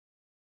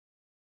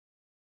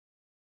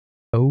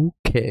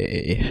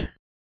Okay.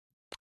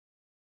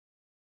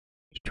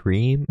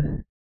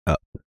 Stream up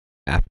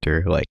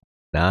after like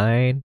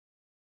 10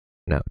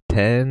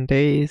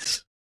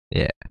 days?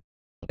 Yeah,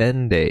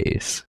 10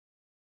 days.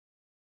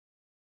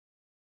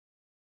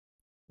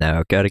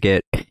 Now gotta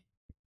get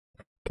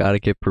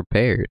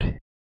prepared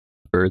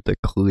for the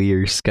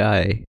clear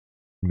sky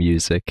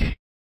music.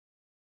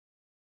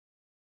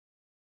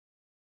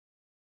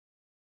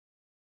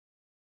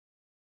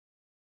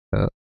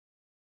 Oh,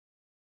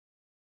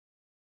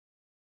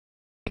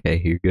 okay,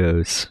 here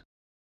goes.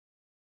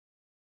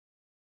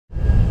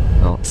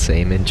 Oh,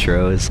 same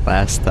intro as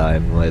last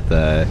time with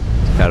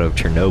out of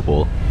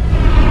Chernobyl.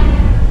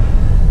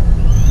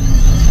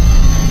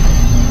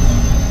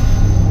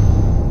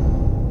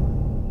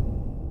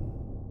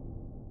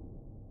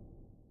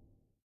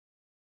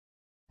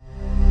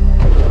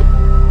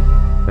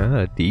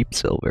 Ah, deep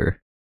silver.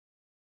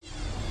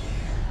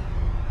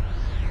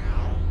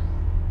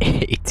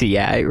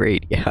 ATI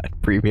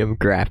Radeon premium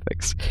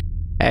graphics.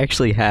 I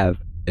actually have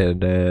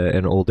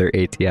an older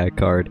ATI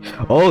card.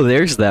 Oh,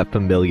 there's that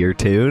familiar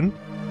tune.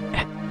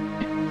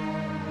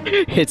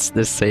 It's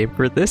the same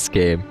for this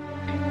game.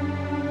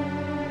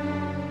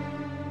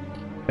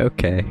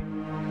 Okay.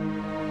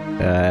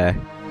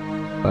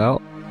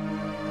 Well.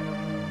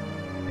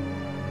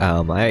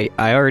 I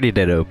already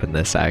did open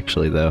this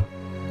actually though.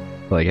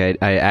 Like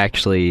I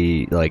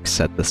actually like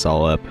set this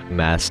all up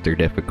master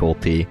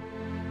difficulty.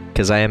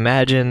 Because I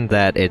imagine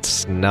that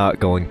it's not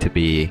going to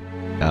be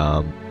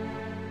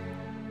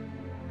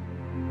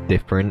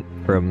different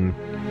from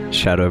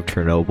Shadow of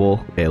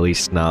Chernobyl, at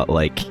least not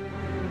like,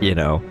 you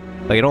know,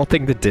 like I don't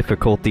think the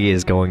difficulty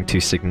is going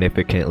to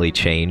significantly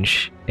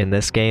change in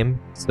this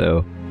game,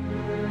 so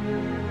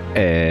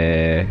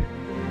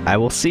I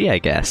will see, I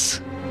guess,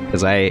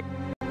 because I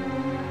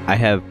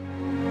have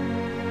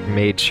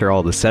made sure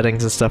all the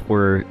settings and stuff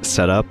were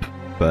set up,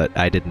 but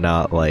I did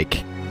not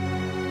like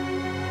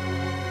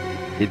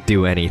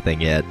do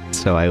anything yet,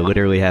 so I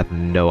literally have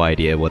no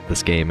idea what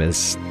this game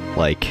is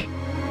like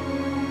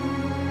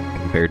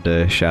compared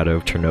to Shadow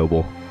of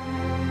Chernobyl.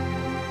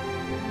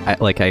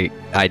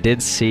 I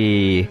did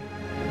see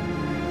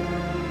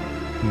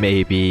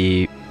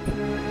maybe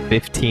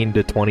 15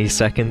 to 20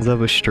 seconds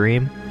of a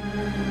stream,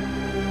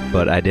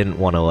 but I didn't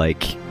want to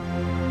like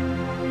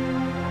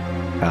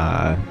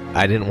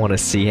I didn't want to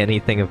see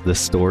anything of the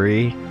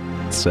story,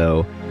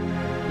 so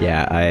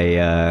yeah,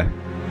 I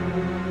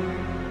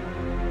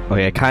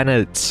kind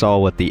of saw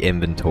what the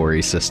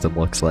inventory system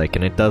looks like,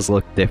 and it does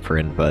look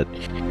different, but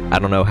I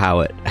don't know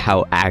how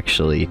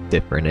actually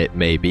different it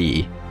may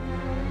be.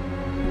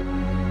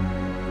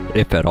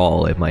 If at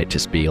all, it might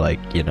just be like,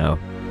 you know,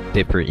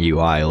 different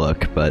UI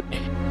look, but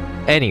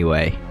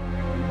anyway.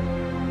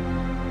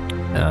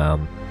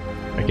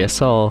 I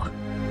guess I'll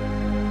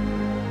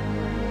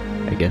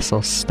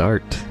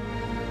start.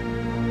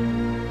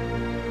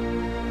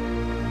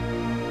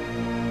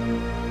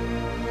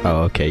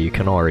 Oh, okay, you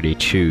can already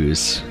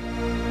choose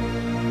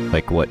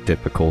like what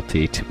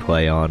difficulty to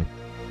play on.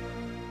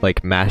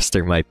 Like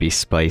master might be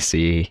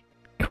spicy,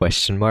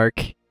 question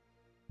mark.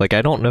 Like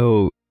I don't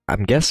know,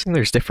 I'm guessing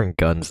there's different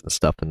guns and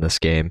stuff in this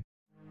game.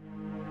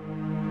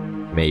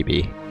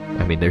 Maybe.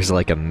 I mean there's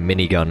like a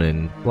minigun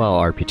in, well,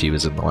 RPG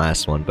was in the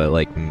last one, but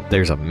like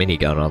there's a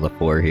minigun on the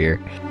floor here.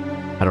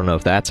 I don't know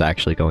if that's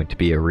actually going to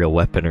be a real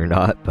weapon or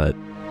not, but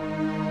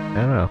I don't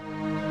know.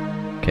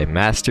 Okay,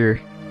 master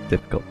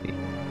difficulty.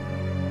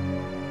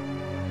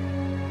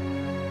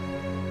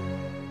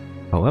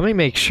 Oh, let me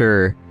make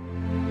sure.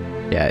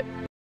 Yeah,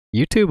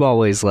 YouTube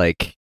always,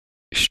 like,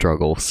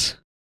 struggles.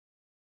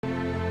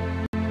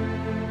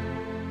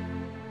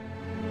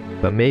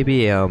 But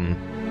maybe,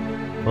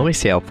 let me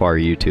see how far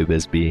YouTube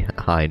is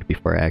behind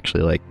before I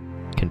actually, like,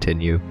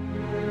 continue.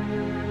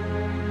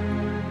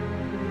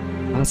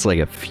 That's like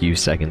a few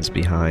seconds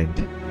behind.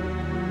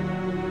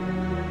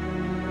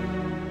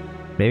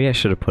 Maybe I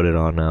should have put it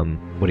on,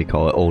 what do you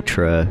call it,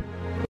 ultra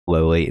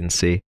low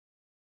latency.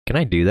 Can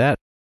I do that?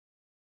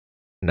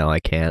 No,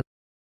 I can't.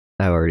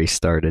 I already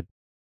started.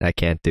 I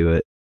can't do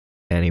it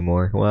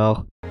anymore.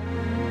 Well,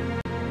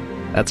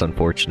 that's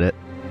unfortunate.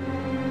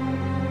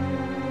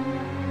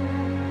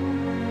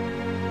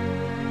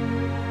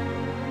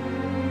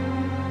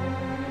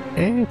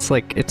 It's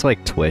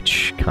like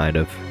Twitch, kind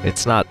of.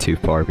 It's not too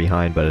far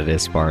behind, but it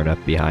is far enough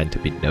behind to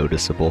be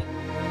noticeable.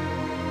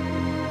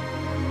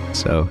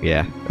 So,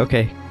 yeah.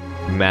 Okay.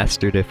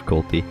 Master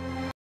difficulty.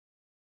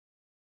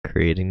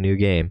 Creating new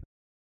game.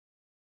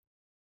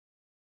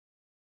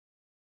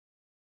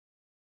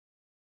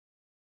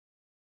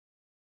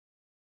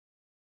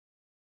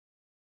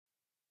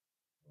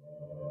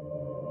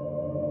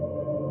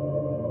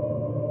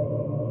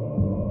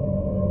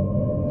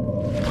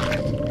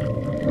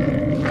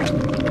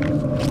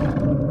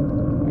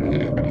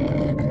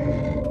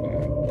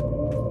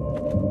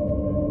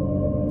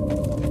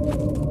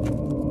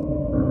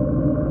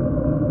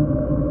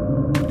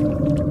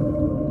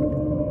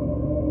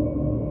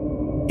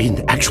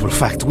 In actual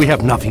fact, we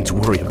have nothing to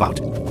worry about.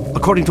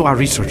 According to our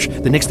research,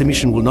 the next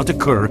emission will not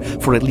occur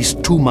for at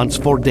least 2 months,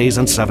 4 days,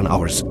 and 7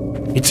 hours.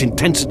 Its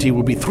intensity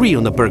will be 3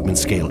 on the Bergman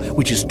scale,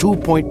 which is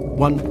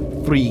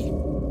 2.13.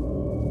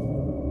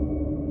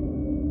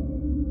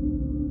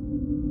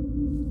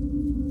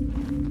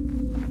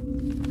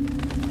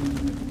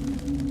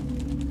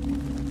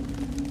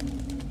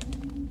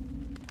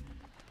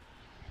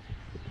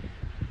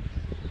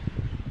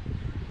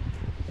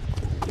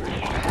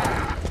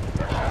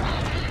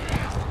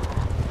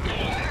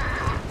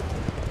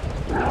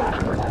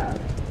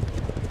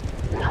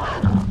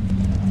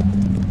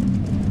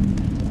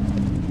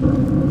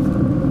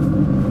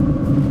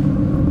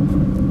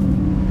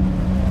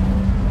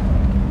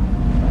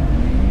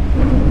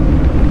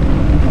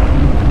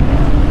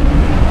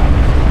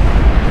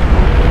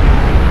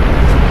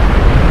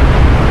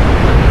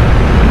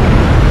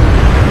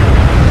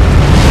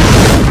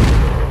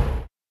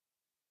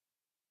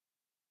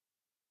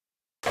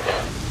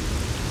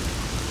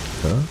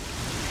 Huh?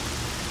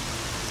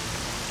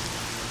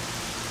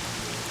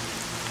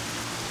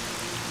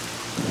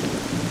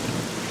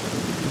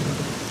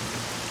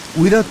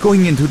 Without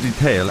going into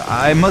detail,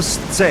 I must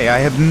say I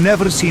have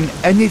never seen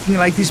anything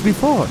like this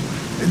before.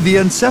 The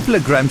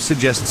encephalogram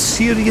suggests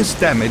serious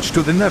damage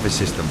to the nervous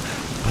system,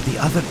 but the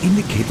other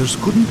indicators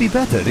couldn't be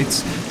better.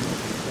 It's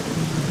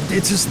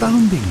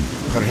astounding.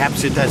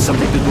 Perhaps it has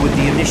something to do with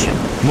the emission.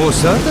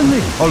 Most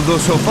certainly, although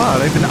so far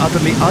I've been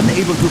utterly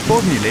unable to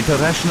formulate a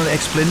rational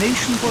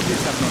explanation for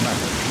this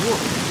abnormality.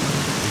 Look,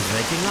 he's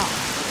waking up.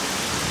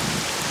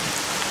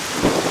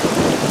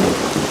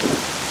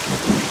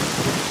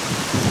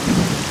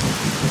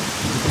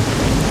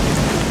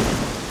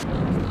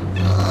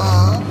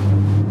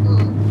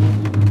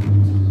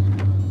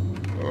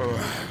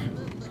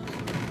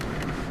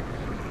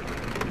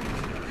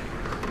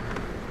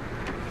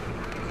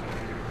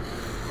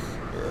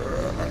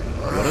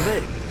 You're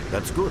awake.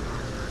 That's good.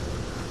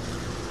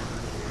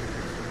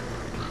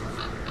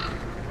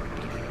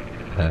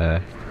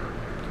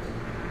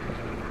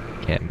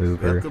 Can't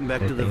move or Welcome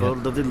back to the anything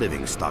world of the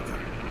living, Stalker.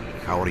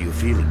 How are you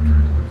feeling?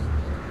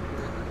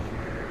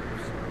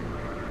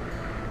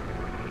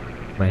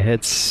 My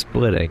head's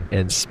splitting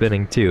and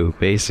spinning too,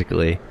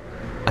 basically.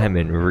 I'm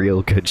in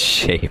real good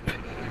shape.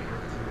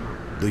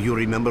 Do you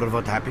remember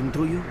what happened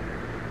to you?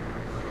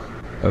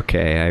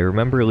 Okay, I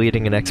remember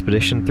leading an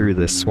expedition through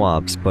the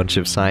swamps, bunch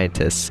of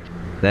scientists,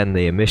 then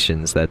the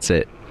emissions, that's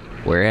it.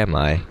 Where am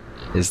I?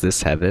 Is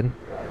this heaven?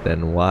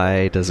 Then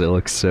why does it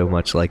look so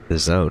much like the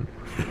zone?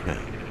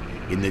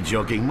 In the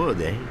joking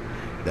mood, eh?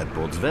 That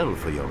bodes well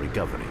for your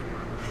recovery.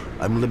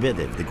 I'm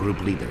Lebedev, the group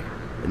leader,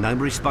 and I'm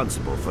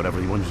responsible for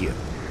everyone here.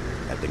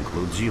 That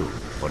includes you,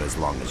 for as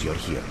long as you're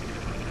here.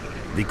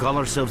 We call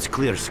ourselves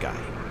Clear Sky,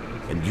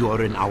 and you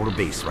are in our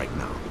base right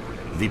now.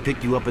 We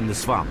picked you up in the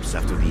swamps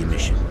after the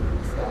emission.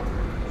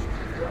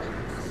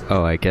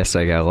 Oh, I guess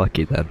I got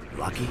lucky then.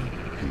 Lucky?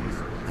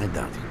 I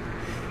doubt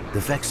it.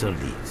 The facts are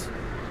these.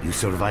 You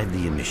survived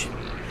the emission.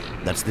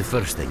 That's the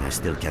first thing I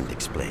still can't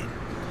explain.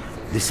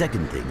 The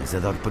second thing is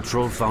that our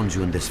patrol found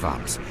you in the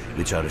swamps,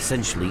 which are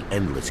essentially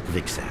endless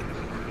quicksand.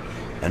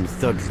 And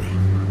thirdly,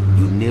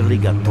 you nearly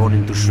got torn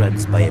into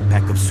shreds by a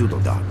pack of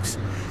pseudo-dogs.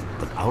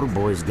 But our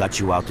boys got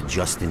you out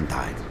just in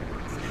time.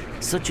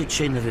 Such a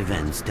chain of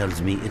events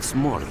tells me it's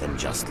more than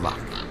just luck.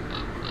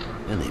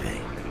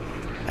 Anyway,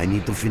 I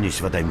need to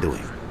finish what I'm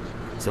doing.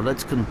 So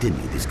let's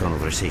continue this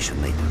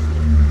conversation later. ...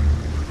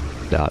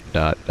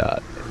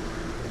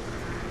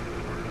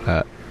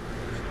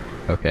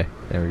 Okay,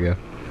 there we go.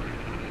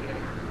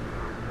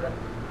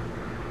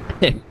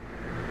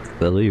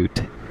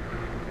 Salute.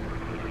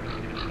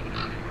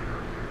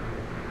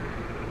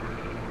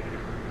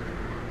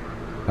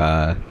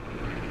 Oh,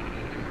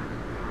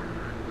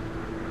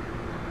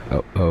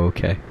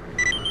 okay.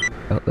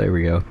 Oh, there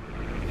we go.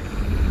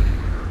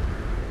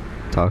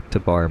 Talk to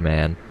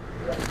barman.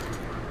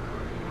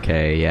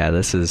 Okay, yeah,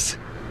 this is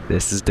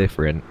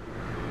different.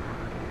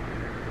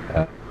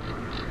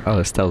 Oh,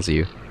 this tells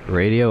you.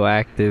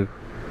 Radioactive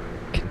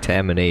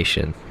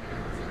contamination.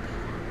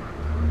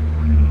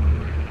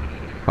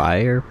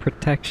 Fire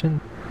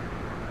protection?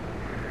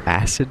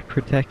 Acid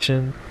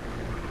protection?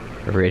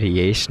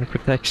 Radiation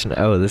protection?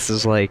 Oh, this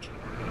is like...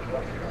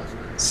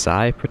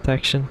 psi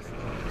protection?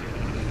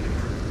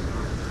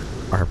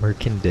 Armor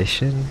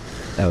condition?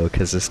 Oh,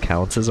 because this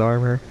counts as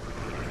armor?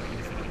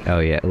 Oh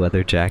yeah,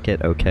 leather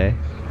jacket, okay.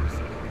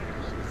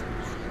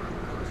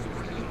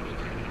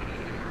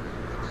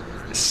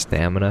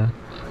 Stamina.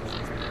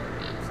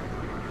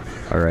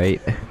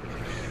 Alright.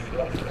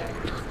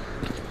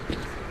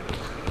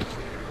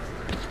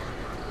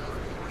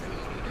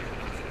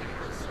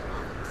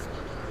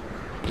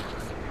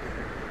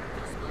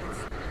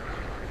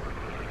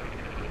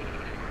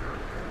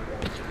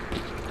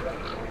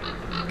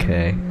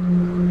 Okay.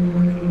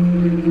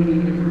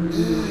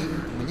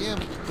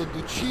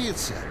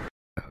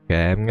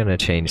 Okay, I'm gonna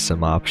change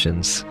some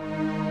options.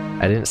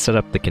 I didn't set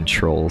up the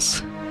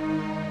controls.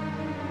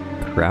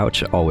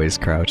 Crouch, always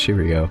crouch, here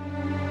we go.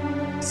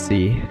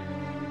 C.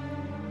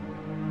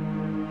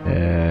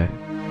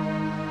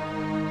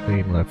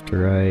 Lean left to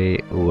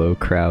right, low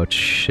crouch,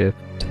 shift.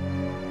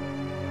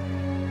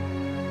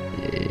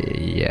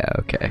 Yeah,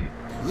 okay.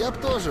 Я б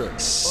тоже.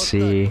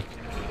 C.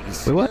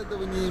 Wait, what?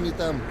 Исследованиями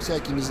там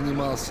всякими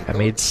занимался. I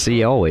made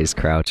C always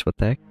crouch. What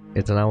the heck?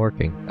 It's not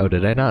working. Oh,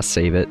 did I not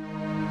save it?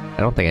 I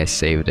don't think I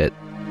saved it.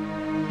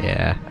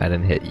 Yeah, I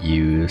didn't hit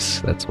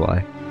use. That's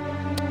why.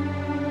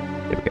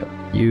 There we go.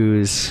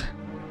 Use.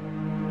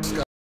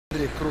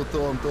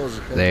 Крутом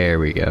тоже. There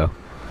we go.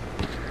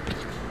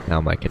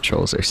 Now my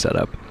controls are set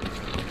up.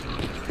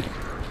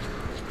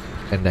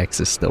 And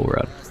Nexus still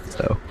run,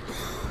 so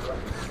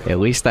at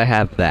least I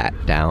have that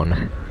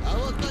down. А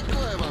вот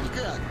такое вам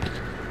как?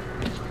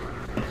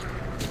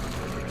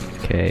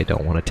 Okay,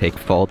 don't want to take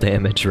fall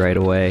damage right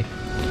away.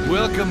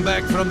 Welcome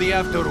back from the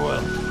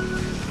afterworld.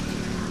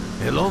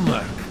 Hello,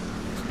 Mark.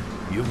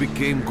 You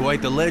became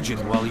quite a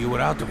legend while you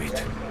were out of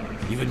it.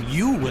 Even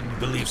you wouldn't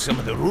believe some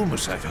of the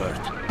rumors I've heard.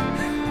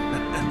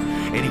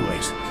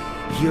 Anyways,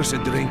 here's a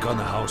drink on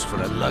the house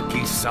for a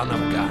lucky son of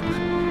a gun.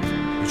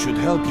 It should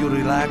help you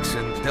relax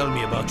and tell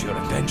me about your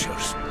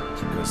adventures.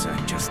 Because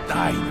I'm just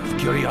dying of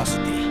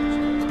curiosity.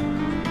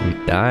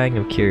 You're dying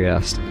of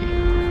curiosity.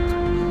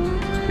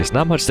 There's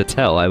not much to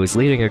tell. I was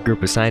leading a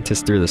group of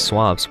scientists through the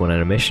swamps when an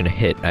emission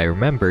hit. I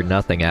remember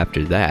nothing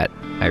after that.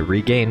 I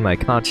regained my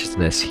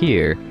consciousness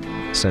here,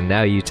 so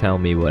now you tell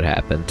me what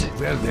happened.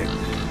 Well then,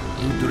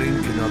 you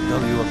drink and I'll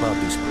tell you about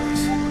this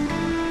place.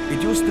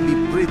 It used to be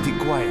pretty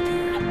quiet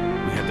here.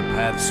 We had the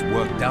paths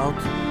worked out,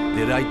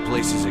 the right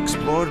places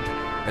explored,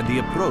 and the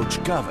approach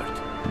covered.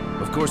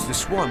 Of course, the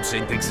swamps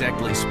ain't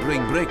exactly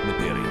spring break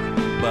material,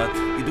 but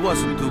it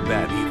wasn't too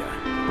bad either.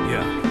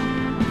 Yeah,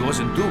 it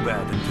wasn't too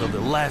bad until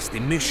the last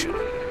emission,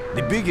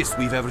 the biggest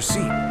we've ever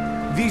seen.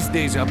 These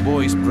days our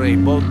boys pray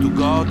both to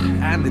God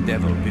and the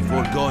devil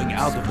before going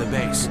out of the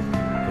base.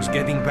 Because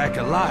getting back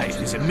alive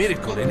is a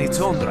miracle in its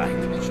own right.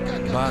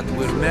 But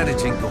we're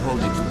managing to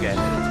hold it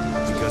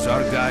together, because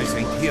our guys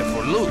ain't here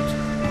for loot.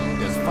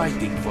 They're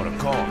fighting for a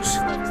cause.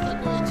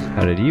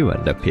 How did you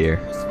end up here?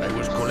 I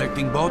was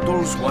collecting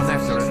bottles one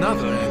after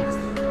another,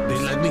 and they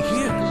led me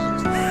here.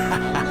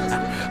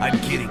 I'm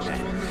kidding, man.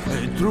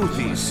 Truth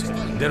is,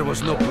 there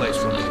was no place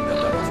for me in that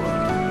other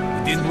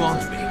world. They didn't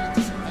want me.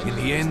 In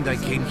the end, I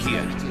came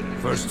here.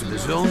 First to the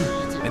zone,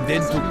 and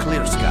then to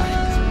Clear Sky.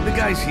 The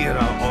guys here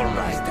are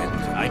alright, and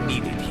I'm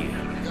needed here.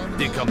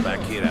 They come back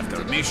here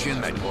after a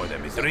mission, I pour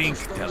them a drink,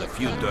 tell a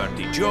few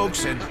dirty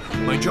jokes, and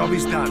my job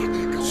is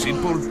done.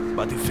 Simple,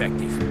 but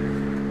effective.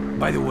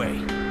 By the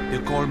way, they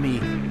call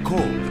me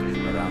Cold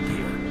around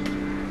here.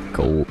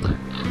 Cold.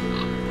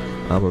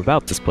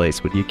 About this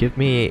place, would you give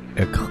me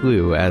a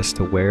clue as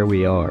to where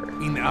we are?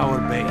 In our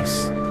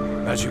base.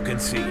 As you can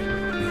see,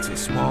 it's a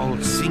small,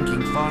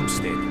 sinking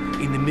farmstead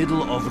in the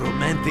middle of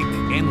romantic,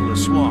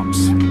 endless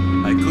swamps.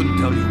 I couldn't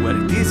tell you where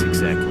it is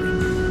exactly,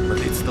 but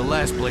it's the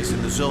last place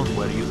in the zone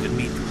where you can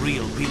meet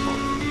real people.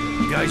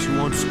 Guys who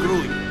won't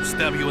screw you,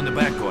 stab you in the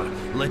back, or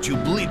let you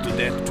bleed to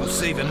death to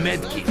save a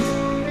medkit.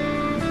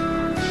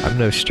 I'm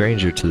no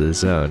stranger to the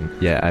zone,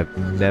 yet I've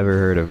never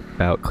heard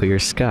about Clear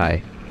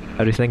Sky.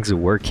 How do things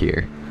work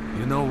here?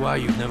 You know why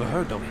you've never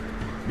heard of it?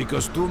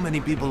 Because too many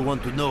people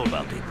want to know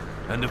about it,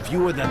 and the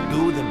fewer that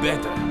do, the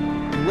better.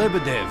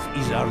 Lebedev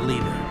is our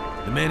leader.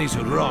 The man is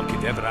a rock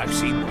if ever I've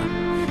seen one.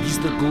 He's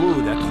the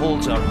glue that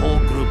holds our whole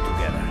group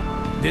together.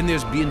 Then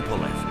there's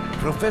Binpolev,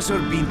 Professor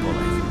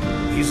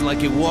Binpolev. He's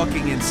like a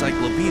walking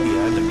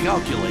encyclopedia and a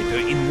calculator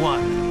in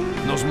one.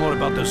 Knows more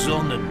about the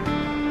zone than...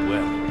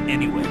 well,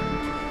 anyway.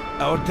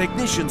 Our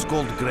technician's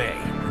called Gray,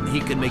 and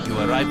he can make you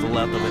a rifle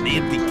out of an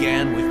empty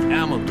can with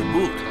ammo to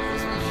boot.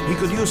 He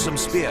could use some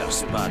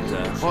spares, but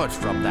apart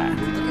from that.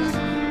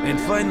 And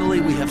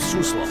finally we have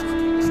Suslov.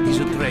 He's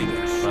a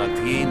trader, but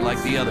he ain't like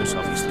the others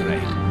of his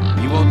trade.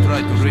 He won't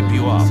try to rip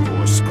you off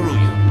or screw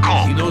you.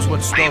 Cole, He knows what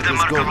leave stuff the is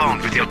mark going alone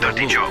to with your get the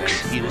dirty loot,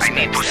 jokes. and he I need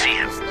to respects see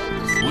him.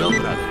 that. Well,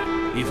 brother,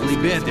 if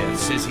Lebedev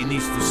says he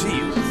needs to see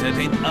you, that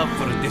ain't up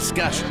for a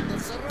discussion.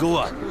 Go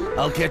on,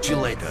 I'll catch you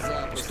later.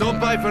 Stop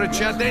by for a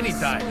chat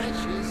anytime.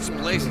 This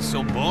place is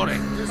so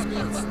boring.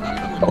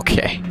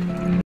 Okay.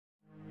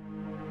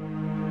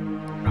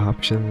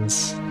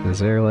 Options? Is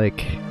there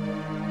like...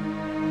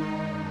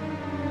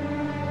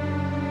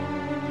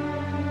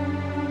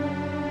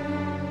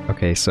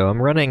 Okay, so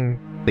I'm running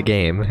the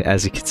game,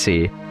 as you can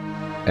see.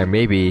 Or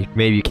maybe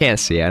you can't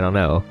see, I don't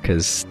know,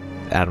 because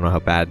I don't know how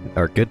bad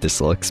or good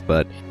this looks,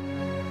 but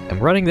I'm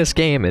running this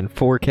game in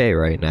 4K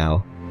right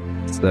now.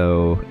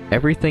 So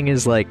everything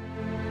is like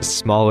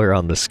smaller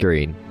on the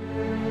screen.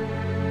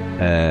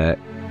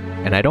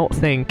 And I don't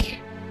think...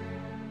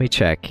 Let me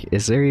check,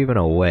 is there even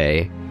a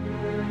way?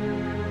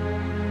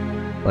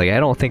 Like, I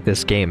don't think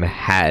this game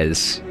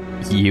has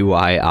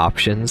UI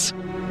options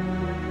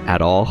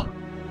at all.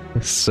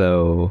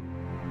 So,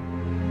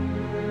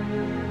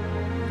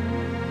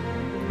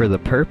 for the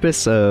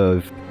purpose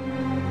of,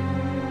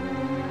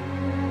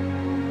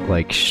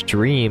 like,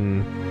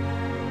 stream,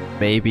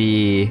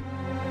 maybe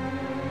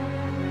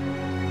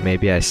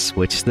I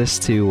switch this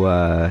to,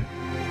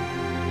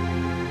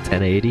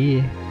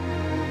 1080?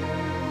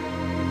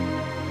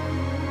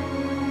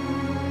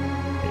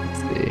 Let's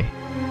see.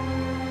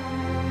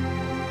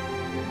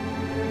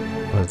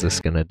 What is this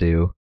gonna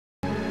do?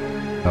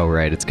 Oh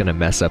right, it's gonna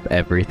mess up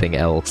everything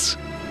else.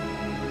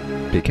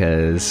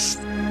 Because...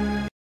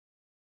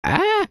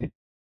 Ah!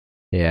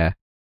 Yeah.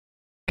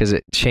 Because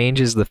it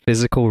changes the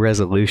physical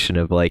resolution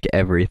of, like,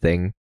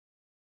 everything,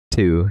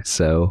 too,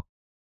 so...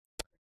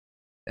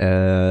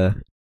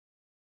 F11,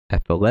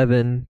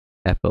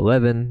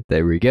 F11,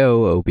 there we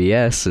go,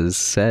 OBS is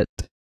set.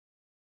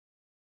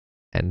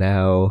 And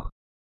now...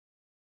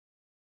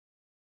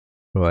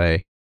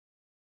 Why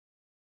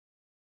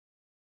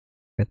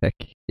that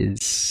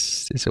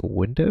is a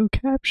window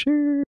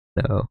capture?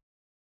 No.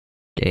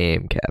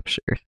 Game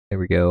capture. There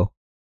we go.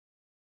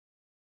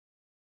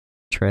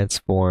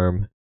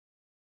 Transform.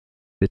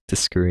 Fit to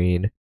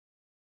screen.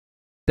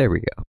 There we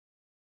go.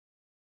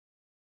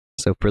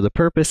 So for the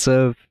purpose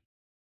of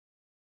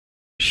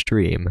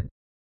stream,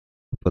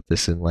 I'll put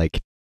this in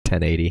like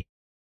 1080.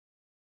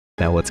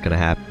 Now what's gonna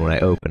happen when I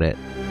open it?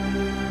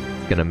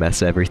 It's gonna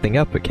mess everything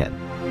up again.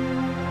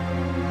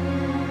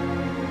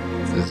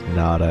 This is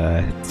not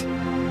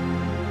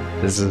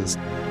this is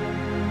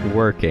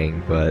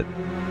working, but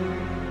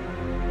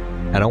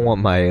I don't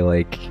want my,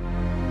 like,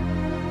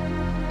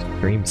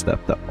 stream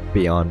stuff to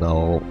be on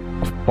the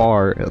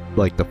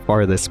the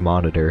farthest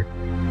monitor.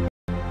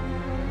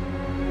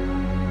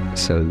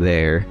 So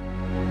there.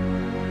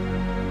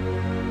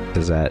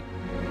 Does that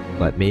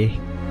let me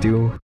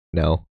do?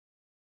 No.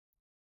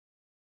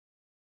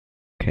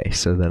 Okay,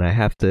 so then I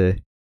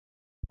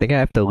think I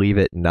have to leave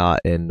it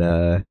not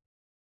in,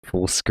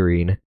 full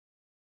screen.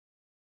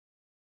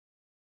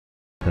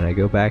 Then I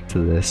go back to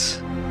this.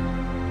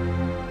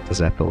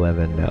 Does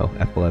F11? No,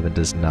 F11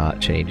 does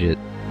not change it.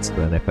 So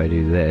then if I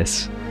do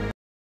this...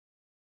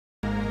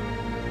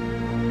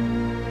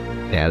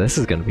 Yeah, this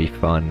is gonna be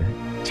fun,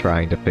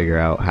 trying to figure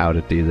out how to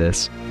do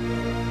this.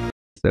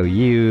 So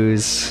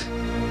use...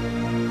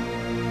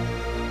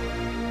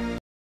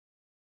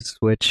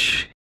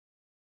 Switch...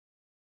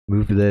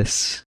 Move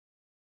this...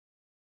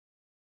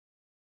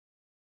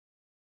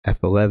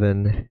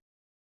 F11...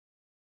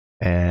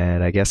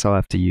 And I guess I'll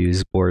have to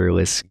use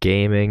borderless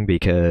gaming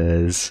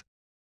because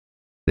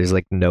there's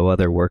like no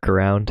other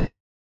workaround.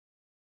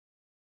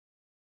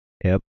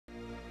 Yep.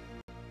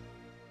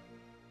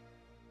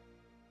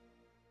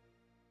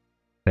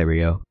 There we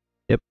go.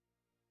 Yep.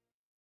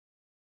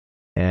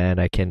 And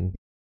I can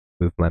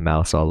move my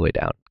mouse all the way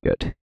down.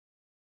 Good.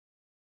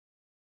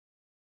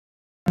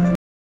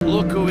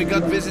 Look who we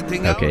got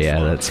visiting. Okay,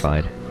 yeah, that's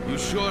fine. You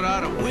sure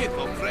are a whiff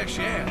of fresh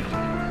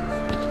air.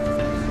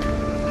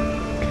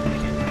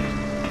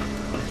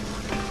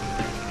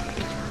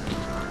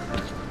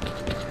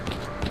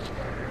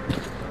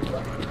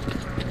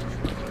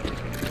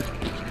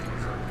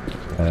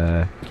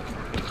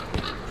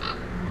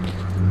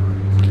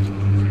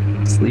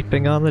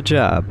 Sleeping on the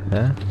job,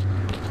 huh?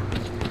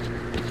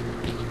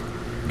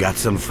 Got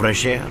some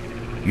fresh air?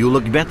 You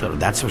look better,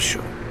 that's for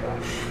sure.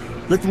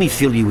 Let me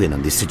fill you in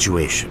on the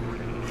situation.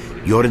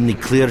 You're in the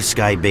Clear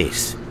Sky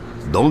base.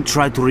 Don't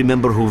try to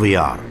remember who we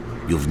are.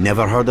 You've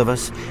never heard of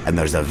us, and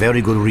there's a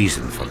very good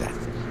reason for that.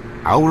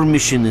 Our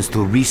mission is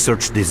to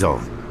research the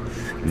zone.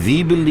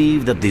 We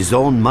believe that the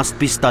zone must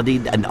be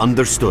studied and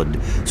understood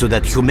so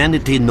that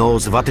humanity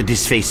knows what it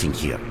is facing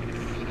here.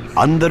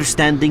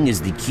 Understanding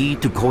is the key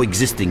to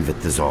coexisting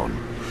with the zone.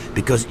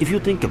 Because if you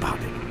think about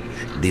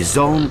it, the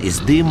zone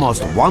is the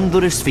most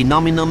wondrous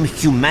phenomenon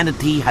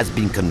humanity has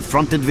been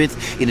confronted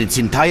with in its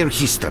entire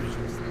history.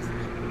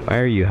 Why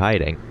are you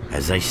hiding?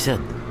 As I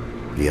said,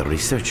 we are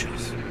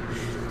researchers.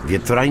 We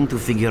are trying to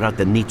figure out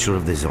the nature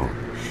of the zone,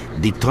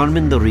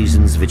 determine the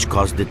reasons which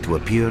caused it to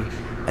appear,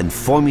 and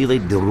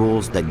formulate the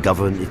rules that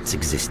govern its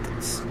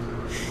existence.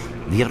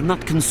 We are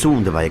not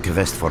consumed by a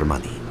quest for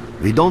money.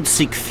 We don't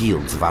seek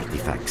fields of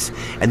artifacts,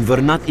 and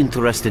we're not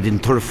interested in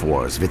turf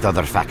wars with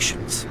other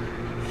factions.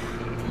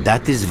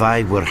 That is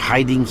why we're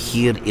hiding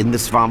here in the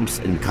swamps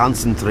and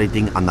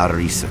concentrating on our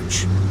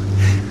research.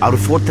 Our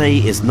forte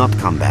is not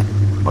combat,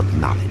 but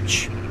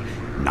knowledge.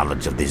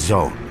 Knowledge of the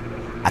zone,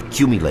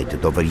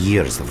 accumulated over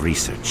years of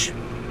research.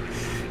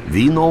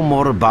 We know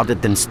more about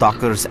it than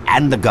stalkers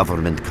and the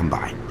government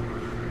combined.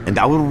 And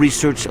our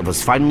research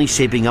was finally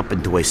shaping up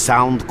into a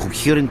sound,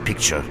 coherent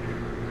picture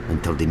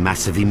until the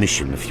massive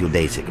emission a few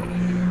days ago.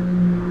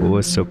 What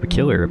was so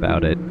peculiar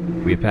about it?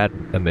 We've had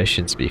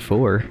emissions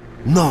before.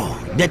 No,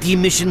 that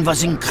emission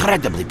was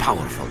incredibly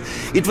powerful.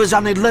 It was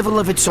on a level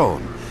of its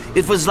own.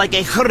 It was like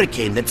a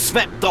hurricane that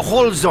swept the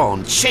whole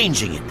zone,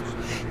 changing it.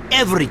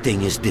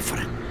 Everything is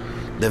different.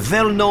 The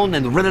well-known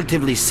and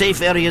relatively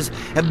safe areas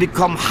have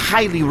become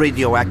highly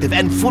radioactive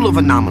and full of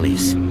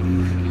anomalies.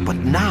 But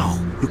now,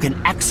 you can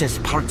access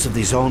parts of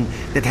the zone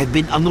that have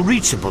been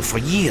unreachable for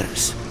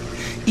years.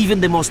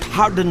 Even the most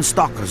hardened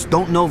stalkers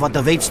don't know what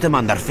awaits them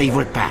on their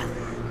favorite path.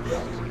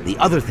 The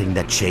other thing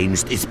that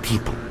changed is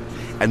people,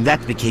 and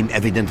that became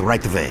evident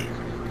right away.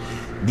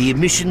 The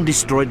emission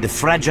destroyed the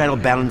fragile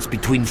balance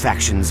between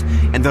factions,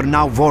 and they're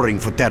now warring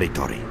for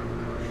territory.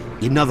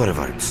 In other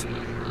words,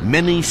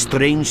 many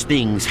strange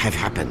things have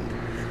happened,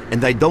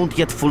 and I don't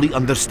yet fully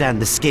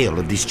understand the scale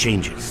of these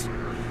changes.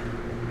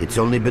 It's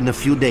only been a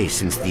few days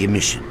since the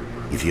emission.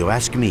 If you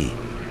ask me,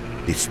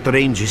 The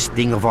strangest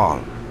thing of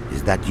all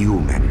is that you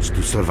managed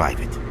to survive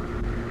it.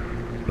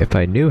 If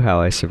I knew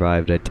how I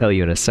survived, I'd tell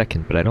you in a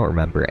second, but I don't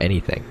remember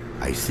anything.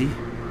 I see.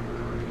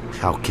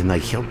 How can I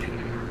help you?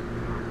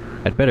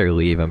 I'd better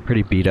leave. I'm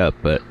pretty beat up,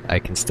 but I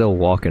can still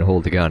walk and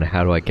hold a gun.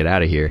 How do I get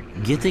out of here?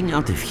 Getting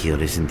out of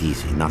here isn't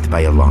easy, not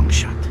by a long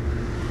shot.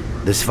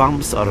 The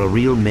swamps are a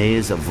real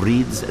maze of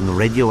reeds and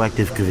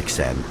radioactive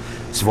quicksand,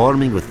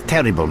 swarming with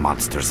terrible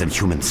monsters and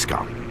human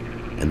scum.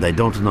 And I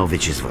don't know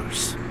which is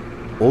worse.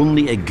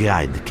 Only a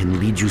guide can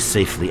lead you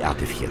safely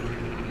out of here.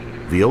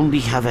 We only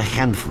have a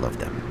handful of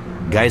them.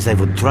 Guys I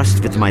would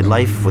trust with my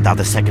life without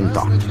a second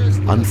thought.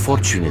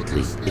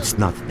 Unfortunately, it's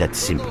not that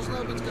simple.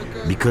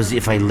 Because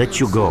if I let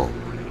you go,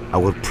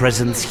 our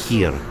presence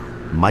here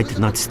might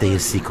not stay a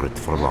secret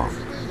for long.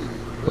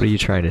 What are you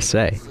trying to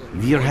say?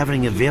 We are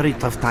having a very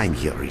tough time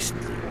here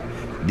recently.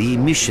 The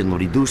emission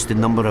reduced the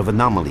number of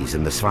anomalies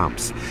in the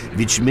swamps,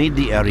 which made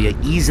the area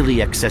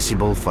easily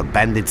accessible for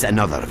bandits and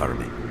other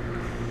vermin.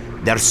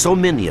 There are so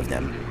many of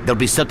them, they'll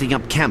be setting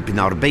up camp in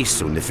our base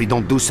soon if we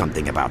don't do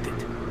something about it.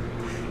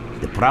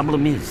 The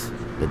problem is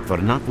that we're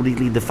not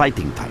really the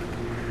fighting type,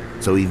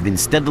 so we've been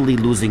steadily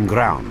losing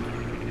ground.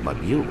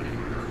 But you,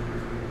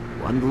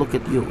 one look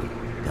at you,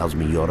 tells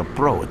me you're a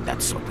pro at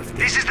that sort of thing.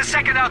 This is the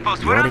second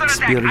outpost. We're Your under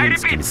attack. I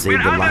experience repeat, can we're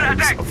save the under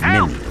lives attack. of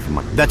Help! many of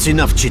my... That's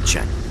enough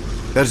chit-chat.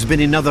 There's been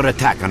another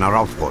attack on our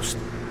outpost.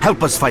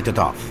 Help us fight it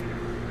off.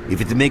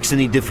 If it makes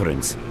any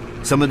difference,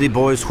 some of the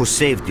boys who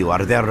saved you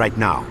are there right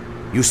now.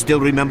 You still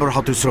remember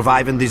how to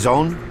survive in the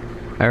zone?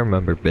 I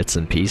remember bits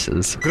and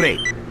pieces. Great.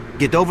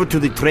 Get over to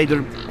the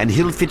trader and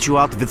he'll fit you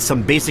out with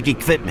some basic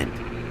equipment.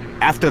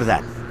 After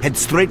that, head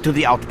straight to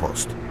the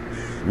outpost.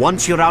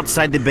 Once you're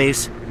outside the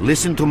base,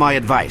 listen to my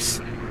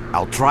advice.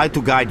 I'll try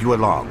to guide you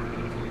along.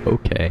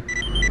 Okay.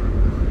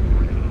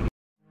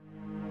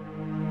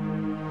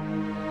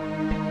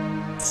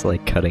 It's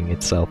like cutting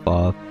itself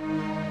off.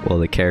 Well,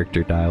 the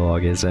character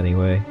dialogue is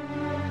anyway.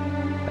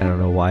 I don't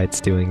know why it's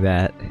doing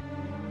that.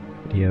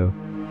 Video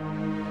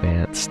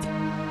advanced.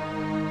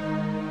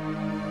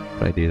 How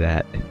do I do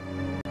that?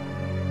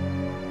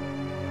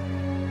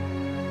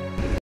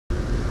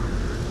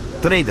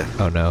 Trader,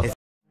 Oh no.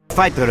 a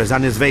fighter is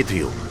on his way to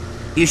you.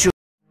 Issue.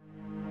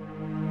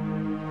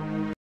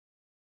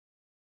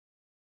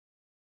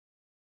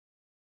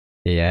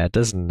 Yeah, it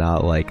does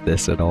not like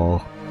this at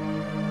all.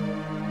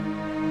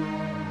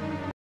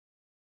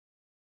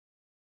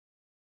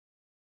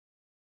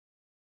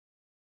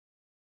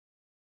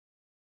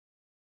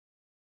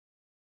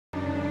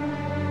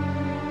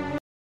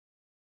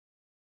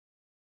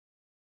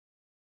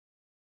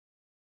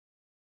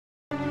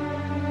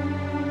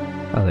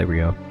 Oh, there we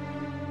go.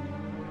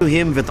 To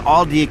him with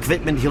all the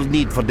equipment he'll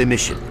need for the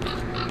mission.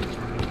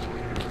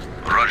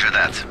 Roger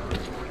that.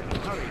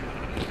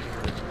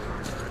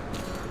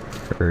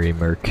 Hurry,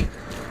 Merc.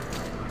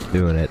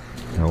 Doing it.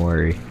 Don't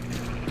worry.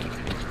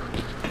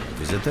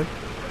 Visitor?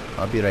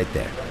 I'll be right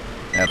there.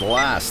 At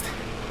last!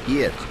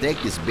 Here,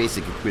 take this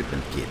basic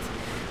equipment kit.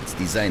 It's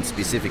designed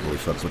specifically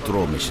for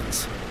patrol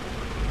missions.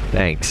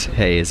 Thanks.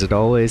 Hey, is it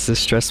always this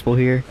stressful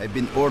here? I've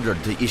been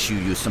ordered to issue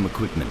you some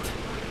equipment.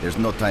 There's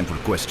no time for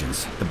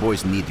questions. The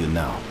boys need you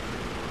now.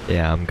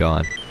 Yeah, I'm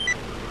gone.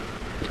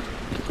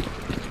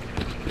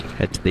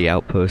 Head to the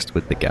outpost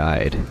with the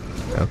guide.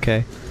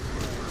 Okay.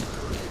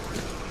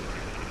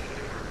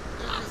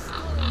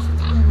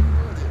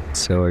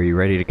 So, are you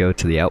ready to go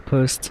to the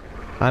outpost?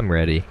 I'm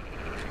ready.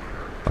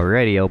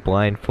 Alrighty, I'll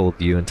blindfold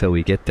you until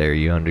we get there,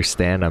 you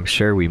understand? I'm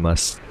sure we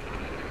must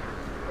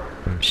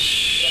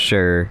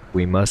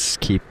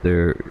keep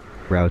the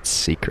routes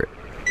secret.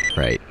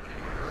 Right.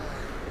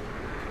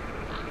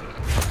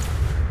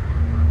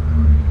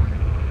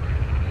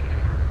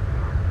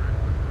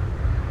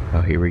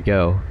 Oh, here we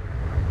go.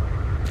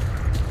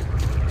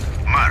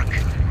 Merc,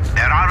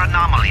 there are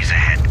anomalies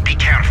ahead. Be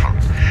careful.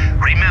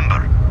 Remember,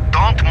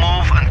 don't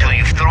move until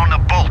you've thrown a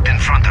bolt in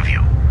front of you.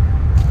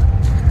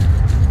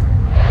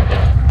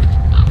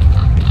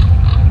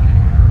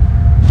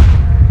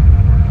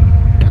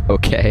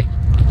 Okay.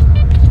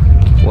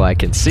 Well, I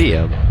can see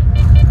him.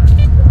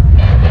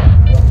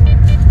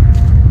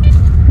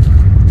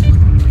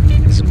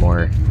 This is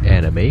more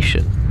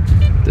animation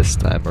this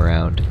time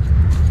around.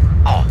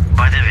 Oh,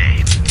 by the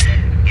way,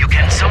 you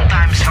can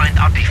sometimes find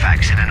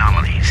artifacts in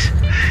anomalies.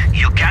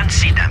 You can't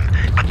see them,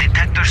 but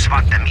detectors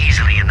spot them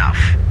easily enough.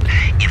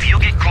 If you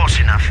get close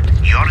enough,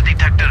 your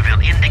detector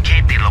will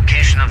indicate the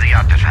location of the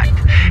artifact,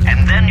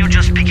 and then you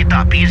just pick it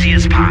up easy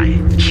as pie.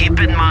 Keep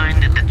in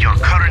mind that your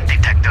current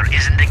detector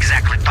isn't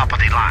exactly top of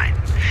the line.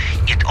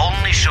 It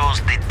only shows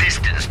the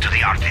distance to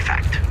the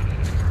artifact.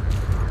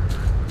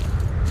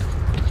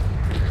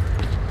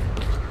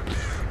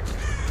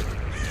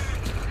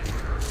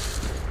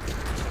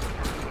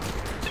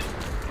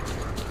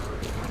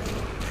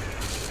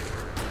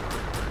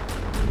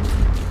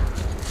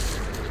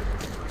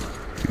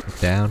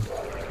 Down.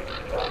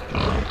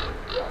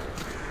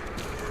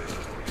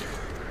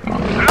 Run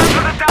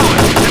for the tower!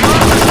 The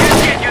monsters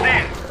can't get you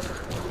there!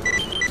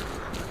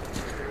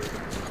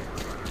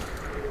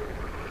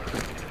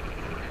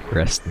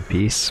 Rest in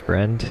peace,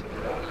 friend.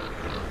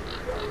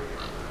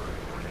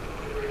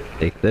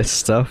 Take this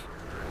stuff.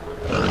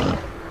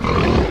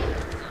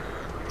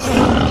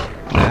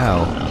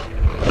 Ow.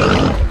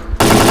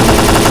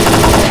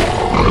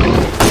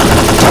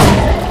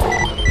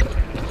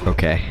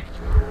 Okay.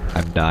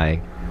 I'm dying.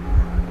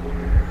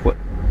 What?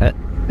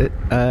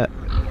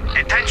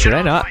 Did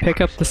I not pick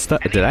up the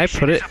stuff? Did I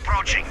put it?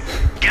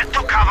 Get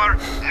to cover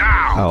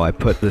now. Oh, I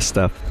put this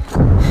stuff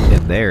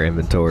in their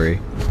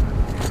inventory.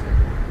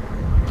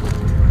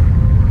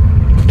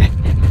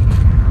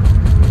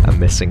 I'm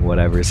missing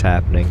whatever's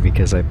happening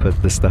because I put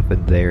the stuff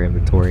in their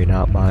inventory,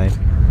 not mine.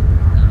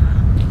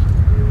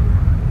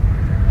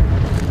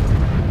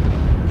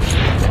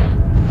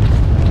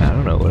 I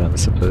don't know what I'm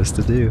supposed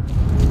to do.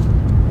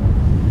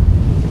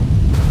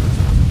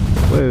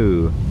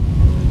 Whoa.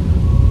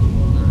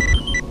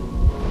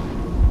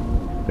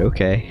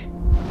 Okay.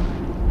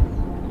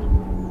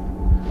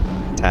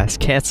 Task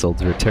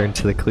cancelled. Return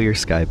to the Clear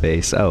Sky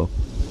base. Oh.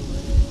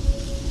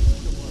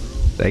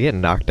 Did I get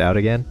knocked out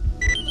again?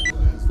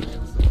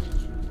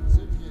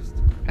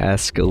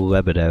 Ask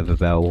Lebedev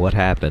about what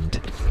happened.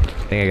 I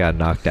think I got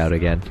knocked out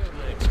again.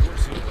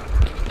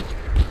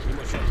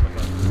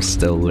 I'm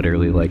still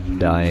literally like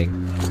dying.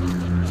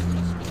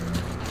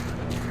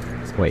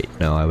 Wait,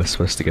 no, I was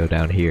supposed to go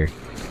down here.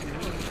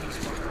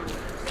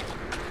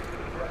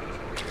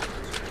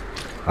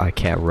 I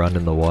can't run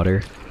in the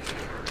water.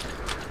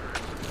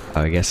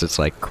 Oh, I guess it's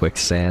like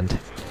quicksand.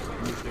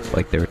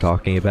 Like they were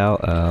talking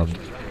about.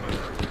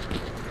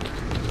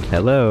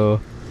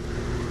 Hello?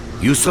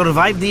 You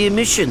survived the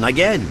emission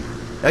again.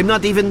 I'm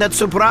not even that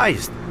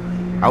surprised.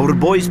 Our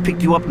boys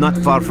picked you up not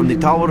far from the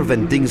tower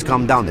when things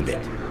calmed down a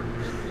bit.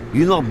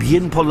 You know,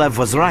 Bien Polev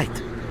was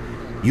right.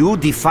 You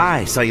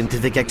defy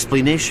scientific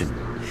explanation.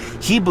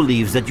 He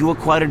believes that you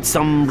acquired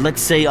some,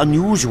 let's say,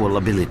 unusual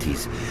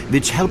abilities,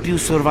 which help you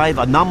survive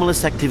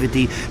anomalous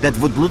activity that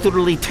would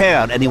literally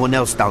tear anyone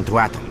else down to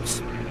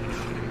atoms.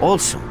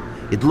 Also,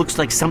 it looks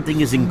like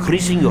something is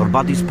increasing your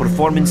body's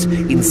performance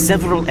in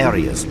several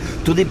areas,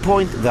 to the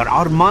point where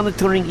our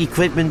monitoring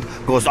equipment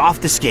goes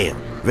off the scale.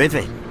 Wait.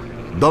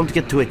 Don't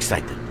get too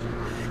excited.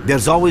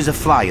 There's always a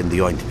fly in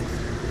the ointment.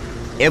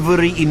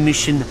 Every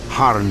emission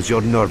harms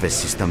your nervous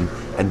system,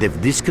 and if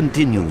this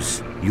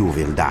continues, you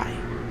will die.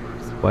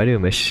 Why do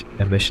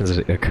emissions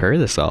occur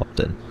this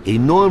often? A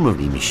normal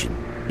emission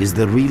is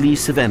the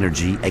release of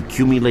energy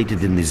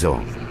accumulated in the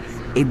zone.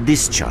 A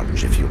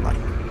discharge, if you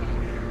like.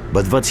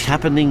 But what's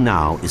happening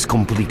now is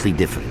completely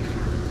different.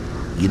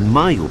 In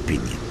my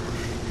opinion,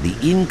 the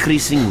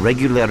increasing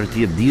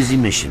regularity of these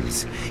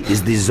emissions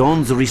is the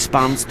zone's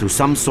response to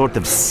some sort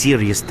of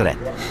serious threat,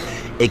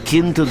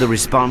 akin to the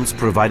response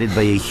provided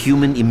by a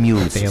human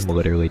immune system. I think I'm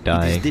literally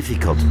dying. It is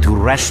difficult to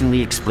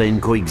rationally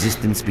explain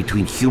coexistence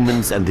between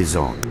humans and the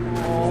zone.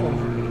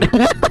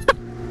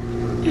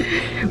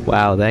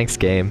 Wow, thanks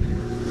game.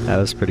 That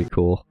was pretty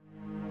cool.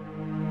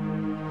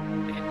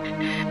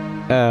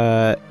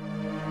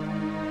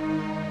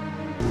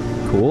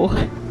 Cool?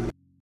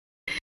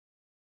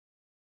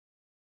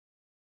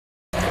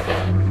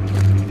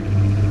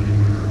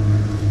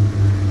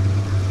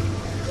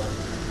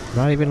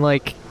 Not even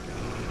like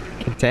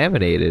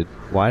contaminated.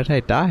 Why did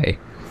I die?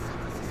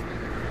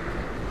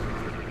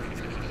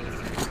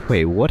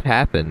 Wait, what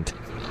happened?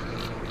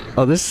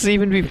 Oh, this is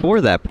even before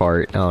that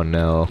part. Oh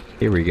no.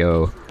 Here we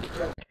go.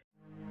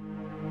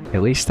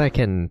 At least I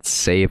can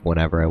save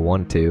whenever I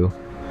want to.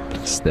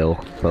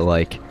 Still. But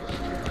like...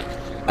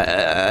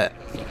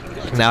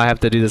 now I have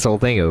to do this whole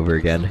thing over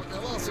again.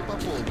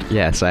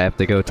 Yes, I have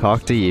to go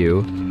talk to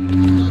you.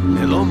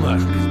 Hello,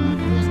 Mark.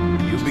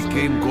 You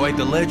became quite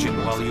a legend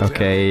while you...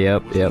 Okay,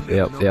 yep.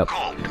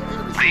 Cool.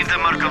 Leave the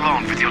Merc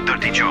alone with your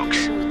dirty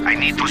jokes. I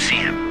need to see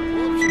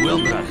him. Well,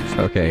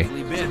 brother. Okay.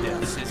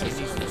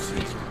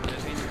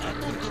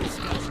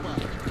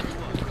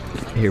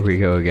 Here we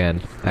go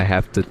again. I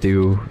have to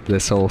do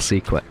this whole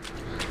sequence.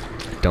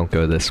 Don't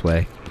go this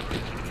way.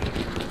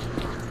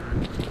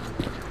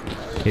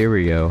 Here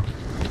we go.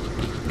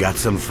 Got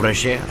some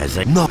fresh air as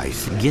I...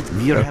 Nice. Get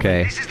near.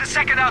 Okay. This is the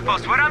second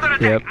outpost. We're under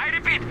attack. Yep. I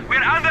repeat,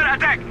 we're under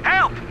attack.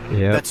 Help!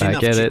 Yep, That's I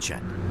enough get it.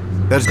 chit-chat.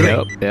 That's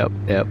great.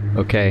 Yep.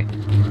 Okay.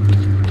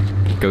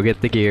 Go get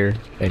the gear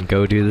and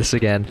go do this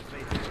again.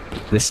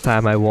 This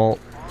time I won't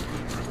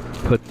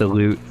put the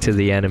loot to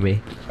the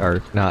enemy.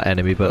 Or, not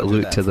enemy, but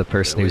loot to the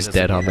person who's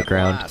dead on the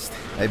ground.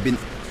 I've been...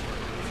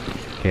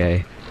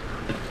 Okay.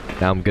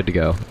 Now I'm good to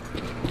go.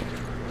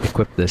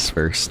 Equip this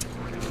first.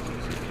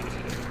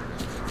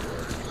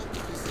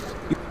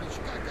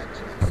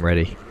 I'm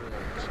ready.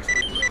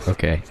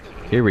 Okay.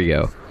 Here we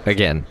go.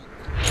 Again.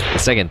 The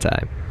second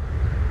time.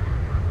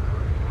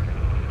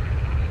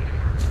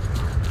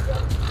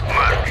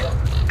 Merc,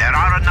 there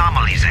are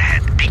anomalies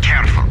ahead. Be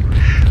careful.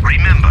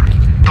 Remember,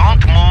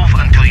 don't move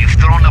until you've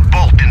thrown a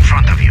bolt in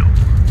front of you.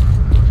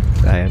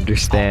 I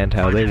understand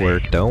how they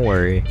work, don't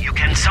worry. You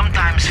can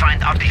sometimes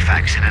find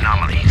artifacts in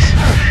anomalies.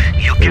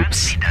 You can't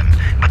see them,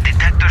 but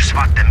detectors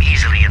spot them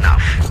easily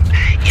enough.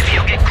 If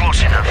you get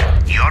close enough,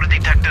 your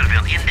detector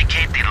will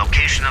indicate the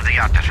location of the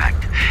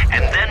artifact,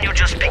 and then you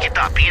just pick it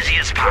up easy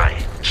as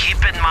pie. Keep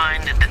in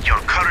mind that your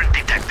current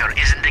detector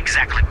isn't exact.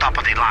 exactly top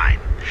of the line.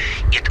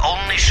 It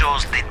only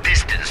shows the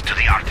distance to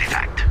the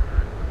artifact.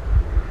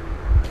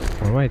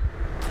 What am I?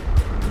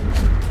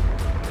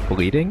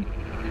 Bleeding?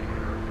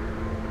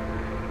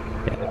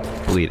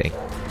 Yeah, bleeding.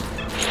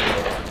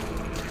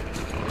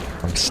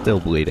 I'm still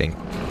bleeding.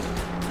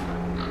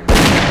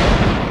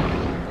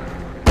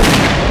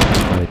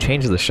 Oh, they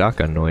changed the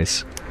shotgun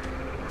noise.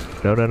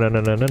 No, no, no, no,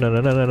 no, no, no,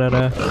 no, no, no,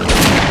 no.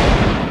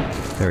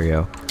 There we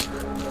go.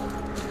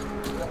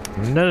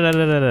 No, no,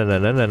 no, no, no, no,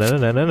 no, no, no,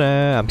 no, no,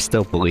 no. I'm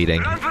still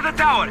bleeding. Run for the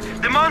tower!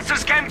 The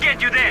monsters can't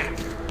get you there!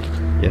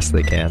 Yes,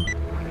 they can.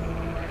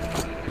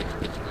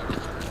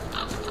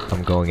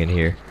 I'm going in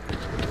here.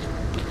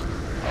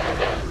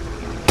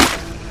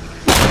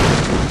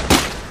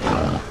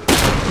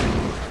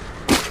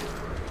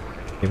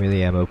 Give me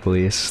the ammo,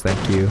 please.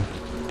 Thank you.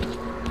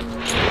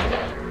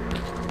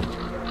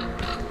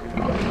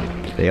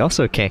 They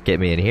also can't get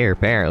me in here,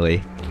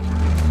 apparently.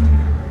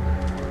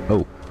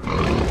 Oh.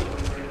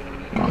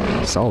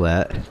 Saw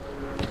that.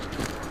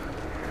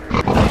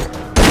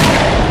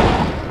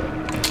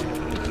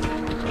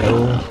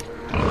 No.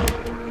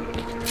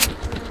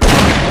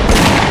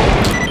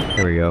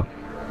 There we go.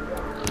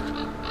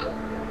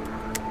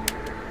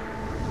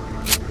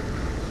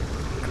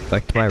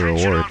 Collect my Attention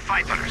reward. all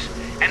fighters.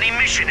 An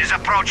emission is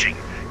approaching.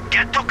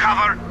 Get to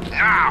cover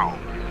now!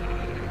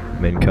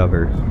 I'm in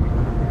cover.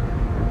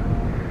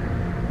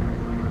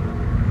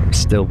 I'm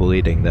still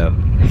bleeding though.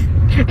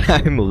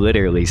 I'm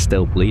literally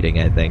still bleeding,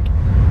 I think.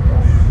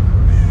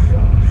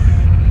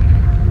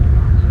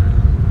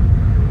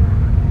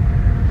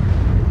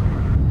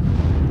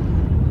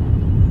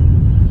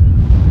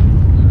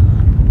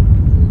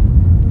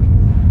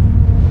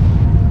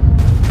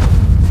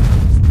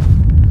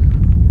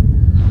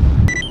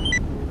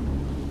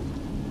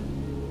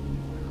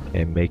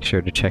 And make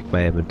sure to check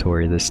my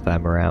inventory this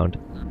time around.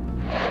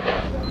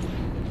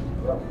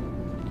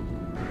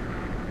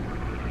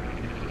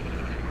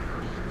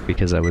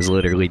 Because I was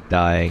literally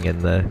dying in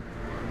the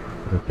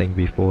thing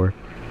before.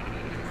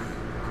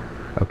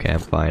 Okay, I'm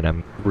fine.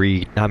 I'm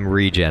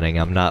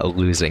regenning. I'm not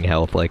losing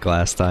health like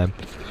last time.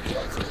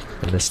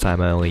 And this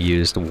time I only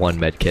used one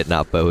medkit,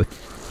 not both.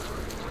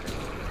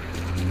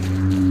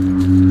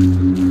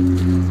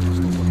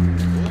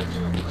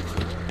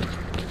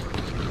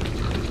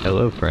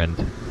 Hello, friend.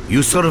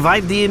 You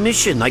survived the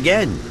emission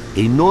again.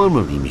 A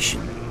normal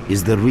emission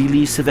is the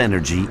release of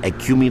energy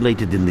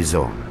accumulated in the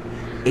zone.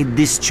 A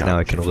discharge. Now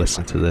I can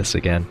listen to this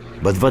again.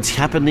 But what's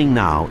happening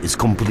now is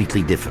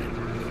completely different.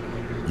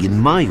 In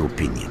my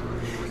opinion,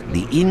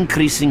 the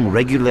increasing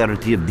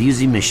regularity of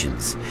these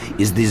emissions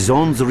is the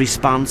zone's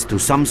response to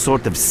some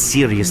sort of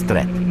serious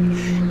threat,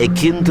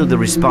 akin to the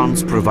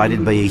response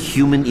provided by a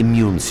human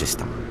immune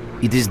system.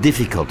 It is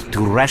difficult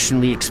to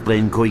rationally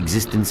explain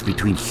coexistence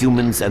between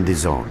humans and the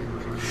zone.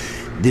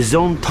 The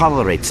zone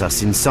tolerates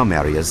us in some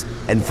areas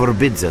and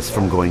forbids us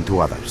from going to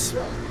others.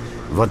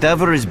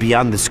 Whatever is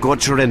beyond the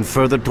Scorcher and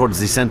further towards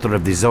the center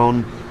of the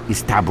zone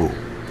is taboo,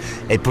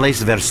 a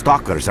place where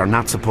stalkers are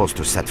not supposed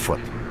to set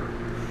foot.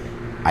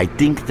 I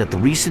think that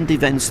recent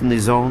events in the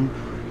zone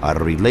are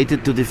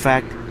related to the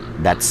fact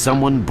that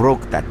someone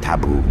broke that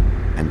taboo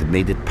and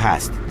made it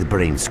past the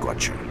Brain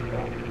Scorcher.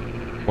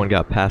 One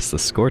got past the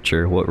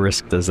Scorcher. What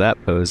risk does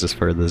that pose as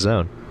for the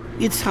zone?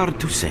 It's hard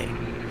to say.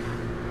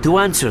 To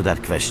answer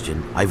that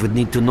question, I would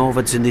need to know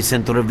what's in the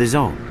center of the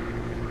zone.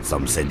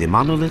 Some say the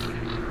monolith,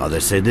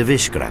 others say the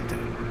Wish Granter.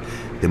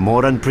 The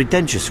more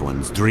unpretentious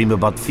ones dream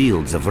about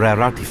fields of rare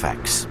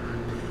artifacts.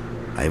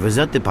 I was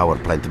at the power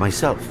plant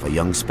myself, a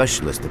young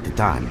specialist at the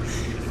time,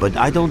 but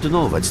I don't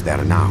know what's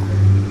there now.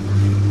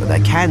 What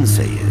I can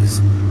say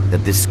is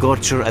that the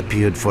Scorcher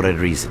appeared for a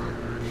reason.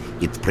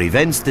 It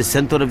prevents the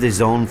center of the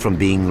zone from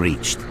being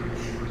reached.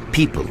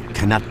 People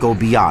cannot go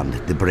beyond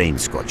the Brain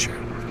Scorcher.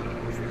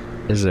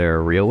 Is there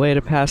a real way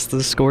to pass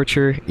the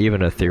Scorcher?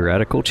 Even a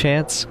theoretical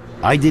chance?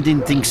 I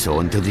didn't think so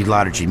until the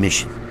large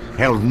emission.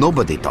 Hell,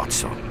 nobody thought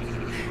so.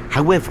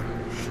 However,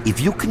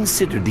 if you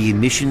consider the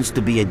emissions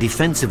to be a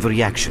defensive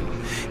reaction,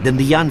 then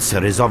the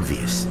answer is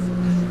obvious.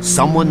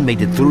 Someone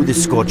made it through the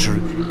Scorcher,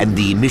 and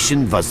the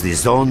emission was the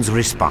zone's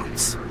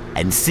response.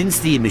 And since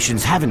the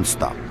emissions haven't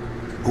stopped,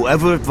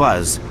 whoever it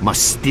was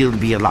must still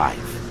be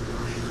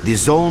alive. The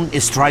zone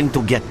is trying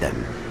to get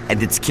them,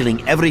 and it's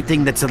killing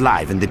everything that's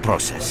alive in the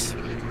process.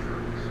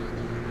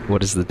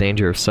 What is the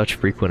danger of such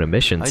frequent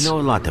emissions? I know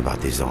a lot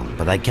about the zone,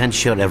 but I can't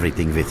share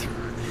everything with you.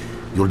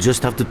 You'll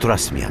just have to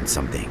trust me on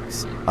some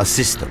things. A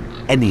system,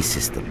 any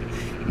system,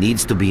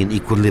 needs to be in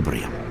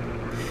equilibrium.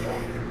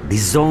 The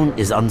zone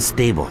is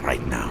unstable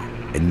right now,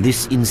 and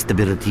this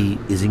instability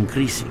is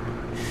increasing.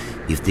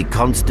 If the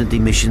constant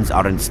emissions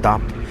aren't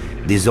stopped,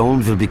 the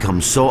zone will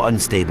become so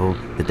unstable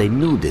that a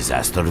new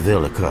disaster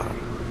will occur.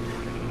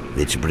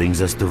 Which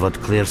brings us to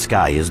what Clear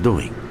Sky is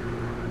doing.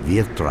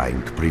 We're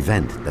trying to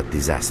prevent that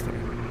disaster.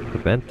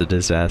 Prevent the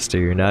disaster?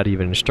 You're not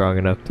even strong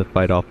enough to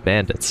fight off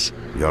bandits.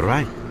 You're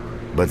right.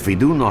 But we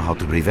do know how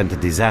to prevent a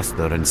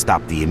disaster and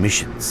stop the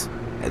emissions.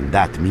 And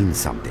that means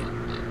something.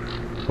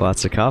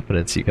 Lots of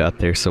confidence you got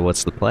there, so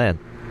what's the plan?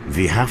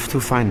 We have to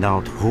find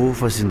out who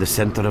was in the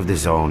center of the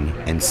zone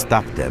and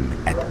stop them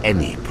at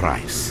any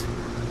price.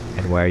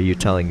 And why are you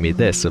telling me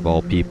this, of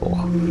all people?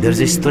 There's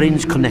a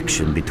strange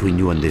connection between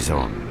you and the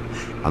zone.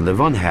 On the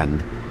one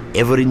hand,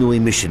 every new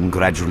emission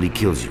gradually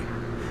kills you.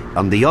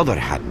 On the other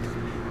hand,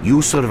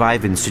 you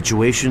survive in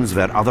situations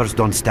where others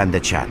don't stand a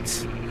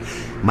chance.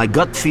 My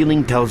gut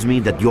feeling tells me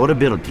that your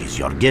abilities,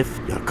 your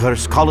gift, your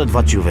curse, call it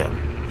what you will,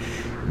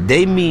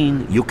 they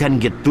mean you can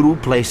get through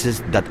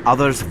places that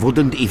others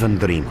wouldn't even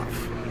dream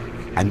of.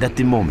 And at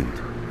the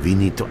moment, we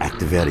need to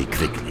act very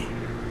quickly.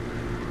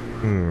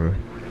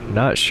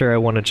 Not sure I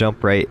want to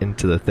jump right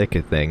into the thick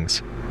of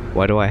things.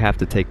 Why do I have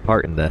to take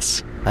part in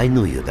this? I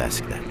knew you'd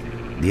ask that.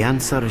 The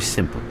answer is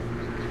simple.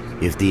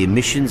 If the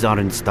emissions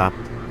aren't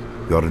stopped,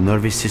 your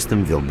nervous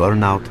system will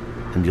burn out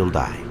and you'll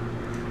die.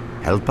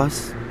 Help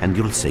us and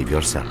you'll save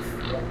yourself.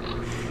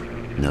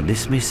 Now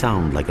this may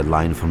sound like a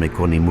line from a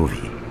corny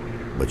movie,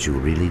 but you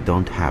really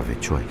don't have a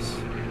choice.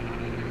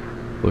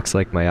 Looks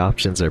like my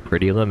options are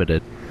pretty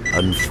limited.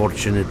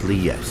 Unfortunately,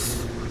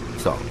 yes.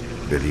 So,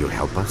 will you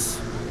help us?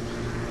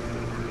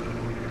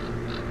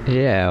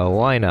 Yeah,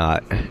 why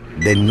not?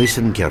 Then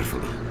listen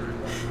carefully.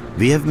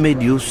 We have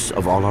made use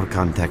of all our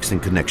contacts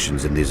and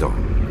connections in the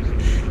zone.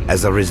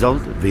 As a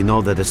result, we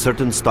know that a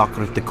certain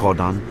stalker at the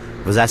cordon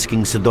was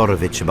asking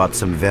Sidorovich about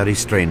some very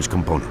strange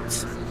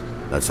components.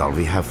 That's all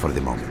we have for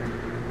the moment.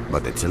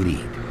 But it's a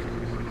lead.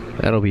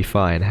 That'll be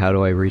fine. How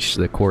do I reach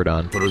the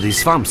cordon? Through the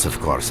swamps, of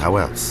course, how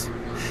else?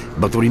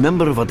 But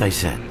remember what I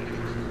said.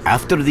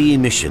 After the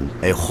emission,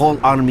 a whole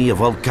army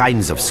of all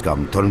kinds of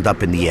scum turned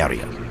up in the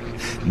area.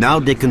 Now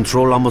they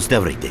control almost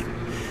everything.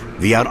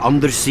 We are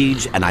under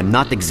siege, and I'm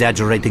not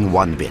exaggerating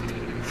one bit.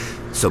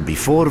 So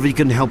before we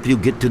can help you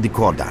get to the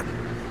cordon,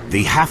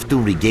 we have to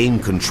regain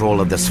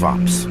control of the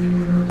swamps.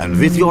 And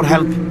with your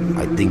help,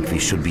 I think we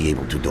should be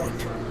able to do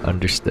it.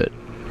 Understood.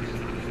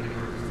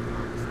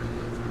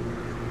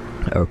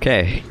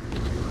 Okay.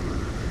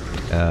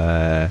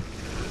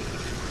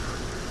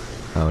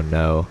 Oh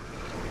no.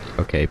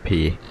 Okay,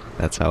 P.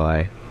 That's how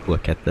I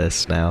look at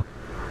this now.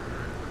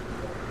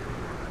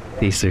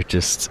 These are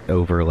just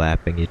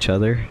overlapping each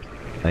other.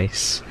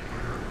 Nice.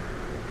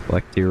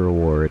 Collect your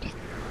reward.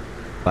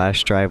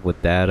 Flash drive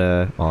with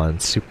data on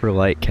super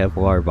light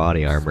Kevlar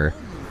body armor.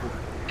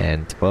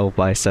 And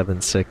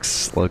 12x76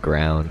 slug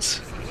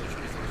rounds.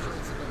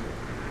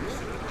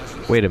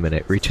 Wait a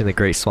minute, reaching the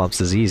Great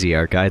Swamps is easy,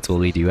 our guides will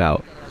lead you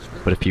out.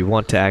 But if you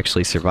want to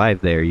actually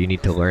survive there, you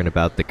need to learn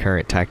about the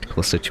current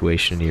tactical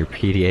situation in your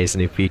PDA's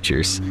new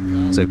features.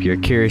 So if you're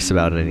curious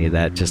about any of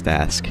that, just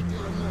ask.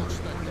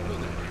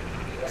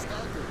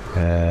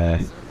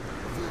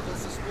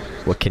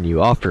 What can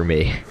you offer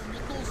me?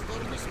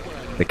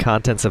 The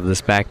contents of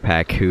this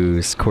backpack,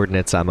 whose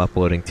coordinates I'm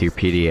uploading to your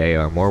PDA,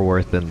 are more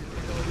worth than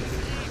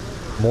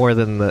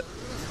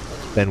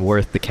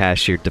worth the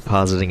cash you're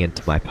depositing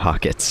into my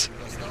pockets.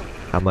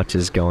 How much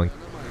is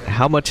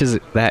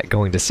that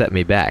going to set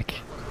me back?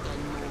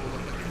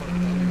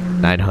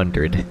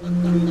 900.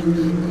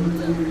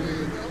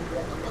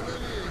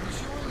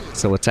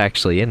 So what's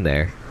actually in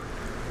there?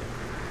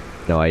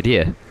 No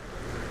idea.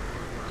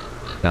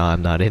 No,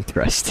 I'm not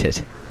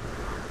interested.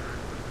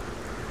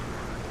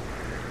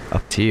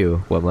 Up to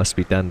you. What must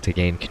be done to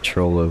gain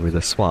control over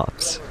the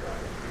swamps?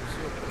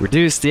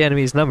 Reduce the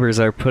enemy's numbers,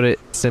 or put it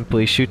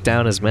simply, shoot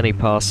down as many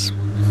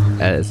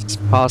as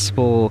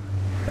possible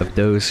of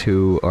those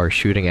who are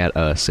shooting at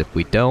us. If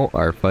we don't,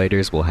 our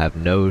fighters will have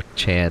no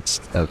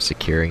chance of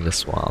securing the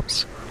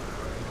swamps.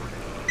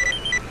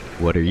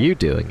 What are you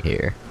doing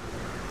here?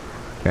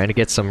 Trying to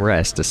get some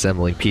rest,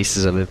 assembling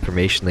pieces of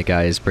information the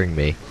guys bring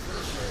me.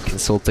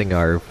 Consulting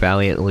our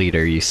valiant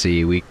leader, you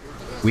see, we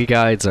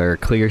guides are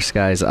Clear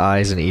Sky's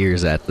eyes and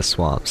ears at the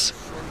swamps.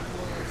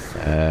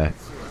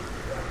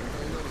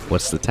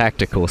 What's the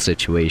tactical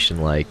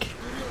situation like?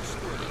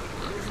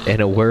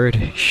 In a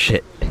word,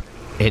 shit.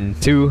 In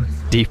two,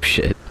 deep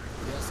shit.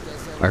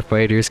 Our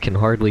fighters can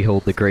hardly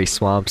hold the Grey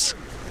Swamps.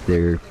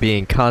 They're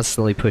being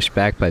constantly pushed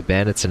back by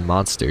bandits and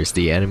monsters.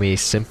 The enemy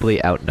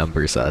simply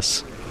outnumbers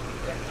us.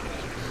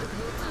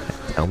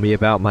 Tell me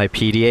about my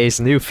PDA's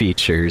new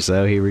features.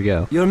 Oh, here we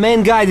go. Your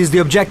main guide is the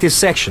objective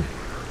section.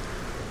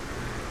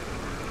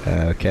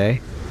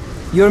 Okay.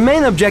 Your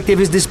main objective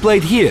is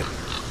displayed here,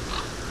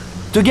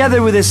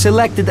 together with a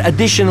selected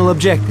additional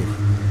objective.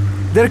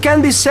 There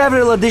can be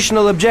several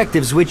additional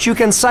objectives which you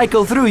can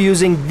cycle through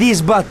using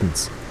these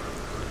buttons.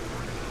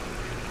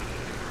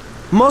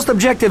 Most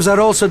objectives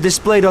are also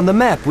displayed on the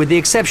map, with the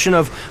exception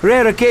of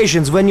rare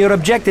occasions when your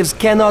objectives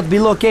cannot be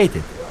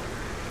located.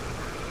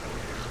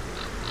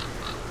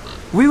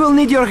 We will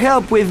need your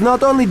help with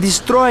not only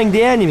destroying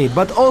the enemy,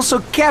 but also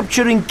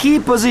capturing key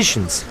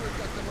positions.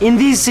 In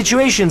these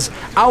situations,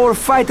 our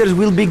fighters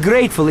will be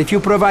grateful if you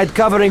provide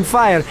covering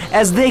fire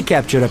as they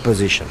capture a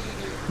position.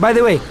 By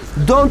the way,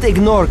 don't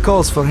ignore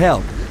calls for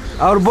help.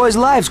 Our boys'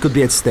 lives could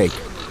be at stake.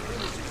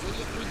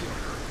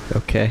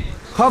 Okay.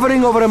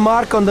 Hovering over a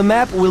mark on the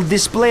map will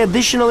display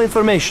additional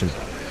information.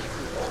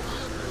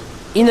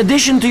 In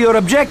addition to your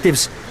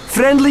objectives,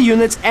 Friendly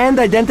units and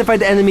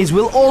identified enemies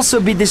will also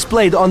be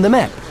displayed on the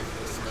map.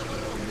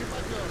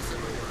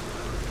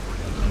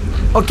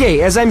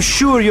 Okay, as I'm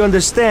sure you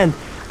understand,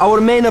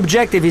 our main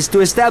objective is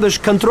to establish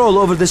control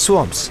over the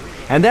swamps.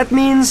 And that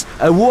means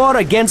a war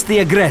against the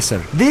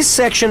aggressor. This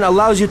section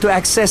allows you to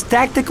access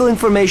tactical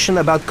information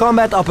about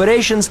combat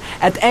operations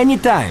at any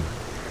time.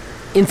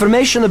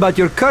 Information about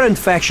your current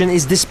faction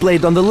is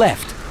displayed on the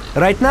left.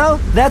 Right now,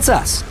 that's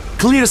us.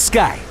 Clear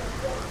sky.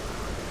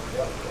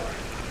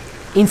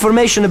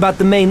 Information about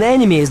the main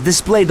enemy is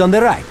displayed on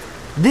the right.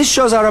 This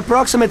shows our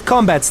approximate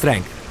combat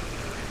strength.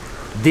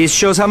 This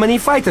shows how many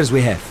fighters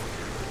we have.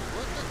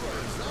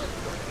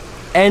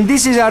 And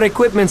this is our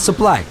equipment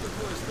supply.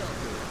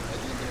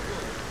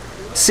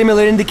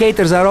 Similar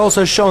indicators are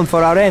also shown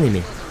for our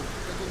enemy.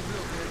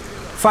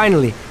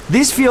 Finally,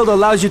 this field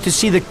allows you to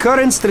see the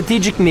current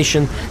strategic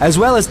mission as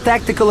well as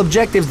tactical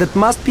objectives that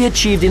must be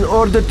achieved in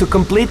order to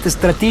complete the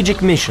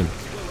strategic mission.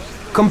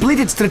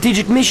 Completed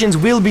strategic missions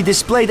will be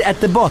displayed at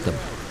the bottom.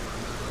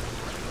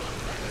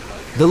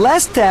 The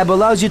last tab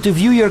allows you to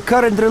view your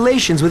current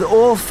relations with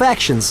all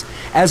factions,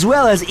 as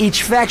well as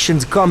each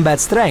faction's combat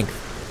strength.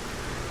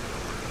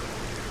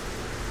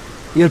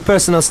 Your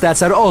personal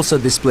stats are also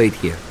displayed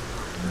here.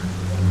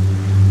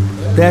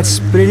 That's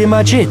pretty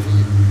much it.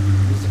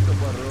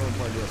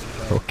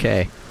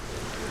 Okay.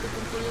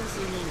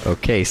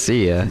 Okay,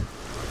 see ya.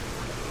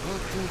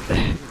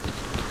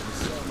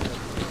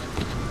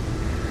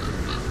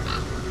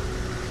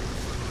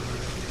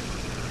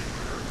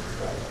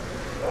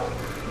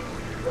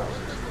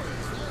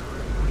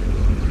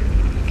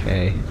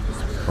 Okay.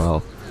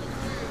 Well,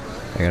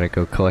 I gotta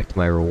go collect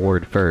my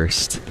reward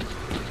first.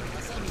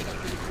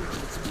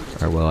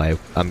 Or well,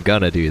 I'm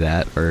gonna do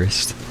that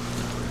first.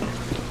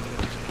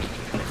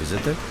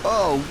 Visitor?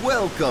 Oh,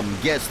 welcome,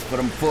 guest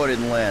from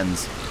foreign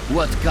lands.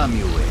 What come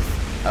you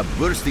with? A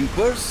bursting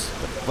purse?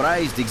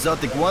 Prized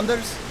exotic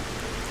wonders?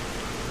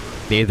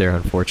 Neither,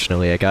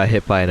 unfortunately. I got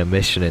hit by an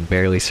emission and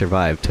barely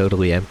survived,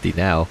 totally empty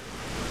now.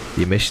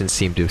 The emission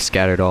seemed to have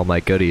scattered all my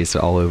goodies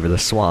all over the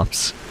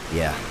swamps.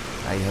 Yeah,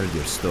 I heard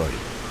your story.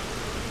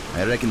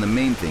 I reckon the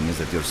main thing is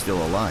that you're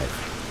still alive.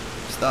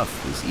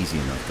 Stuff is easy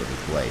enough to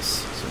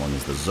replace, as long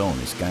as the zone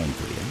is kind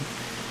to you.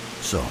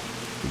 So,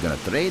 you gonna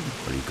trade,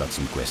 or you got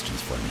some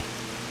questions for me?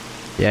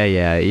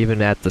 Yeah,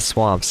 even at the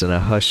swamps in a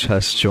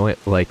hush-hush joint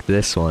like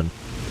this one,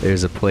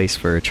 there's a place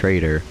for a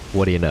trader.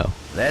 What do you know?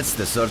 That's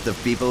the sort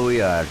of people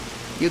we are.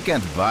 You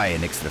can't buy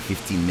an extra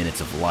 15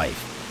 minutes of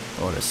life,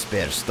 or a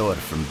spare store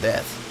from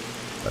death.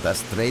 But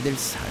us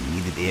traders are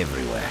needed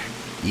everywhere,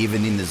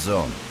 even in the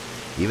zone,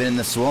 even in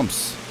the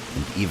swamps,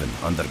 and even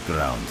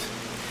underground.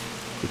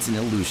 It's an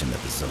illusion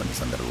that the zone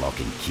is under lock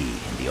and key,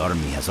 and the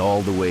army has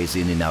all the ways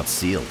in and out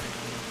sealed.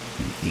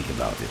 And think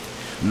about it.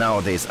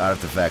 Nowadays,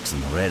 artifacts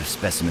and rare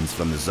specimens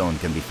from the zone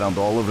can be found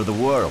all over the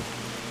world.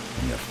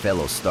 And your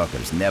fellow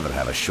stalkers never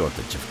have a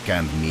shortage of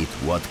canned meat,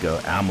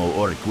 vodka, ammo,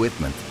 or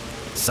equipment.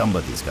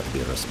 Somebody's got to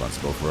be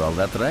responsible for all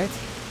that, right?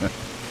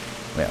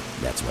 Well,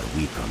 that's where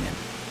we come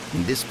in.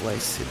 In this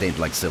place, it ain't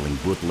like selling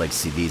bootleg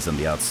CDs on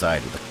the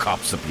outside with the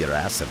cops up your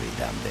ass every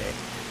damn day.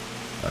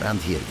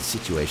 Around here, the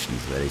situation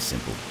is very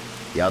simple.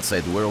 The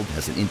outside world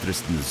has an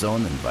interest in the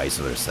zone and vice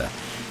versa.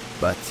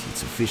 But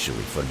it's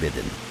officially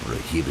forbidden,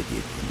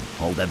 prohibited, and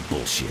all that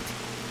bullshit.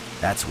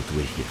 That's what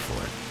we're here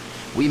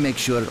for. We make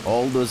sure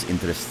all those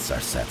interests are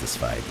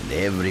satisfied and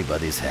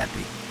everybody's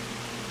happy.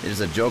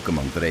 There's a joke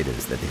among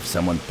traders that if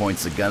someone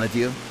points a gun at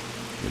you,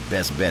 your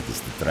best bet is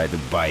to try to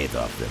buy it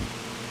off them.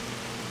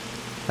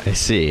 I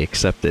see,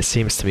 except it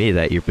seems to me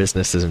that your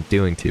business isn't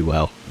doing too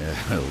well.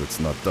 Let's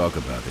not talk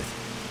about it.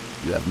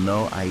 You have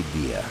no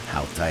idea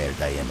how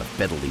tired I am of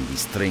peddling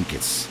these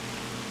trinkets.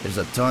 There's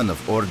a ton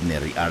of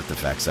ordinary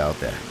artifacts out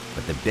there,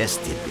 but the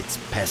best tidbits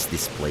pass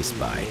this place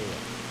by.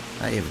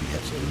 I haven't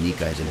had a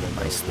unique item in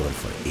my store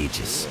for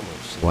ages.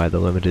 Why the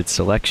limited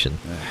selection?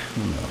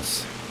 Who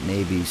knows?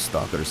 Maybe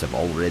stalkers have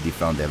already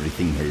found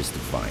everything there is to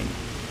find.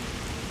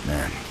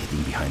 Man,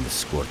 getting behind the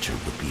Scorcher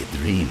would be a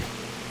dream.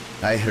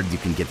 I heard you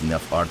can get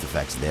enough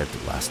artifacts there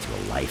to last you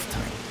a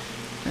lifetime.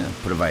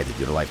 Provided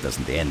your life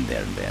doesn't end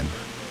there and then.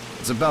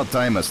 It's about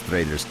time us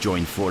traders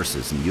joined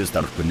forces and used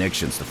our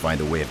connections to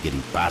find a way of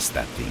getting past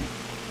that thing.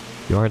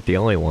 You aren't the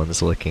only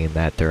ones looking in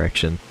that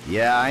direction.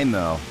 Yeah, I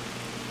know.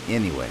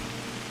 Anyway,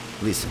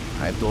 listen,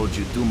 I've told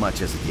you too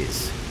much as it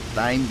is.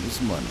 Time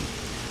is money.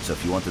 So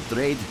if you want to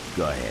trade,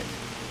 go ahead.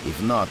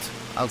 If not,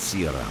 I'll see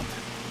you around.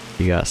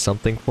 You got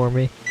something for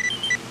me?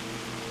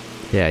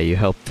 Yeah, you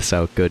helped us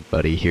out good,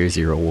 buddy. Here's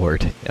your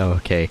reward. Oh,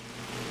 okay.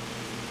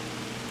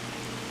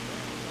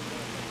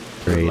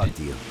 Good Trade. luck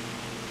to you.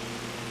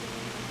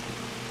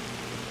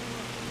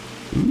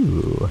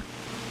 Ooh.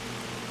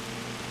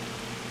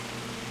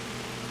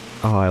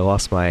 Oh, I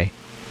lost my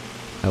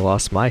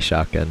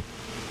shotgun.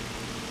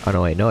 Oh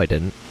no, wait, no I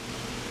didn't.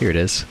 Here it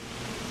is.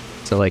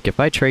 So like, if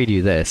I trade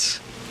you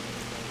this...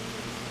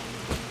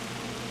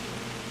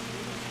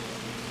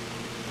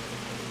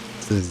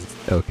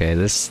 Okay,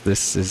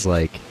 this is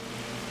like...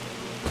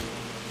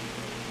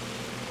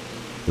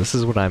 This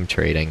is what I'm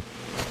trading.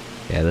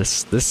 Yeah,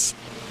 this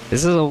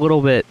This is a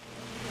little bit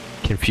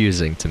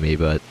confusing to me,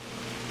 but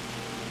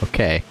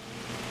okay.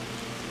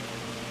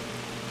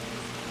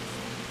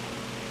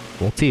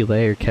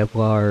 Multi-layer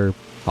Kevlar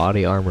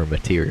body armor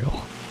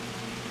material.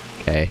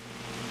 Okay.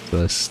 So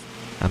this,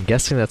 I'm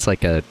guessing that's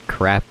like a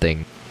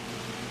crafting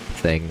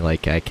thing,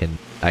 like I can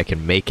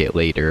make it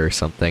later or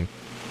something.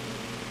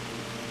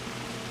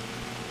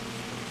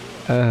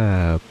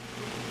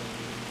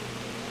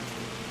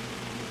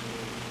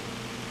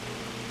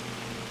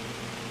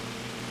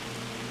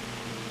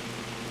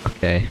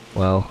 Okay,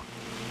 well,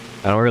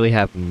 I don't really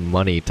have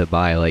money to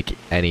buy, like,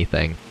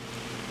 anything.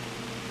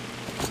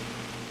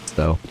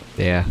 So,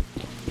 yeah.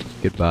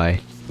 Goodbye.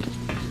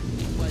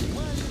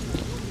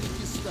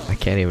 I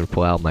can't even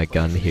pull out my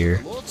gun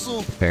here,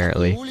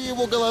 apparently.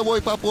 Good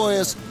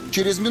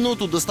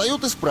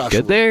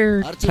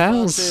there,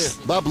 pals.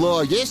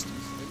 Бабло есть?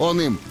 Он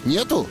им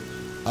нету?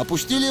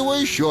 Опустили его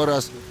еще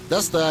раз.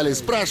 Достали,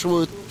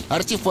 спрашивают.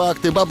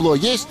 Артефакты, бабло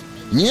есть?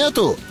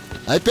 Нету?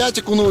 Опять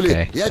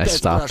окунули и опять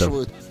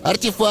спрашивают.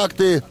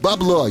 Артефакты,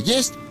 бабло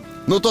есть?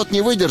 Но тот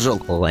не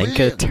выдержал.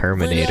 Ленка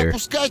Терминатор.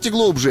 Опускайте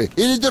глубже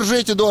или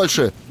держите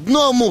дольше.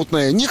 Дно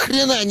мутное, ни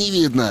хрена не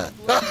видно.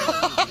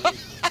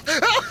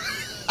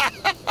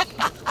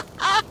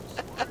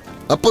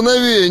 А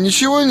поновее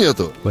ничего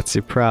нету? What's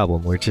your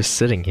problem? We're just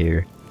sitting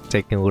here,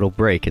 taking a little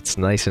break. It's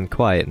nice and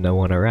quiet, no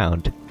one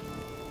around.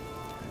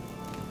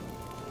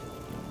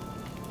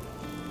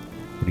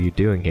 What are you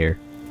doing here?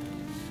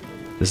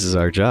 This is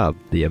our job.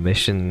 The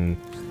mission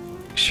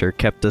sure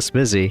kept us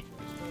busy.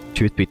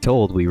 Truth be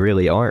told, we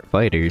really aren't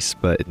fighters,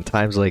 but in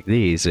times like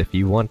these, if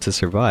you want to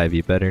survive,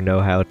 you better know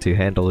how to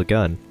handle a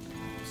gun.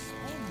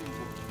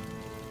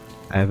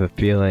 I have a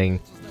feeling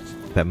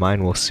that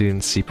mine will soon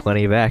see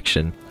plenty of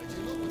action.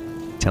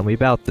 Tell me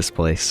about this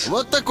place.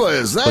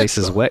 This place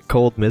is wet,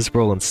 cold,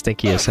 miserable, and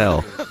stinky as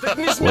hell.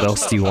 What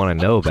else do you want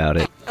to know about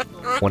it?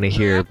 Want to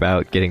hear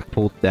about getting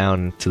pulled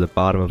down to the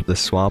bottom of the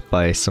swamp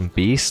by some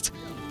beast?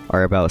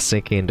 Or about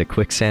sinking into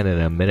quicksand in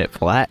a minute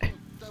flat?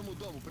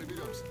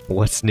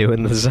 What's new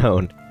in the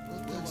zone?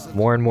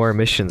 More and more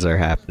missions are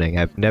happening.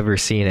 I've never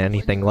seen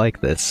anything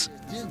like this.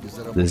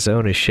 The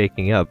zone is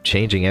shaking up,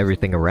 changing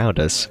everything around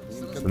us.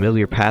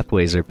 Familiar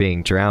pathways are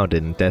being drowned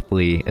in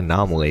deathly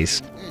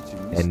anomalies,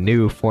 and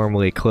new,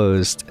 formerly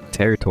closed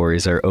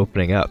territories are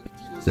opening up.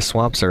 The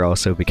swamps are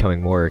also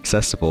becoming more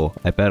accessible.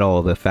 I bet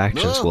all the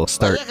factions will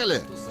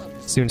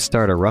soon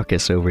start a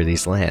ruckus over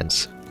these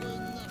lands.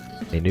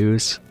 Any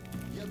news?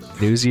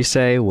 News, you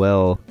say?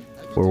 Well,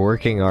 we're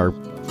working our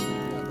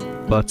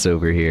butts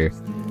over here.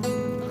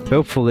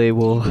 Hopefully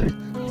we'll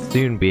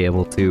soon be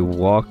able to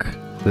walk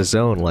the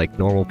zone like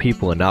normal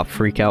people and not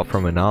freak out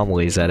from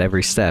anomalies at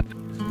every step.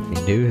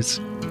 Any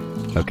news?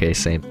 Okay,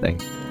 same thing.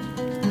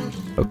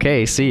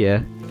 Okay, see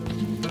ya.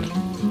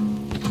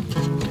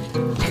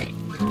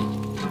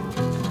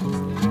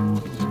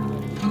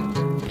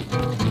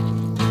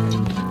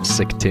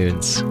 Sick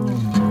tunes.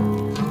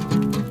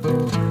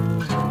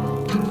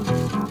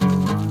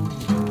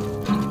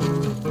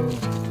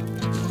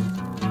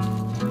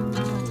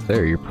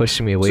 Sir, you're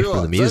pushing me away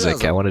from the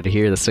music. I wanted to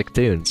hear the sick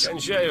tunes.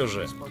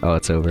 Oh,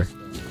 it's over.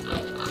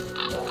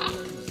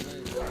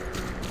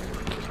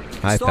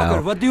 Hi,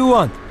 pal. What do you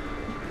want?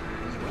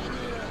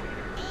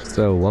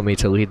 So, want me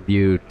to lead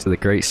you to the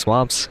Great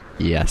Swamps?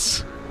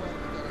 Yes.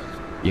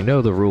 You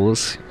know the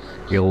rules.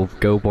 You'll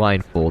go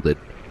blindfolded.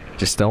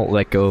 Just don't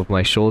let go of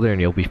my shoulder and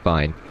you'll be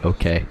fine.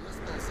 Okay.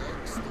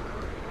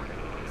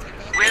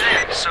 We're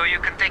in, so you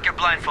can take your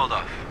blindfold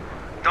off.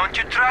 Don't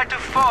you try to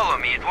follow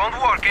me, it won't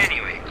work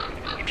anyway.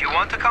 If you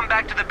want to come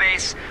back to the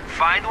base,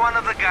 find one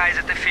of the guys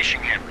at the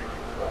fishing hamlet.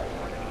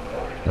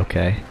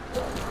 Okay.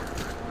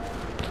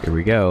 Here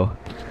we go.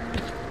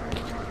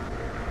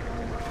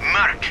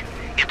 Merc,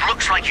 it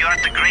looks like you're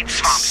at the Great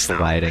Swamps now.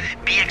 Sliding.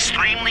 Be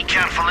extremely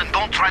careful and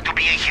don't try to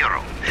be a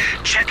hero.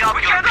 Check out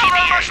your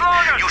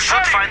PDA. You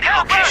should find the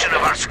location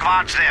of our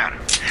squads there.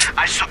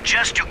 I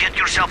suggest you get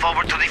yourself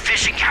over to the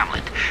fishing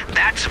hamlet.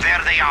 That's where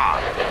they are.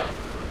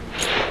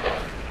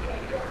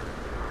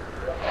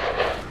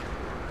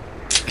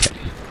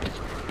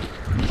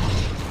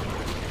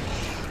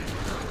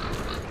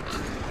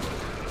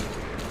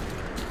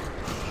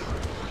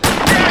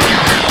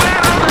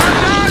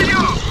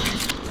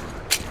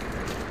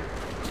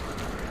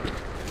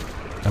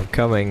 I'm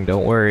coming,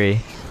 don't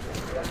worry.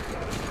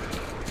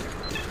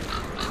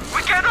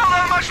 We can't hold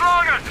on much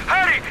longer!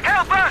 Hurry!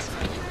 Help us!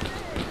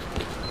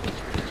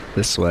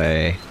 This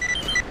way.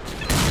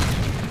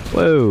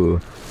 Whoa!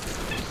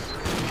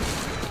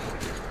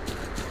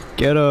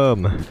 Get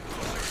him!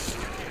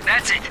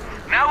 That's it!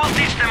 Now we'll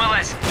teach them a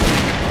lesson!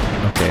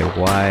 Okay,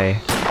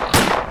 why?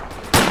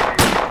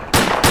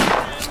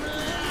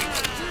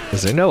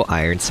 Is there no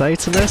iron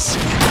sights in this?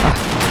 Ah.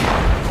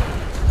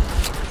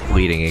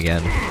 Bleeding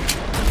again.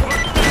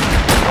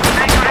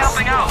 Thanks for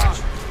helping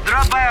out!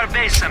 Drop by our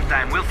base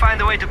sometime, we'll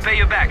find a way to pay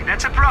you back,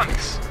 that's a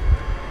promise!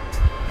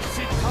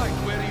 Sit tight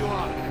where you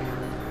are.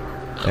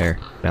 There,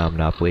 now I'm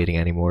not bleeding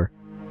anymore.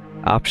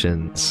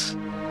 Options.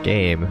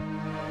 Game.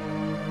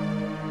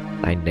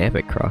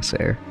 Dynamic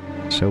crosshair.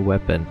 Show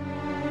weapon.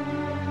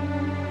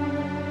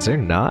 Is there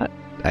not?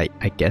 I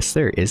guess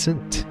there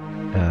isn't.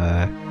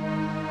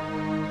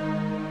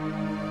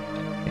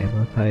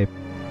 Ammo type,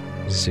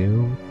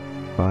 zoom,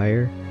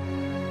 fire.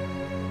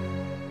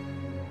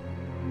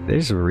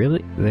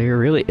 There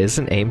really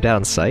isn't aim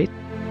down sight?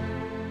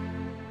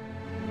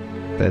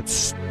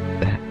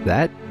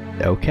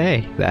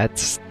 Okay,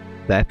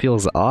 that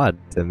feels odd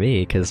to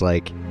me, cause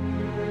like,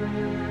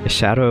 the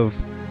Shadow of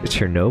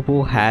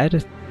Chernobyl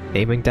had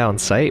aiming down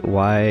sight,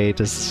 why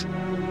does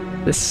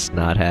this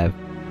not have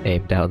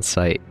aim down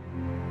sight?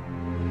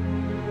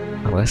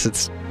 Unless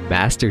it's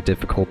master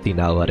difficulty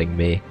not letting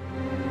me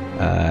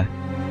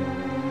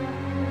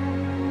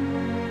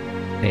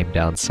aim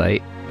down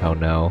sight. Oh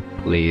no,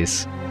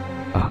 please.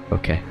 Oh,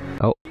 okay.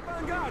 Oh.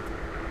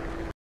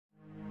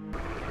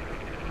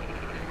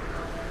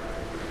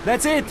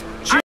 That's it!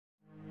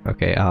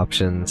 Okay,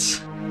 options.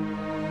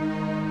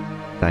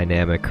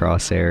 Dynamic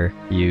crosshair,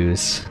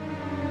 use.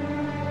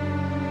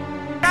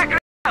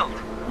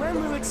 When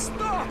will it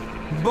stop?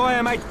 Boy,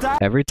 am I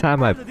tired. Every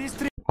time I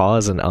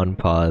pause and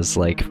unpause,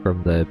 like,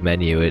 from the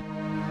menu, it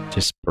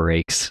just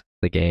breaks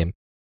the game.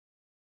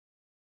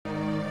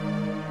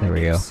 There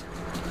we go.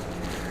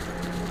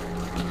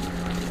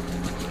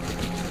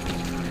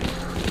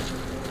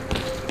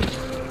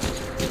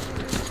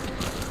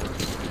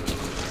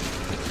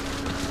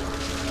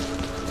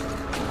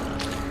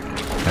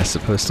 Am I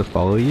supposed to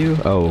follow you?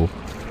 Oh.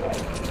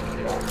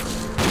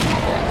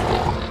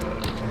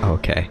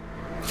 Okay.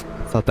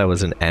 I thought that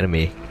was an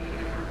enemy.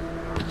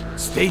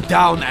 Stay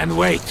down and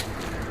wait.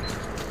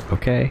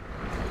 Okay.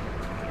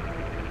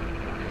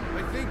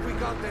 I think we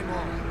got them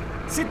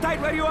all. Sit tight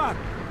where you are!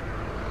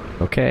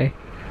 Okay.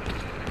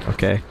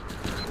 Okay.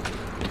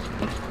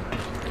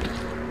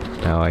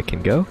 Now I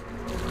can go?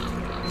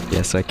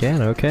 Yes, I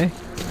can, okay.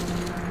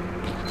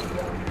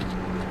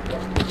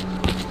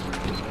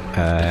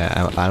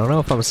 I don't know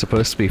if I'm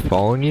supposed to be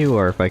following you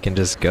or if I can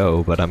just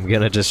go, but I'm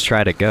gonna just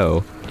try to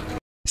go.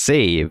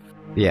 Save.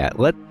 Yeah,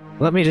 let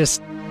me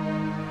just...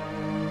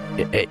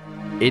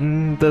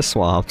 In the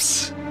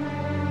swamps.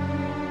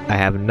 I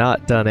have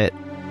not done it.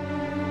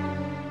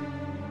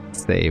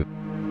 Save.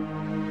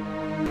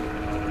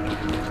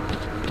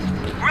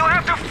 We'll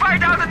have to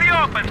fight out in the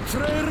open!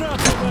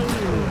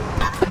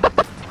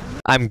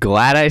 I'm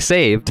glad I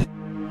saved.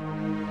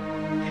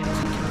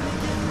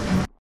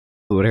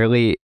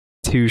 Literally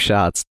 2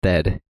 shots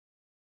dead.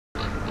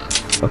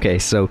 Okay,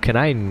 so can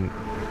I...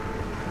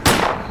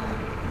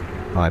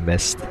 Oh, I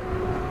missed.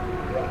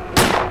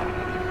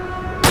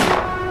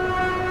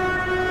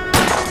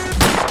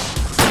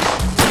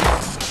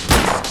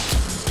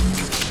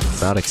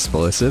 It's not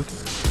explosive.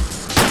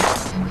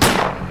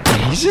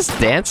 He's just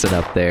dancing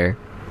up there.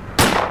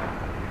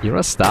 You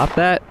wanna stop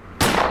that?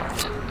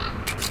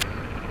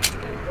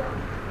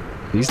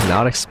 These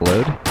not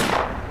explode?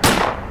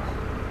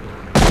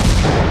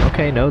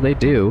 Okay, no, they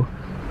do.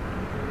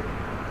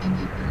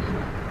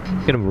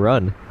 Look at him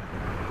run.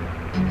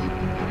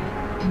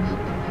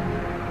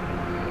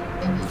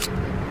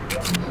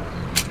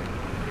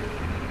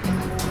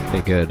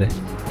 Okay, good.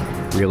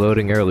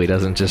 Reloading early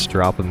doesn't just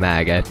drop a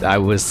mag. I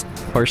was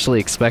partially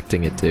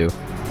expecting it to.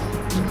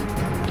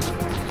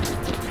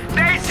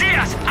 They see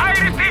us! I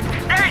repeat,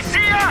 they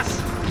see us!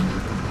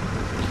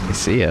 They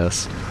see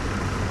us.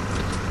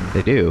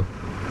 They do.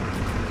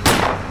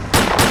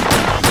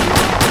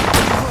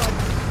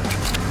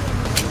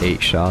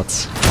 8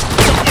 shots.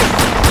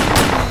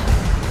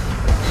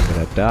 I'm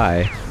gonna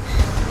die.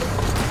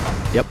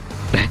 Yep.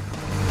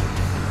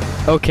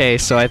 Okay,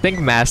 so I think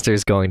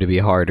Master's going to be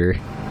harder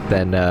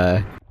than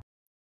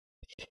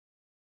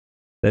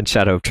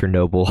Shadow of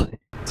Chernobyl.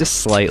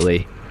 Just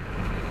slightly.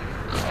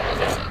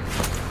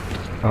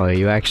 Oh,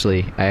 I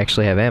actually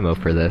have ammo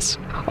for this.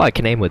 Oh, I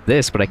can aim with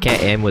this, but I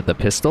can't aim with the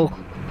pistol?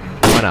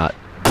 Why not?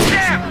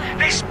 Damn!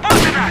 They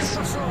spotted us!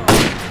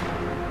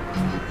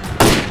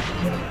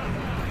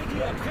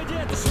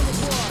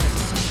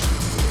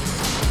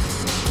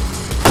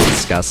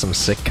 It's got some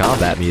sick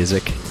combat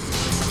music.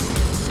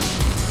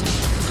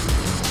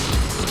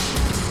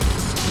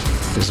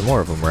 There's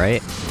more of them,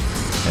 right?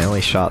 I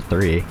only shot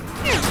 3.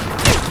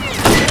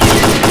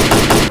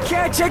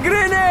 Catch a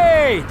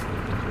grenade!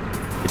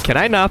 Can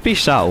I not be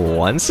shot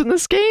once in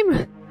this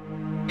game?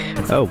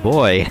 Oh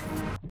boy.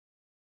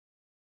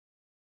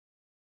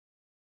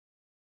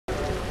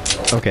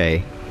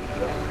 Okay.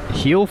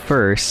 Heal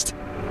first.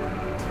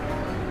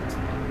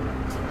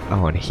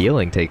 Oh, and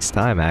healing takes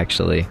time,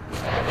 actually.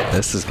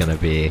 This is gonna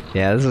be...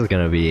 Yeah, this is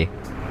gonna be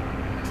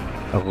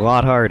a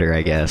lot harder,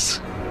 I guess.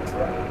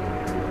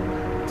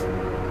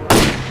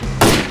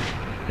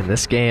 In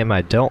this game,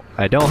 I don't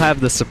have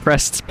the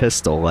suppressed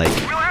pistol like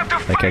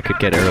I could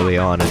get early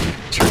on in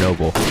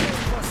Chernobyl.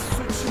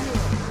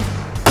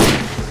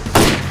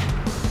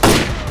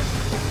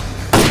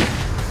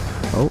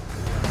 Oh.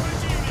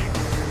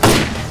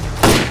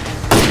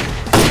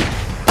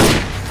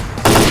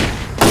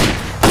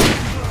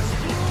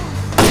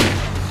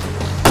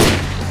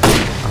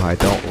 Oh, I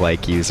don't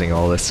like using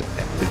all this.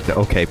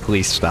 Okay,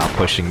 please stop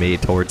pushing me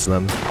towards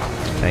them.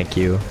 Thank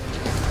you.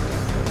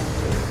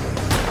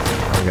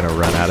 I'm gonna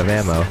run out of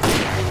ammo.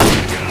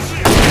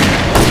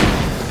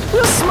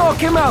 We'll smoke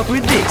him out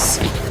with this.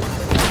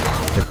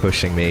 They're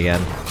pushing me again.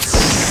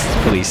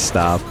 Please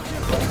stop.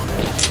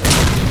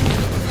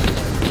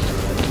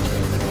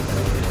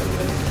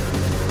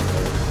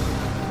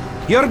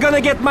 You're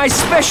gonna get my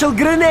special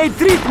grenade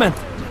treatment.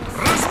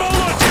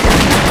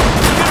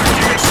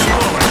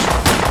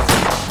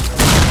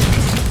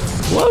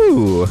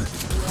 Whoa!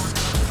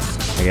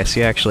 I guess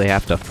you actually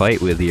have to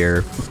fight with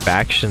your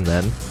faction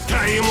then.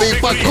 You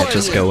can't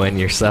just go in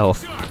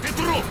yourself.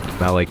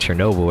 Not like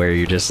Chernobyl where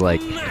you just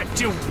like,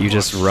 you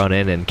just run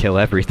in and kill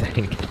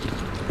everything.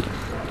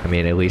 I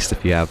mean, at least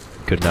if you have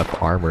good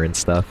enough armor and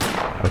stuff.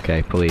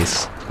 Okay,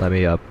 please, let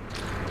me up.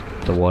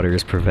 The water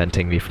is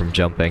preventing me from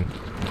jumping.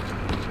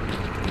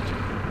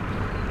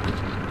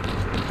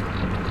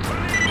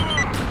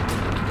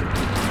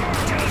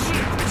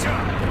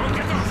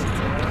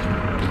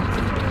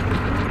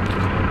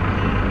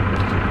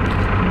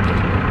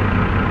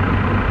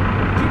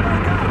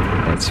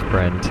 Thanks,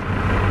 friend.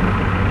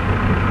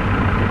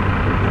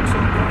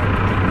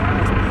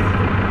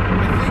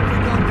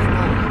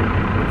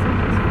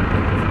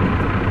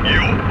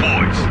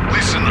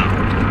 Listen up.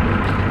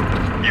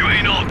 You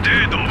ain't all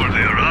dead over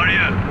there, are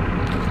ya?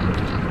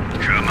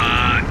 Come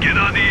on, get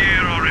on the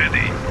air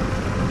already.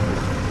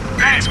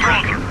 Hey,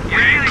 brother,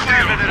 we ain't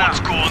clear on what's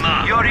going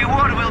on. Your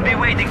reward will be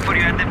waiting for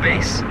you at the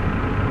base.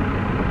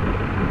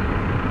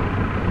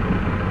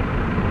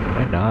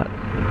 Why not?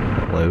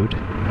 Load.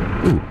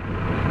 Ooh.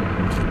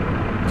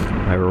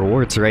 My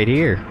reward's right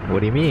here. What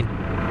do you mean?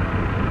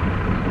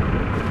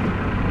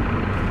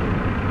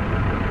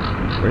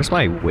 Where's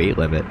my weight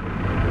limit?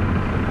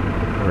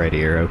 Right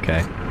here,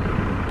 okay.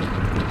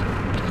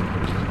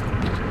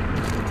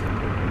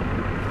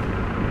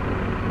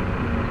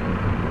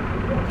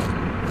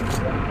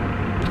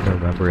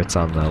 Remember, it's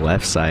on the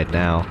left side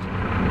now.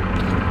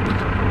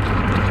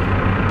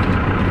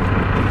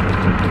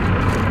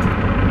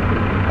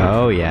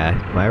 Oh yeah,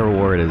 my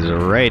reward is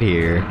right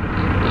here.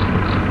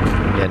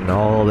 Getting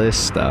all this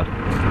stuff.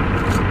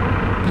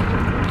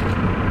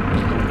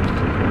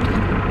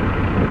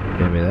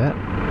 Give me that.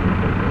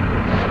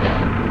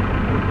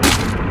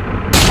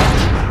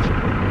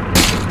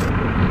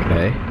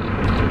 Okay.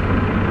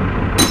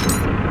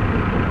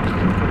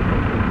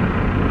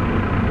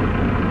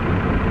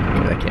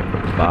 That came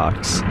from the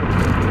box. What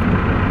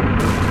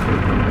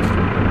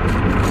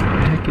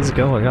the heck is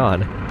going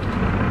on?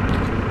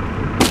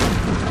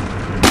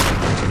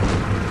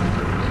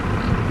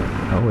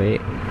 Oh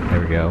wait, there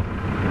we go.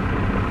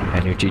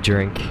 Energy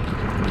drink.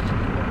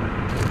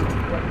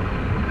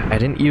 I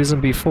didn't use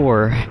them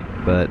before,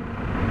 but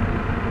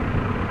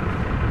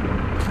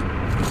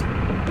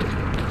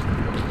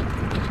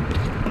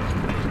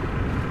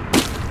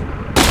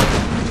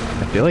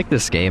I feel like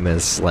this game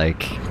is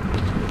like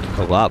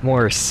a lot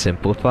more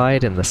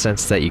simplified in the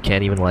sense that you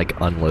can't even like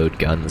unload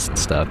guns and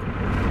stuff.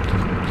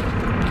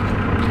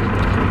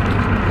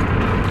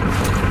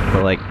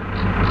 But like,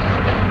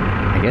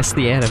 I guess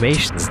the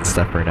animations and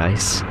stuff are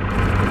nice.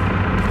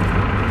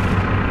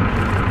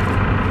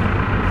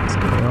 What's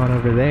going on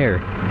over there?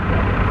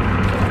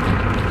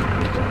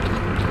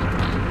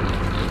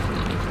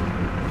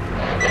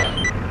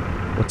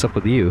 What's up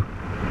with you?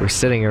 We're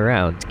sitting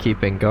around,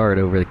 keeping guard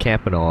over the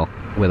camp and all,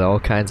 with all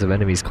kinds of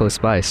enemies close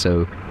by,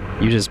 so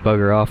you just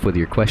bugger off with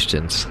your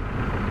questions.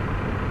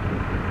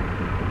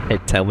 Hey,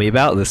 tell me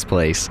about this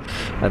place.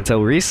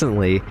 Until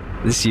recently,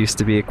 this used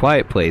to be a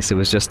quiet place. It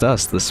was just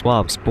us, the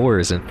swamps,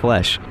 boars, and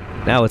flesh.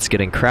 Now it's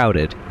getting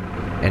crowded.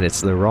 And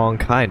it's the wrong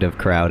kind of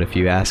crowd if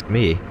you ask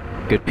me.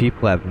 Good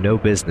people have no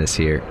business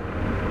here.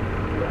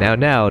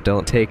 Now,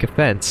 don't take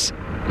offense.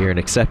 You're an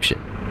exception.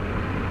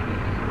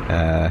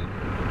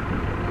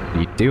 What are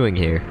you doing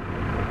here?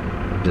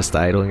 I'm just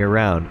idling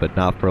around, but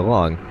not for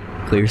long.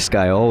 Clear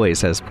Sky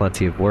always has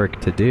plenty of work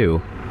to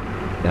do.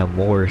 Now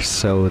more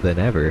so than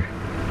ever.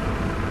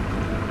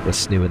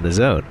 What's new in the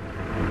zone?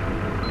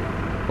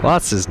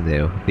 Lots is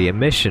new. The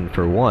emission,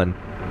 for one.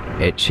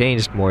 It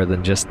changed more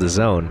than just the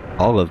zone.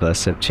 All of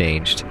us have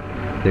changed.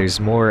 There's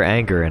more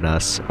anger in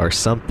us, or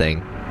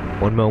something.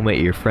 One moment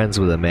you're friends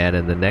with a man,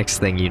 and the next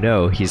thing you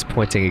know, he's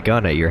pointing a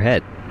gun at your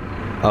head.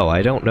 Oh,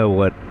 I don't know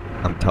what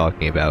I'm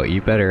talking about.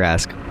 You better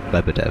ask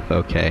Lebedev.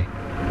 Okay.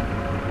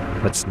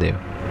 What's new?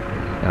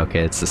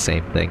 Okay, it's the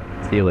same thing.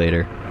 See you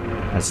later.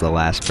 That's the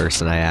last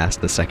person I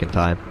asked the second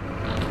time.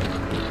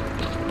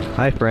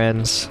 Hi,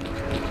 friends.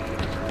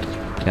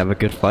 Have a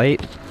good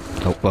fight?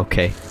 Oh,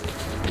 okay.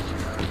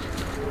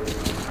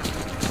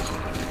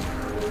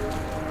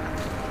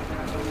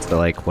 So,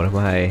 like, what am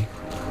I...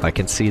 I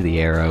can see the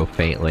arrow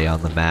faintly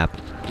on the map.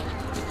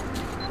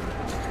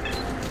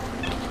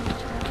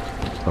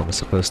 So I'm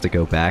supposed to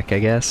go back, I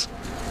guess?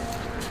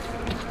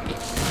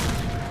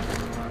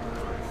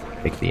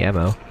 Take the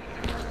ammo.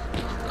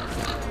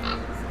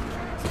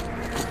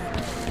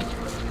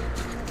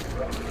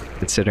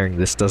 Considering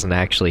this doesn't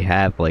actually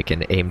have, like,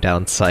 an aim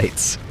down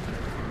sights.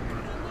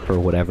 For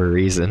whatever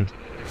reason.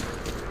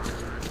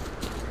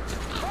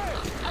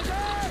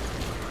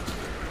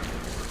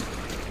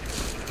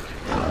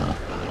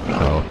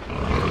 Oh.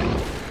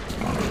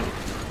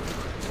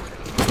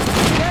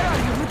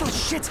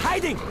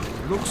 hiding?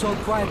 Looks all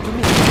quiet to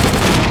me.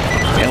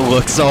 It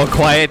looks all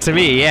quiet to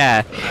me,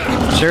 yeah.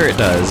 Sure it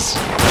does.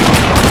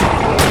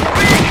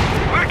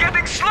 We're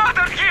getting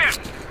slaughtered here!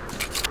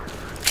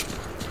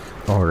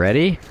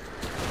 Already?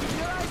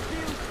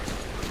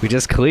 We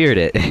just cleared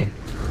it.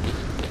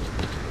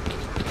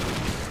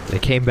 They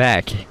came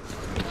back.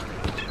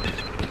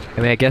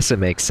 I mean, I guess it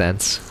makes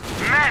sense.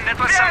 Man, that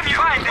was some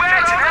fine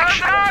defensive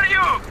action! Where are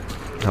you?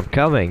 I'm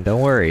coming,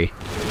 don't worry.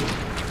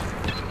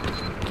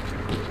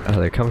 Oh,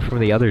 they're coming from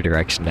the other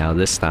direction now,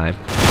 this time.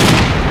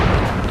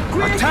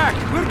 Attack!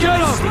 We're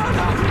getting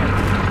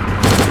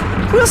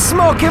We'll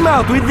smoke him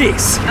out with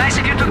this! Nice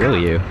of you to Will go.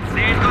 you?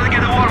 They ain't gonna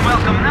get a warm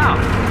welcome now.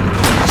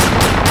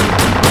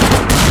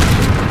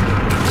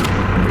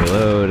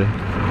 Reload.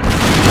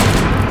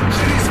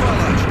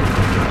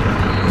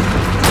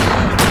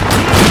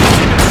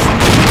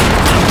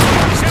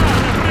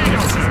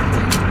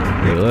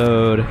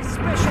 Reload.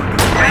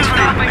 We're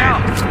stopping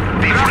out.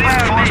 We've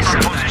reinforced our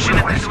position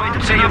at this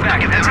point. So you're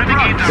back. The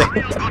renegades are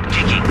real good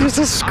kicking. There's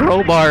a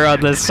scroll bar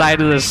on the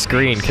side of the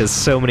screen because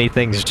so many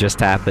things just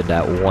happened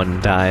at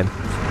one time.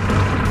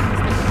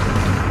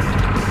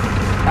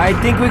 I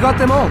think we got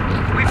them all.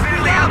 We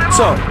barely held them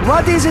So, all.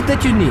 what is it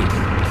that you need?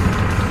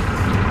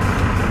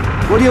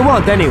 What do you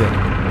want, anyway?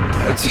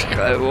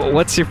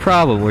 What's your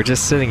problem? We're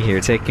just sitting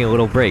here taking a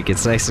little break.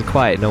 It's nice and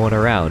quiet, no one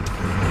around.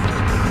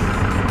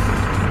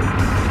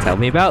 Tell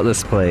me about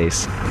this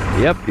place.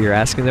 Yep, you're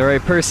asking the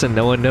right person.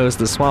 No one knows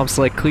the swamps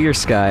like Clear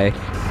Sky.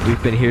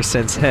 We've been here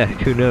since,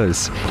 who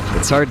knows?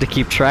 It's hard to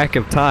keep track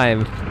of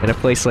time in a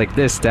place like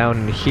this.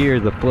 Down here,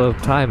 the flow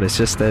of time is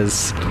just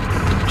as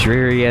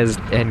dreary as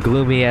and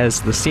gloomy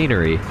as the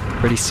scenery.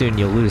 Pretty soon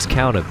you'll lose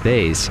count of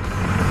days.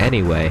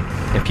 Anyway,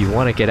 if you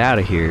want to get out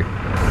of here,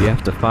 you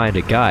have to find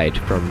a guide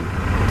from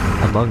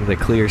among the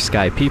Clear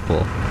Sky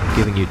people.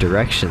 Giving you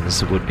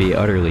directions would be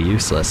utterly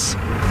useless.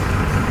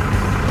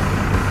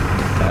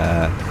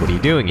 What are you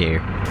doing here?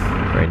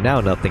 Right now,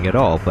 nothing at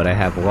all, but I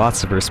have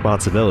lots of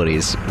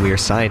responsibilities. We are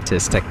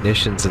scientists,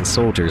 technicians, and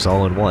soldiers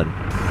all in one.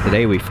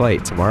 Today we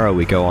fight, tomorrow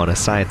we go on a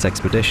science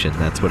expedition.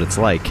 That's what it's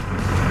like.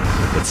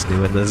 It's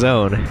new in the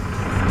zone.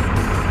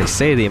 They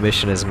say the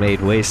emission has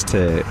made ways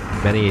to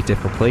many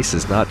different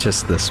places, not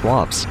just the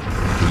swamps.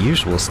 The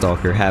usual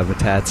stalker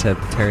habitats have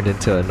turned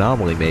into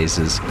anomaly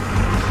mazes,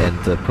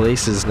 and the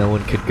places no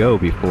one could go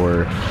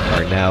before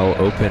are now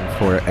open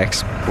for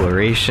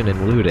exploration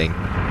and looting.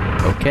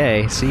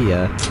 Okay, see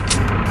ya.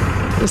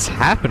 What is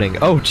happening?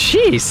 Oh,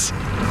 jeez!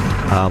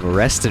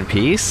 Rest in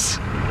peace?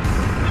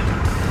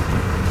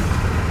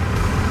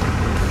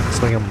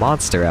 It's like a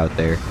monster out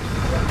there.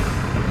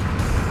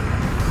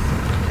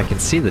 I can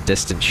see the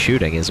distant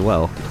shooting as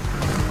well.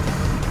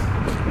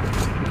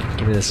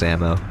 Give me this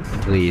ammo,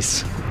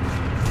 please.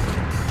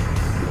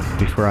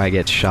 Before I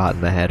get shot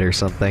in the head or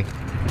something.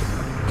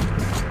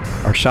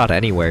 Or shot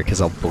anywhere,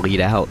 because I'll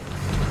bleed out.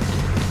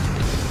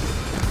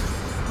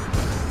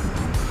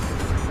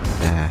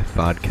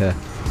 Vodka.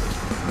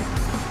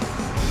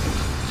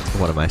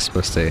 What am I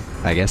supposed to...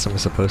 I guess I'm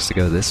supposed to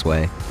go this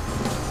way.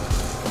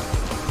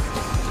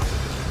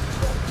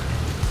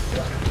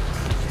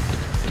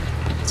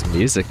 This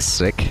music's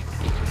sick.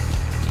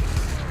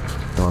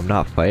 No, I'm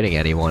not fighting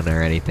anyone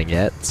or anything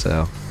yet,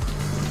 so...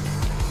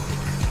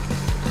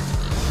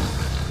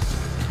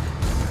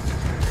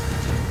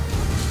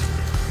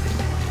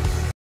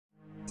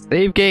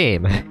 Save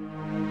game!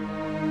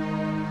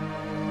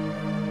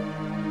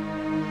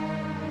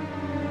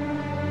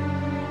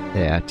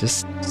 Yeah,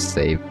 just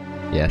save.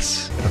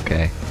 Yes,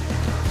 okay.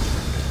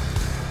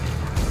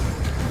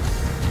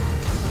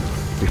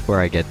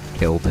 Before I get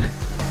killed.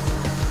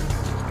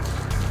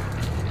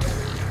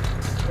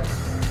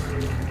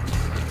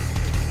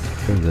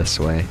 Go this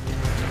way.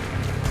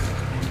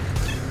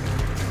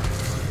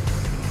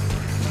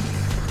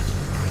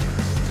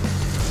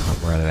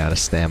 I'm running out of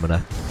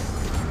stamina.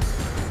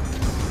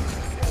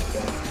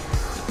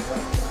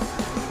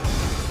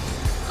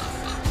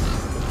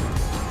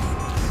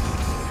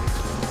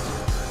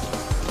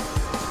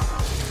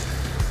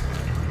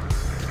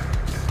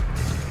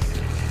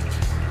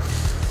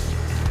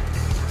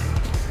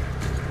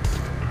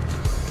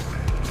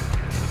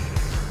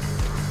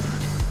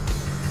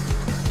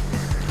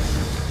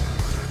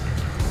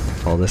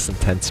 All this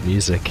intense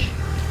music.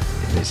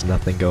 There's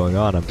nothing going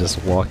on, I'm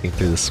just walking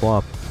through the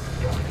swamp.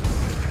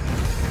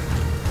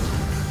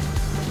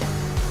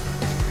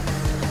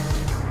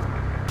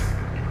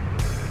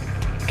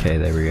 Okay,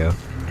 there we go.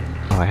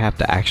 Oh, I have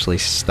to actually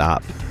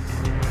stop.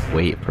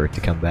 Wait for it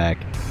to come back.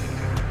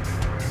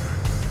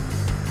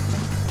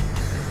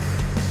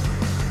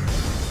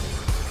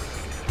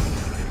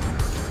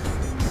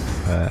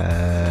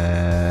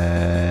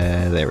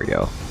 There we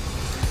go.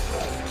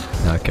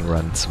 Now I can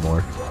run some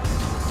more.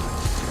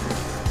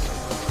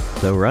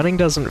 Though running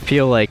doesn't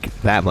feel like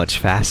that much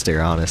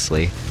faster,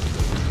 honestly.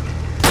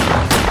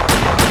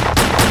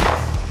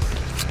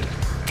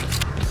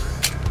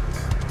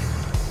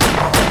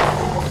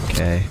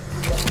 Okay.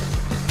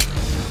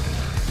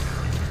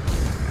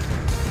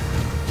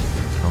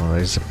 Oh,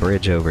 there's a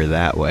bridge over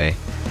that way.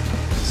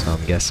 So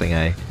I'm guessing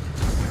I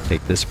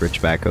take this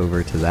bridge back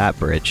over to that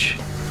bridge.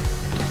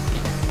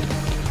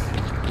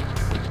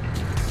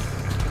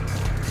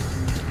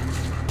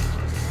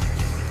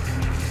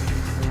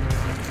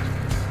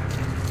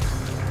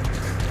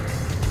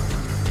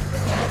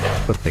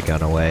 Put the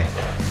gun away.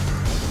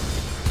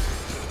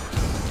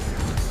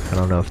 I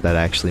don't know if that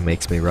actually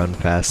makes me run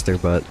faster,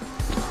 but...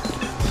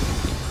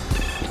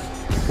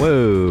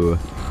 Whoa!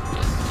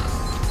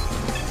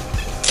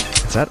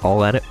 Is that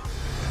all at it?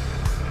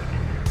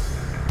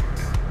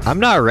 I'm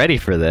not ready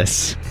for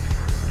this.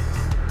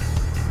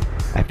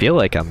 I feel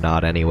like I'm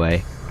not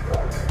anyway.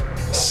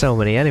 So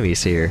many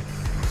enemies here.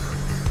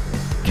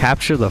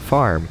 Capture the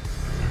farm.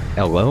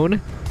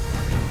 Alone?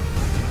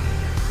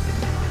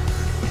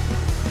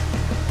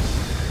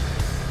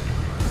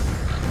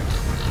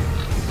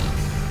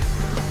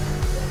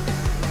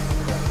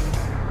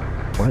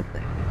 What?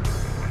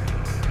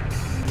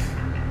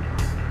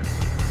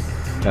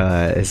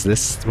 Is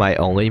this my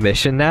only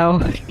mission now?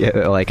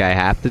 Like, I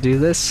have to do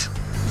this?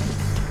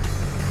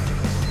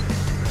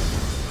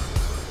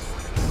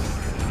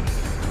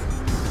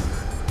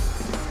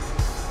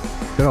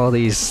 Look at all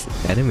these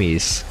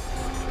enemies.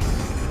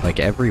 Like,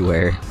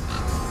 everywhere.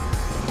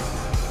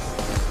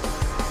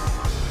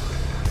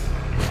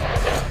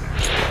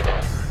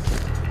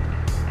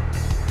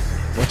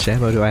 How much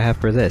ammo do I have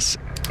for this?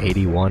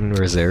 81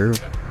 reserve?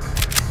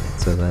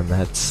 So then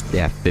that's,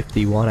 yeah,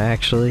 51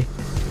 actually.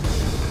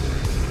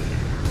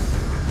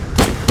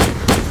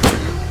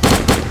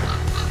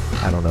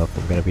 I don't know if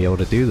I'm gonna be able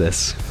to do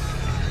this.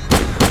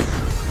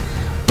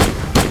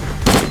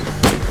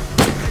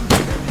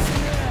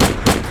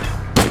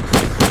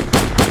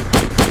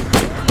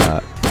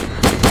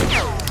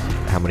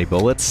 How many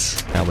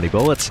bullets? How many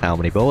bullets? How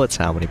many bullets?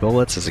 How many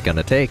bullets is it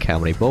gonna take? How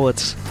many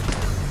bullets?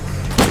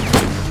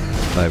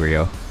 There we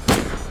go.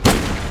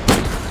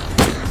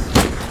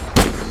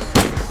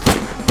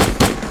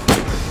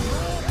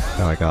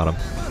 Oh, I got him.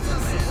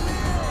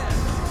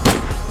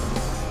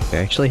 They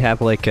actually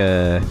have like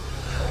a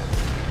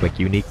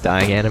unique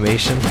dying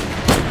animation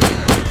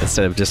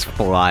instead of just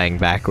flying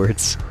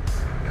backwards.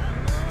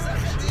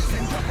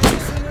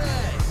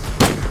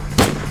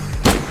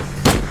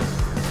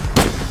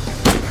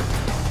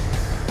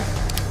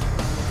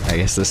 I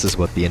guess this is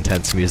what the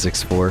intense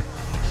music's for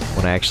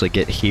when I actually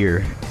get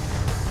here.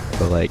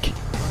 But like,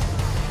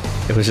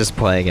 it was just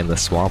playing in the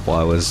swamp while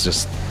I was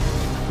just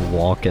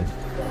walking.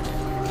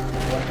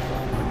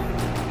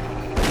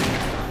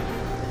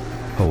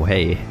 Oh,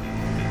 hey.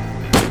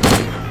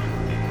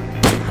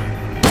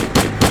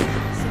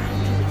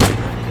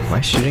 Am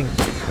I shooting?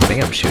 I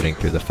think I'm shooting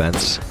through the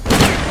fence.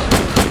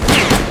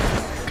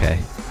 Okay.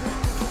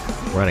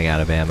 Running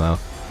out of ammo.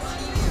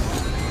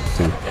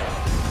 Ooh.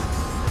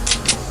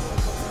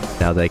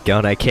 Now that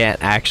gun I can't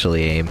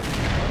actually aim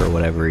for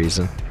whatever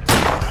reason.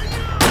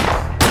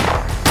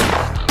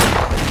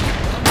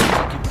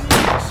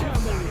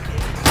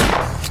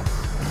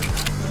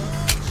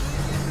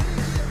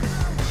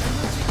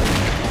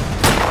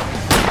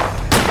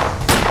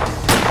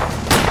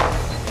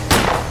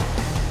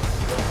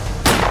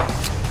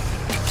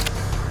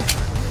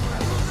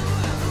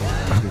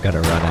 I'm gonna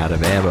run out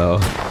of ammo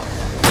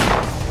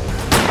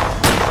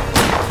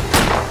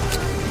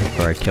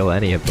before I kill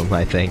any of them,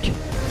 I think.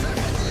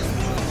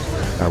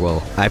 Or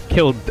well,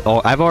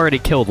 I've already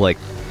killed like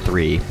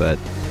 3, or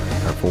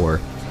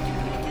 4.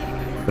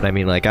 But I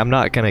mean, like, I'm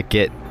not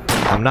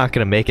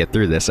gonna make it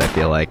through this, I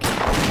feel like.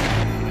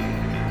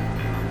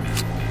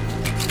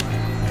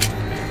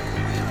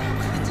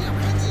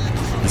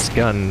 This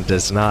gun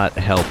does not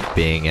help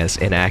being as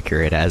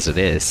inaccurate as it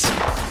is.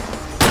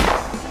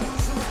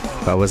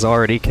 If I was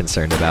already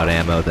concerned about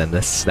ammo, then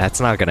that's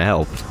not gonna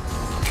help.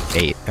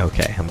 8,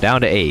 okay, I'm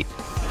down to 8.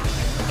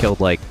 Killed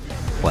like,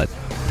 what,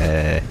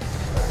 I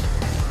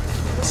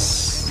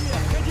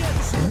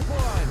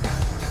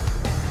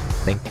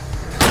think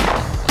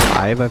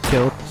 5 I've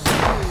killed.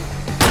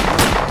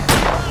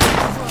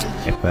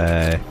 If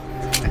I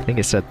think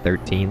it said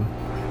 13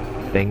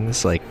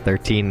 things, like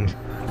 13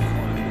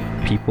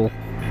 people.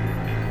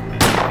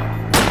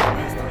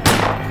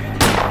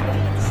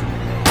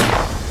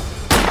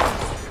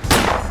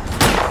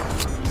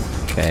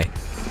 Okay.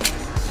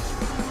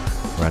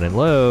 Running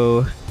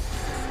low.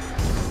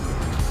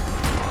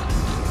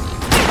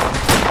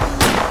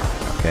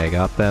 Okay, I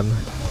got them.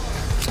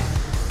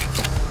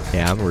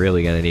 Yeah, I'm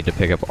really gonna need to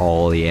pick up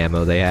all the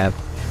ammo they have.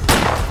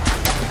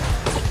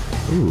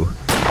 Ooh.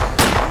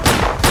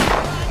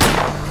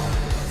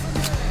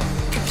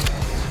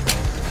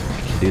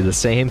 Do the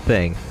same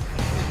thing.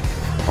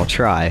 I'll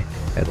try,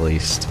 at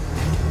least.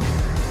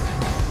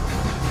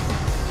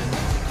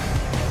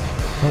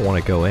 I don't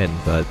want to go in,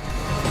 but...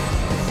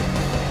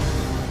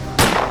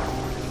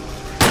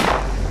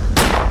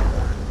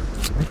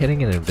 Am I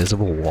hitting an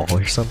invisible wall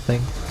or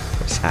something?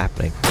 What's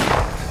happening?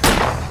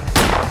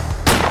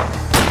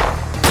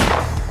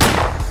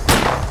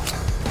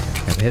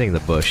 I'm hitting the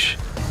bush.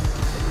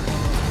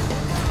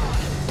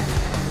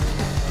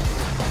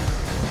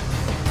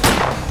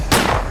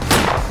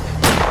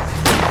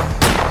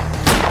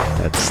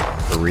 That's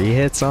 3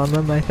 hits on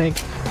them, I think.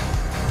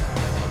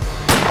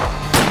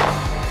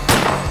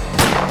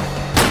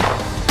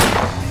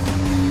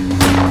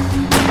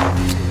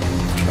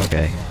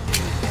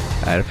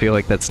 I feel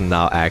like that's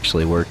not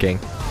actually working.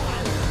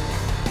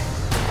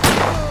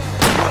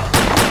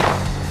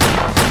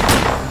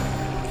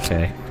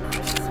 Okay.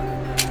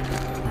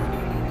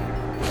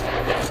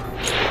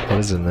 What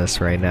is in this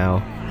right now?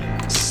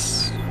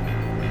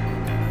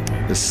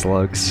 The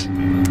slugs.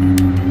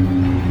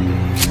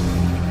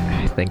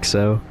 I think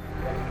so.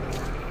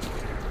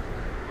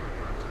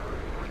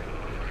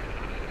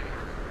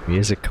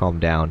 Music,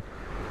 calm down.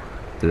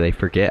 Did they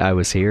forget I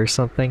was here or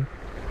something?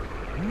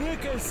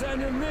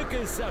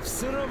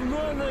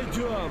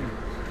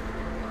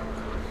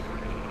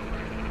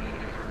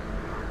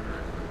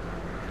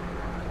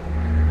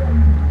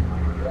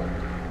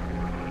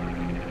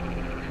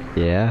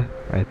 Yeah,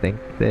 I think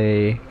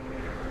they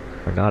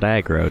are not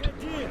aggroed.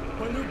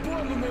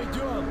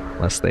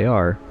 Unless they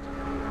are.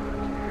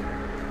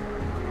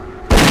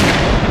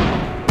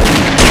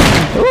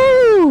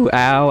 Ooh!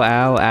 Ow,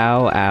 ow,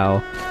 ow,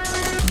 ow.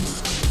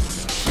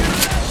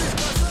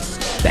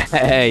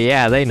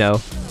 Yeah, they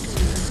know.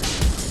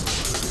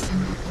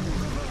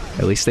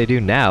 At least they do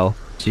now.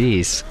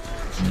 Jeez.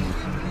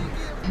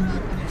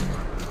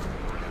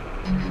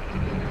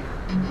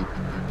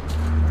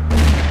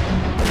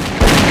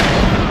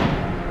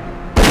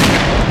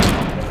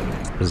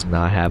 Does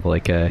not have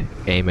like a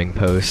aiming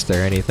post or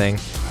anything.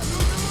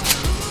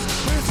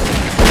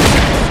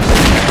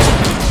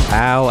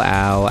 Ow,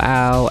 ow,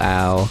 ow,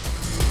 ow.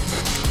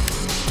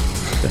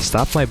 Just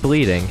stop my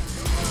bleeding.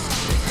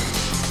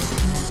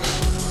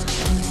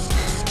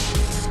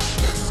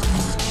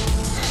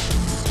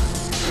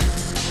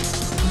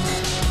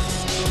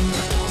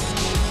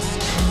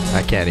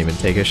 I can't even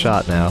take a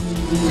shot now.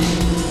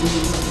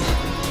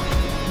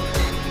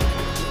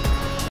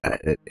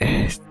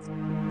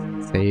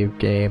 Save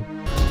game.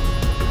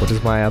 What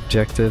is my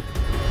objective?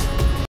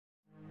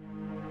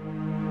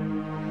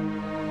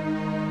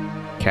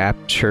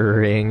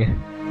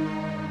 Capturing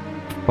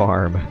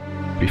farm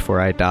before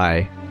I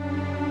die.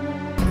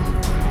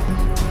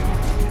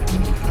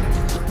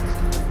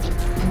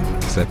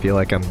 Because I feel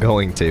like I'm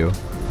going to.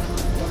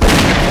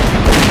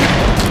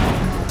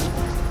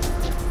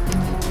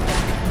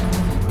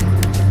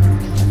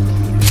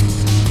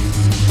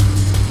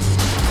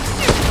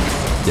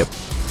 Yep.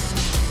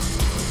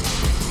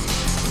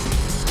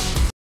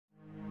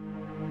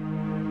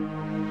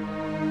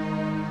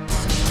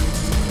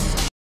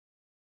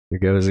 Here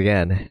goes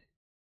again.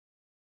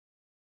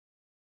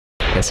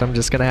 Guess I'm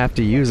just gonna have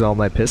to use all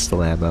my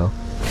pistol ammo.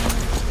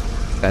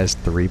 Has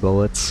 3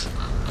 bullets.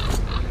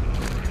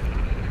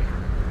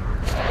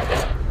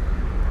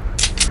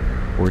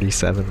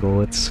 47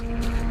 bullets.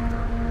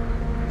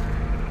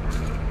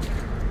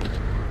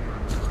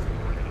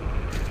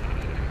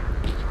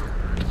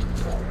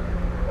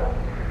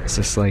 Is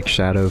this like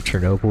Shadow of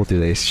Chernobyl? Do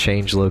they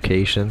change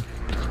location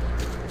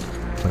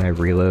when I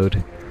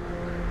reload?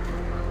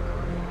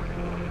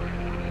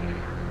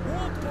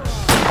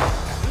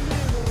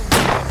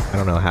 I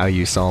don't know how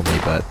you saw me,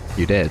 but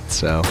you did,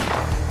 so...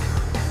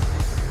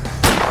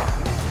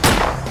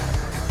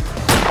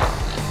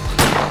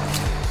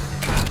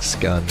 This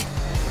gun.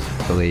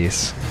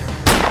 Police.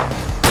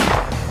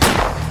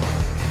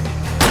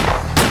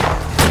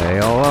 They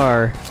all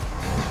are.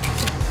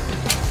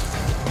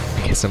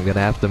 I guess I'm gonna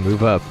have to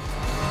move up.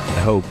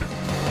 I hope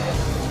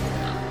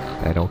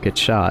I don't get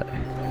shot.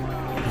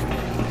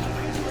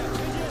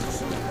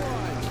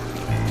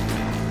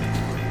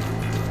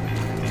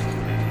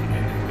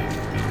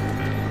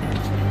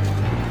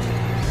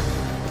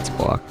 It's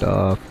blocked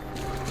off.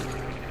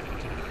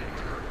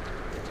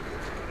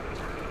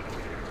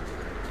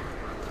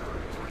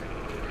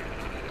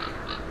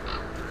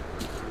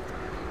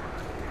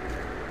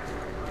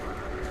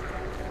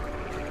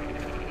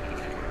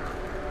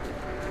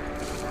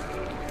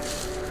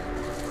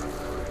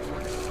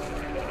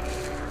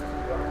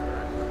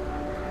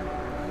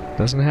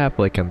 Doesn't have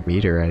like a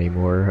meter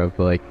anymore of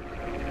like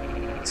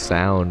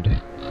sound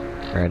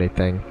or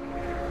anything.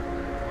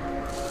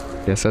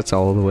 Guess that's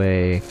all the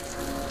way.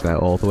 Is that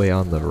all the way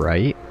on the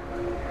right?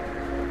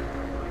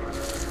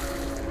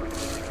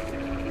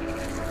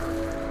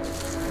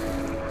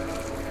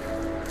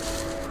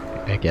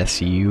 I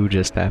guess you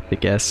just have to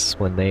guess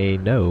when they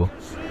know.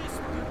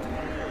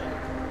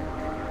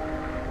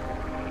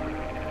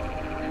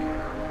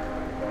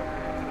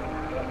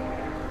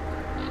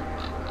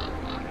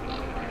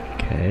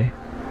 Okay.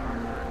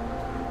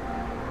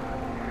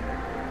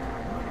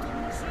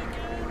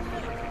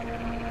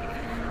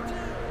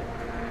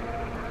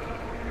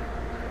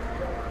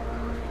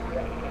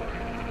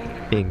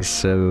 Being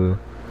so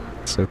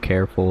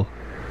careful.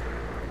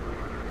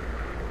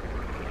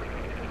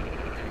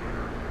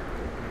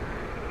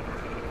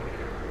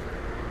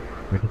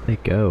 Where did they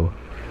go?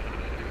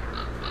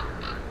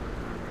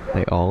 Are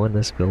they all in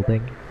this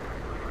building?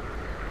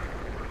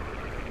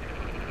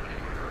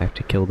 I have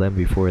to kill them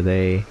before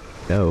they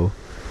know.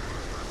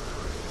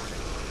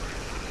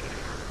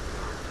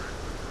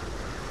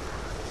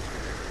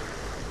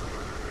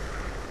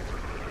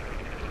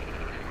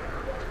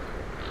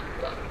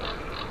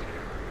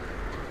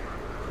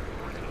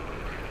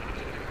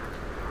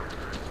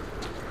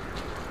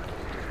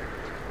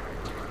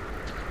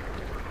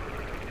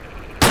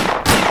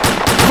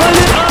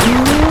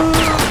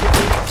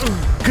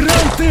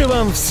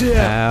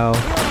 Ow.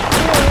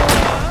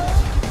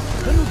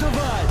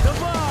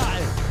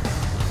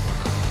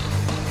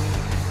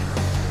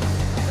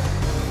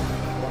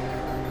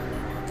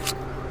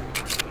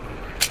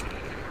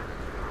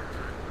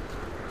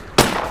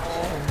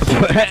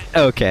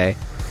 Okay.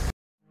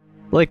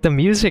 Like, the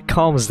music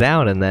calms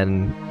down and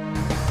then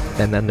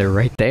they're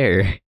right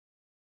there.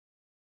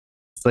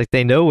 It's like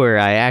they know where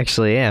I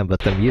actually am, but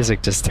the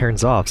music just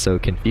turns off, so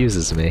it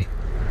confuses me.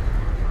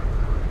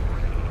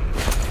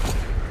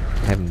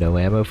 I have no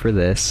ammo for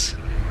this.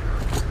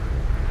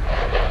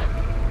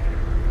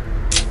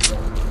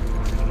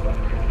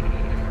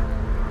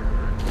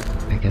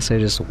 I guess I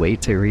just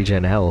wait to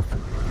regen health.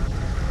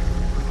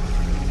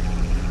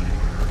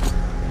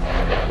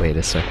 Wait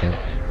a second.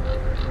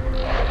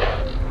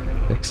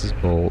 Fixes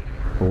bolt,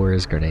 or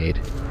is grenade.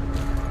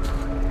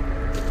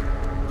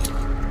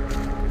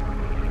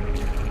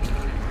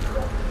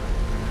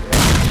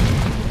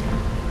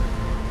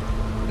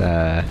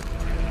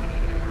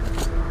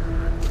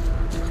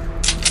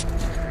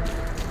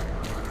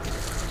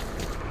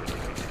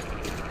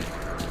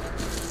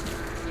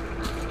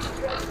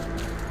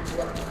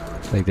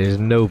 Like, there's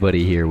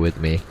nobody here with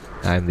me.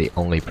 I'm the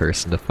only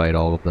person to fight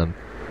all of them,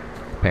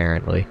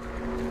 apparently.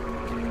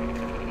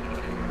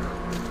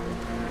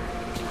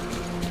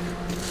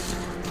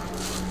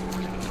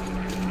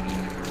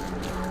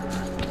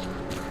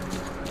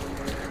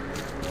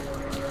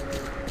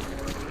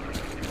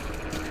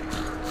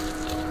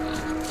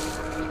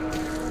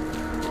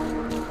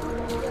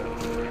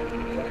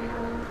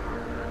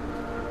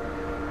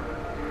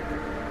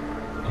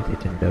 They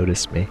didn't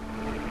notice me.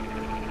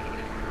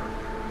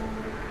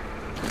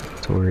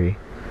 Tori.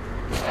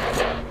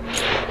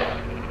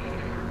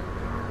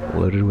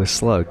 Loaded with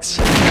slugs.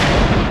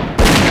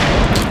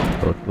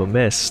 Both of them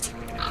missed,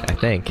 I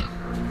think.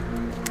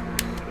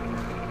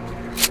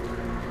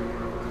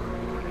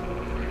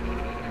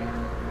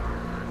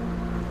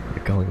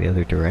 They're going the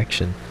other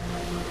direction.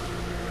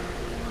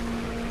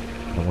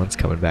 The one's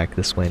coming back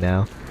this way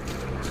now.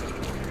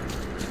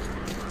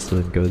 So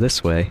then go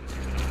this way.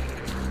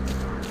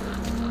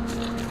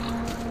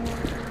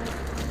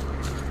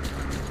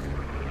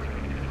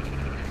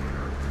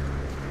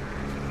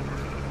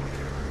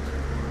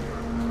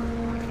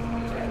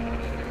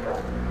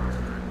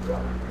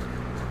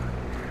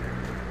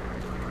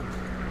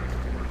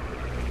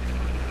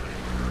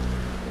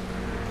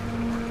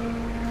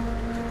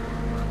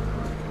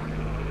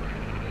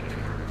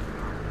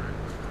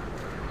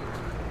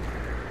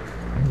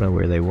 I don't know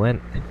where they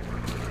went.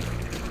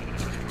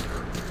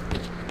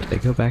 Did they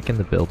go back in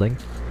the building?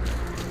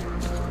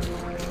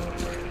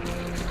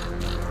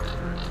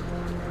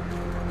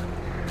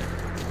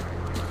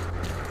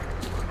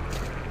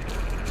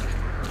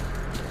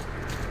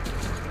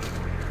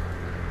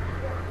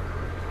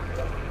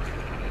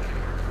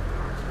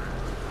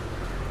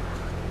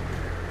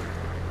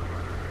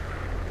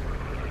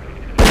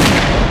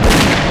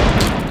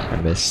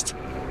 I missed.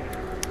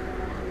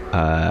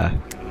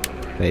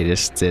 They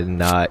just did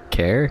not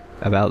care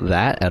about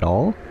that at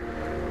all?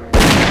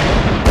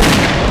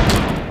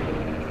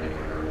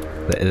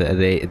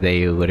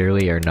 They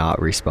literally are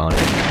not responding.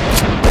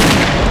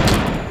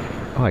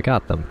 Oh, I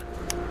got them.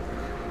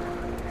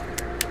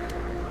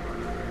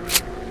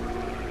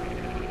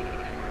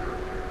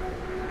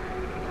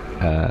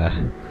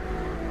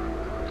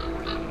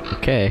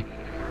 Okay.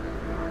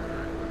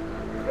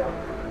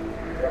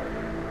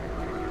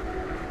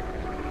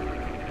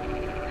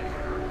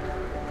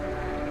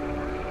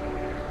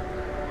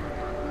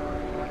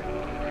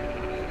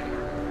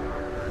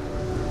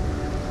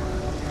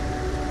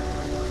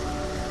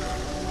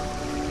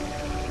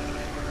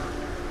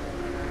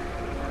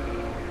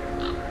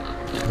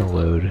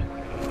 Load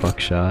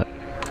buckshot.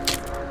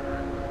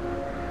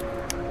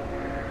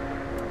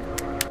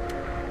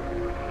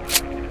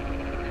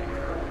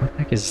 What the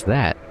heck is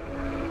that?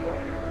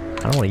 I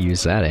don't want to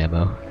use that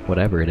ammo,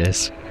 whatever it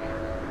is.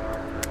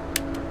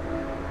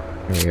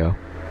 There you go.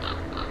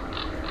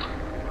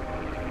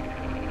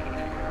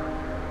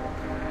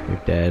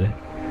 You're dead.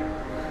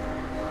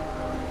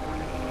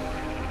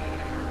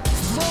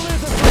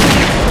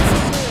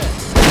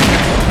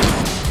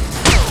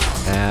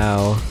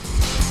 Ow.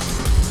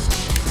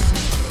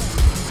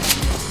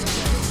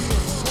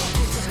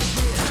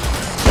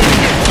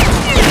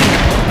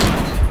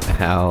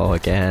 Ow,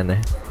 again.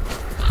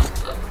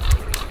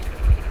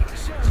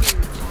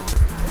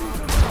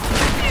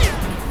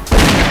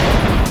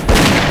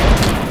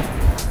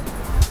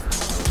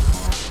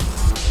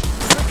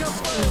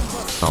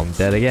 I'm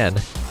dead again.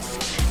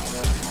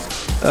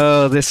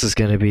 Oh, this is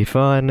gonna be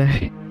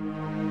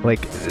fun.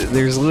 Like,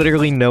 there's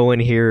literally no one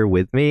here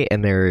with me,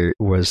 and there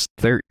was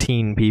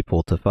 13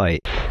 people to fight.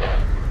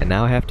 And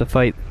now I have to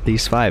fight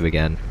these 5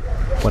 again.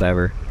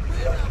 Whatever.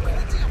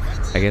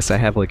 I guess I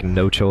have, like,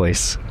 no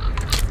choice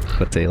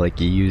but to, like,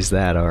 use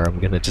that, or I'm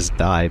gonna just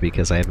die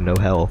because I have no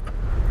health.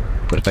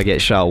 But if I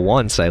get shot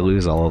once, I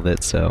lose all of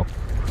it, so,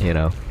 you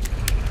know.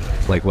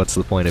 Like, what's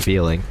the point of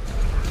healing?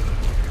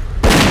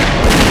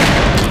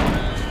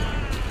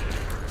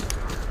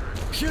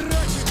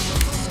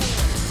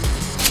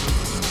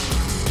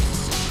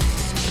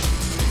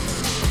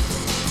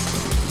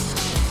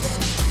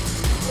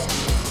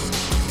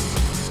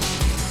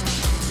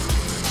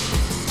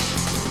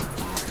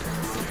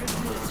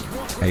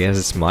 I guess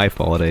it's my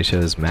fault I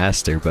chose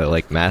Master, but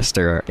like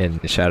Master in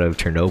Shadow of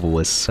Chernobyl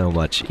was so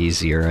much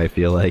easier, I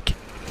feel like.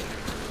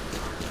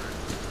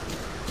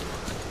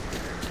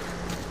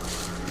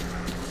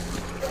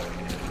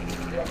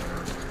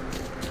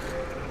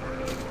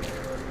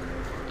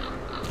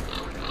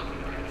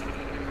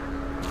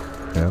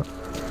 Yeah.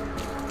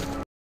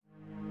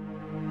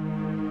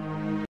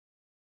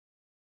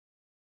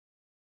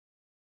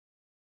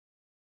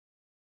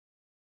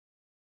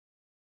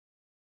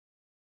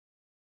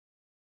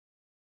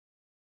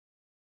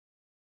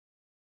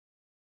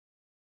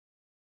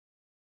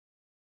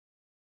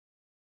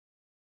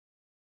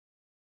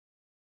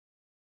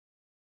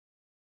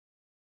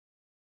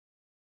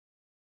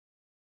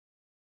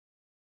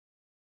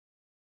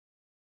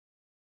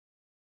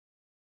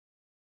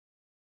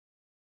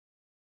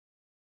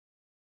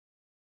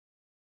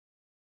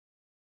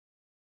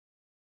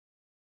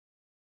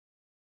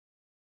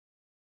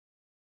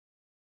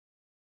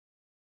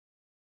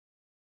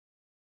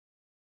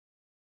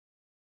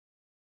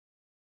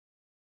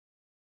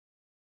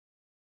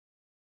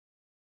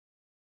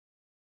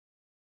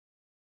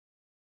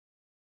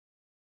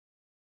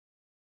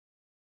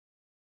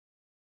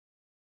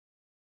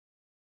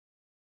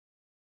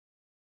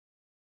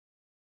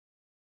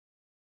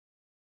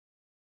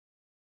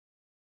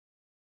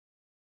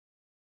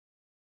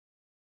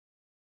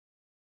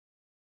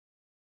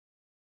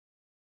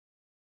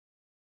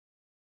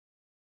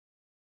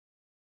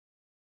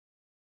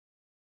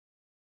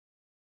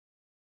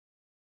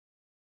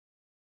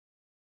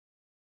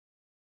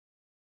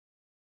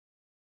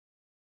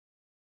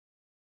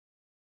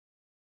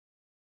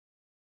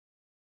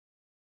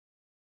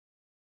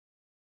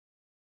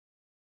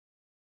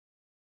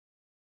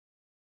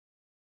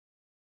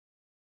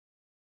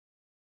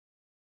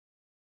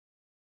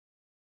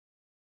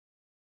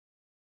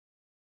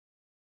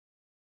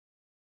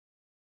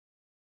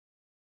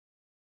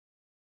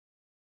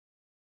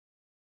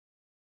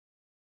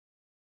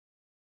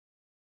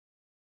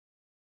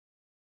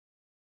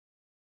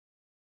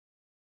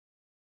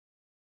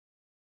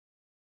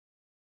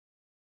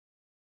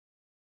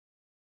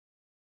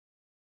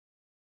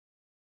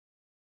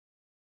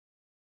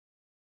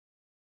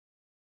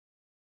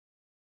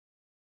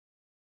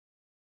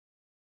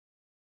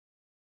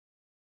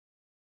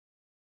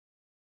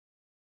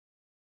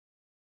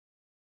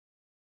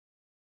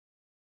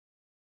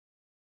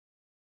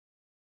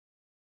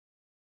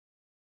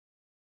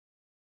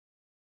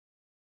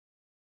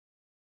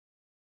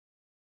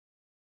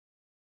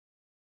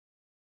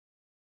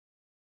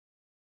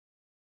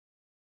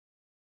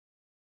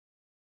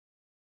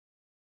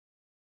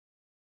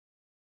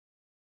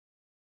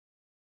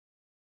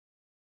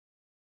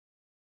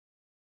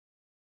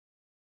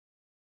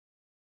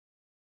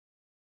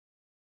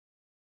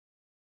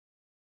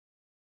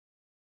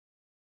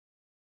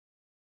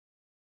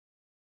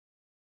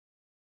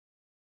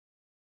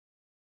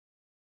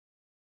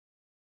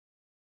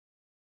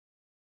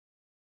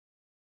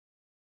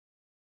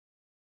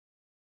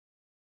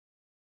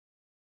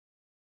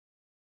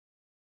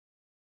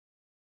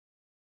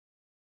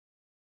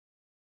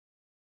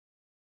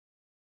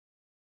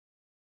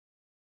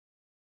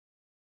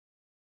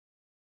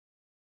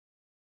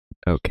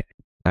 Okay,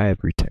 I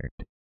have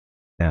returned.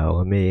 Now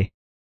let me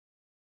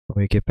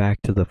get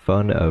back to the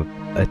fun of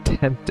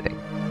attempting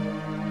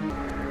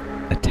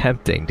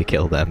to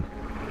kill them.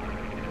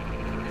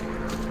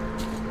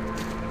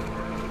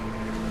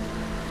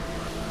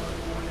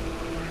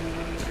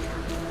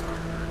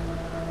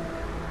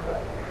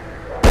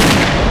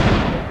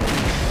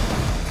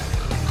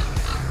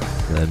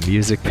 The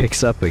music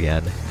picks up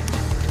again.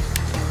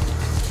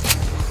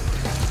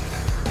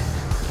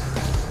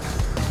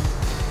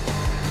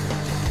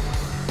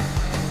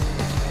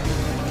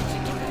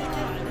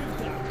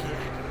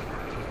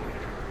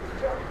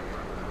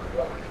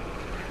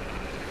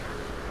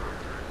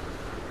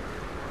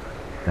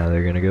 Now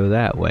they're gonna go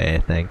that way, I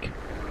think.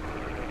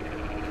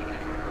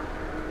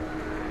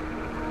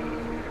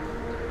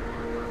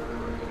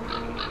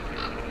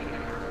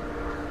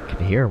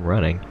 Can hear him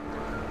running.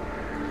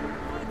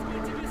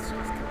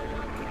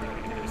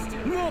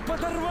 Ну,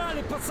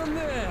 подорвали,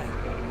 пацаны!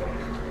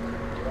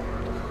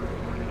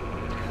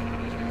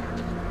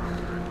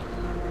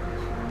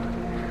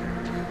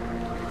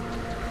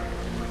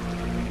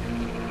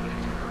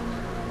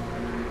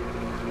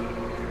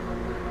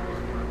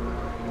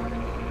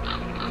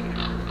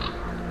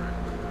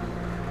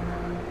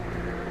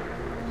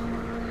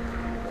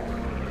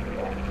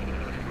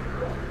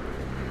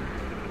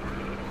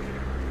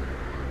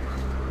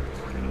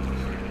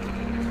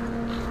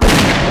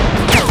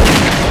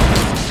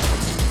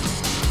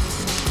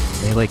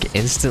 They like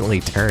instantly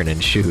turn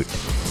and shoot.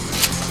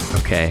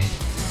 Okay.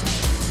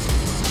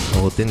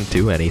 Well, it didn't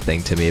do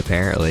anything to me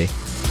apparently.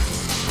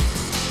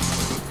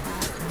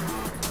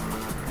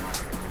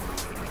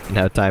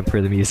 Now time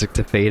for the music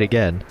to fade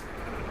again.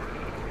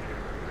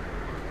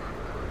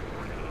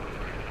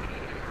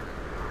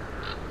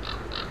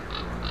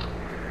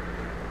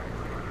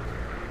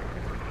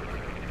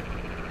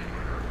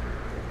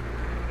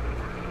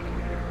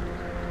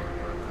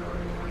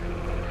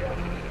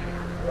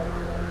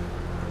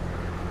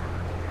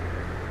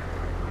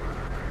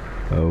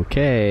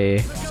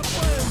 Okay.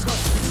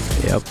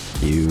 Yep,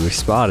 you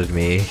spotted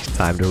me.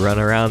 Time to run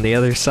around the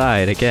other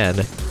side again.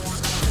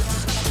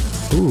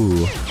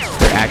 Ooh,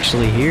 they're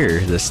actually here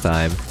this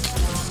time.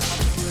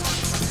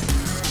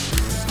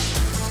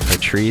 Are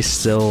trees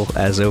still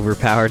as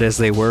overpowered as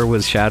they were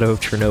with Shadow of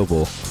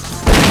Chernobyl?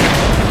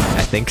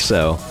 I think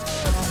so.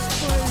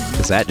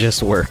 Because that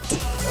just worked.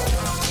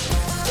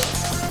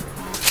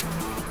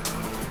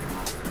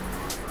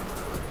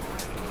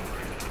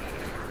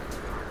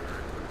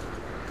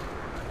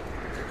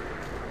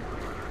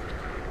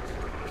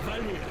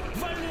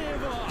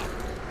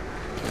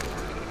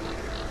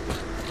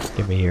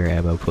 Give me your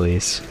ammo,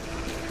 please.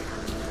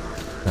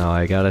 Oh,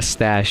 I gotta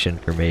stash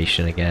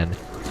information again.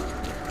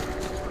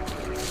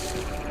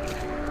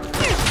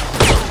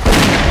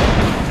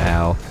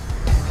 Ow.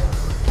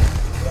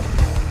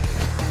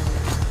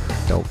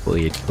 Don't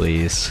bleed,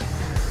 please.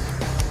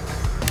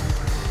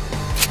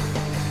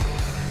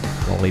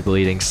 I'm only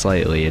bleeding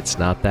slightly, it's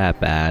not that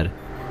bad.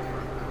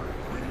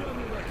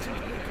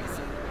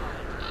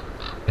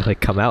 They like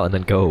come out and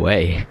then go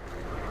away.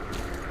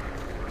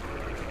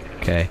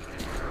 Okay.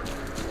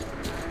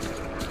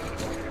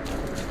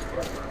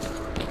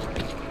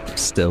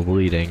 Still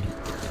bleeding.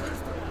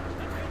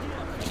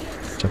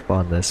 Jump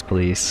on this,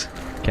 please.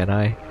 Can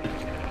I?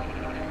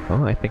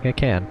 Oh, I think I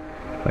can.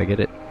 If I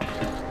get it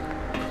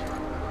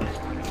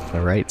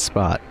the right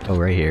spot. Oh,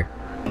 right here.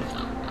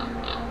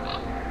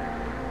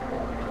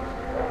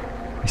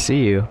 I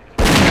see you.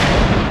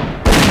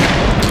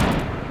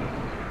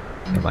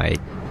 Am I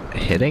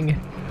hitting?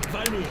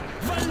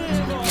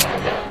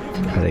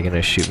 Are they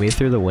gonna shoot me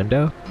through the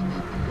window?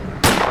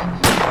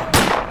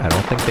 I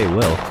don't think they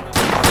will.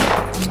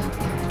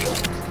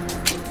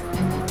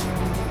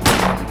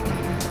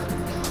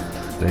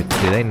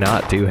 Do they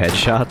not do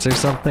headshots or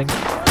something?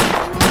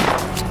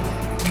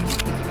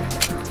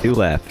 2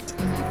 left.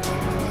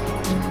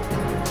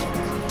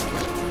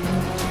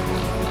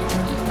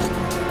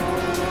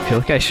 I feel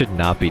like I should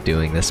not be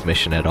doing this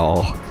mission at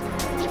all.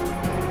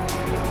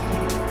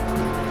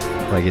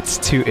 Like it's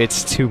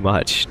too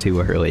much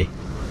too early.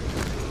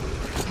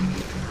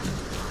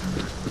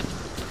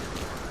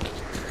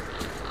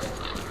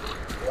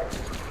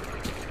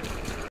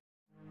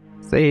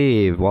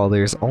 Save while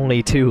there's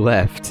only 2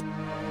 left.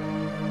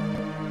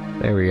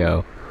 There we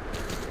go.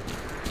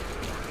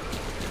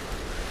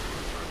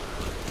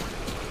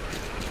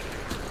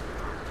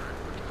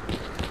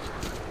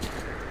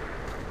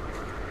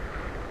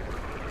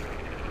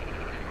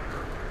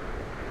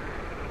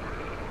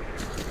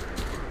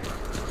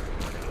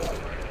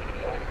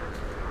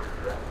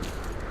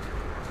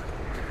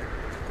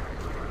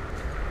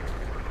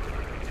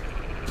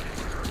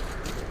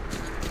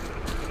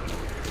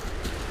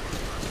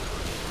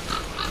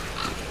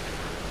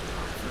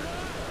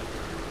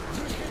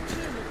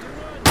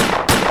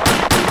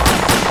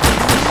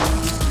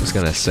 I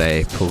was gonna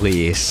say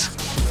police.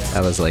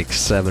 That was like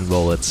 7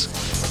 bullets.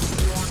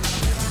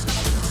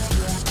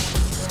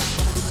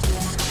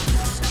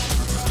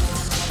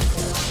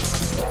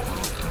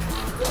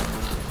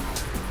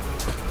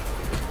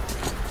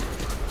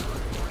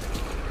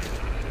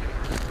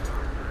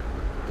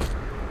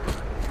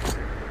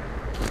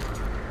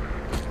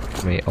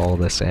 Me all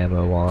this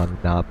ammo on,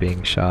 not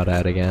being shot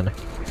at again.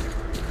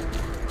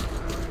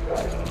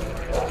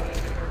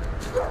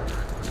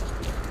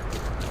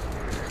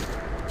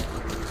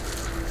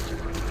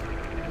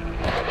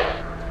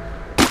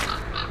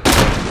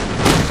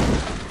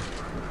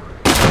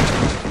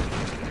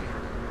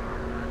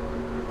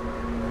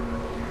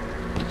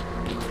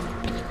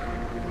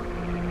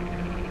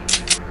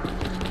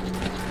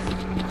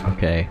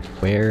 Okay,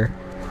 where?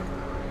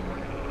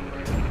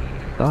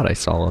 Thought I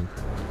saw him.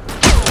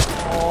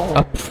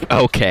 Oh,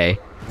 okay.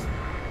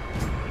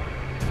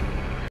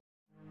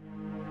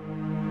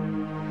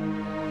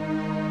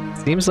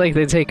 Seems like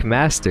they take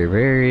Master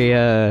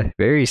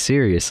very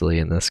seriously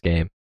in this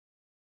game.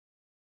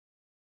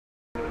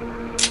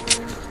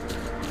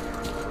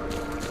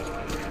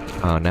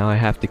 Oh, now I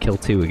have to kill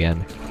 2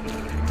 again.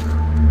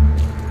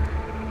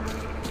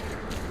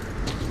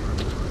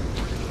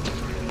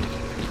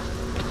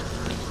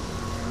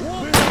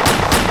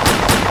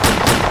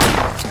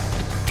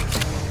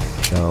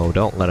 No,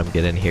 don't let them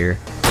get in here.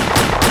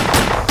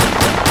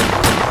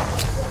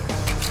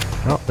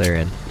 Oh, they're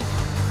in.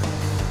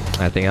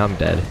 I think I'm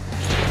dead.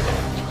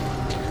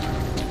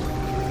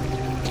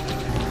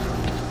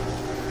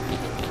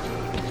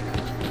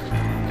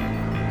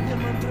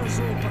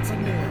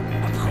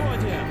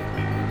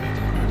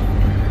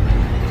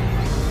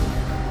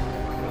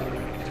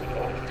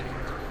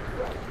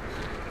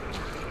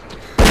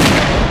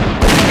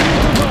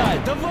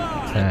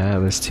 That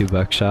was 2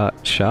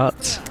 buckshot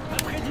shots.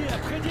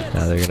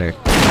 Now they're gonna...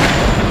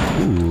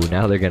 Ooh,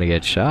 now they're gonna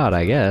get shot,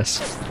 I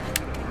guess.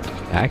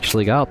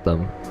 Actually got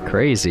them.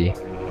 Crazy.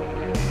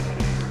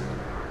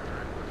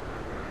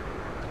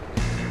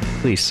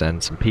 Please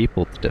send some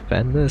people to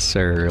defend this,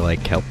 or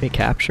like help me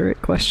capture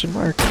it, question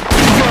mark?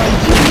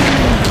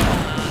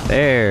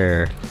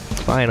 There!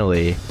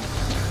 Finally.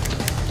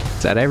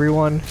 Is that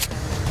everyone?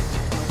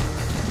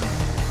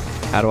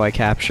 How do I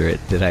capture it?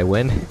 Did I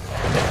win?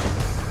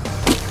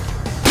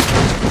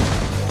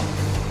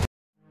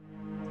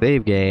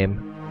 Save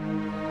game.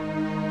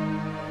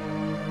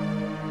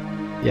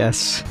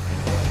 Yes.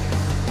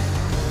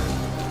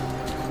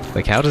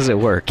 Like, how does it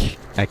work?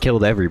 I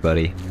killed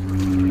everybody.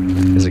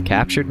 Is it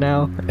captured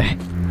now?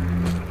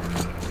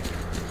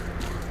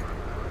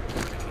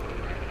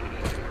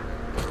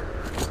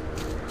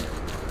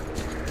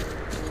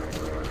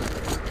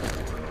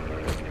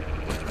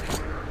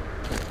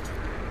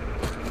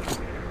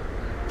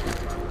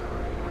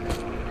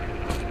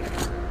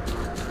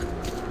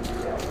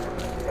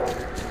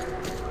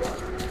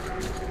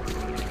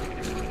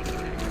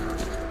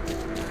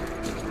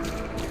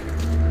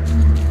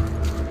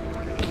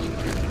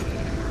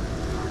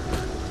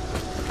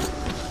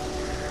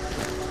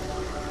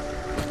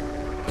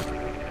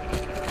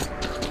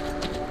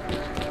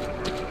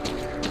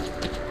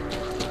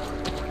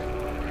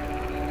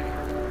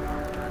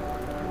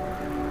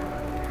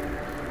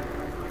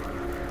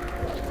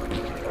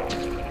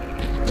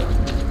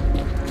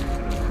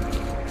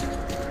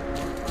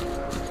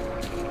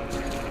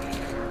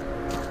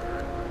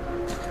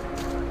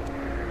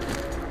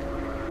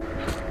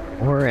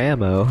 More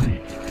ammo.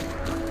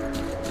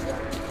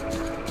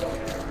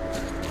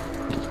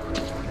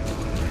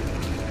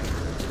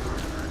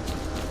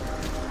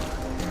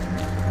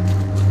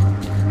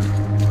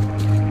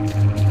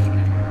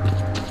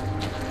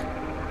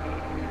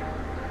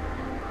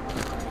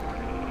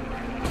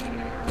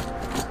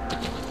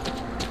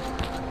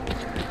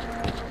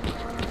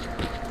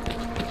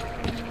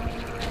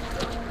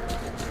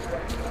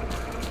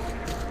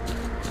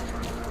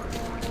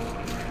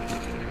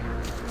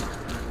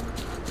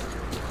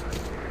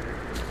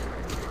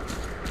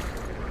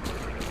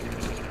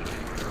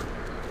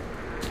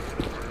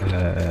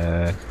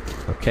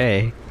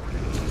 Okay.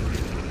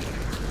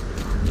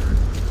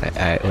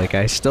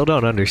 I still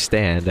don't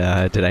understand.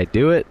 Did I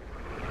do it?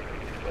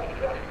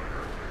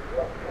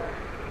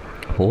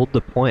 Hold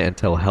the point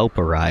until help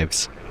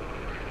arrives.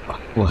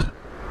 What?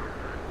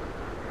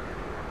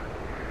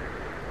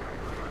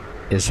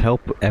 Is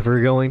help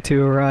ever going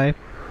to arrive?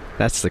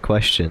 That's the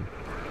question.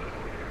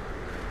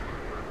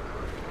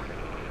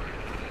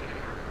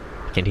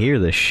 I can hear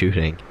the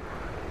shooting.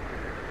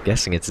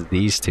 Guessing it's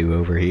these two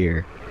over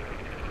here.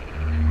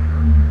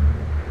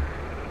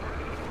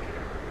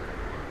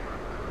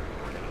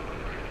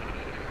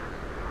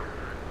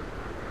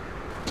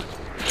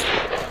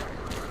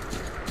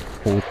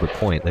 Hold the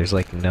point. There's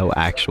like no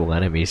actual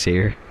enemies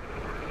here.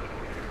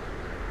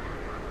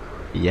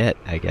 Yet,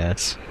 I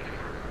guess.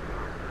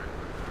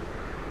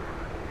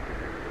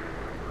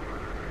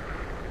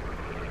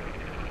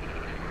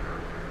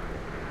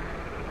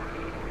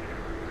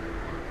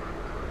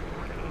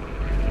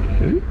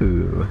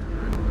 Ooh.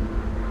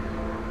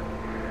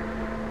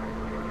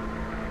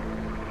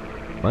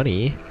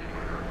 Money.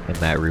 And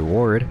that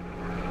reward.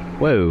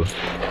 Whoa.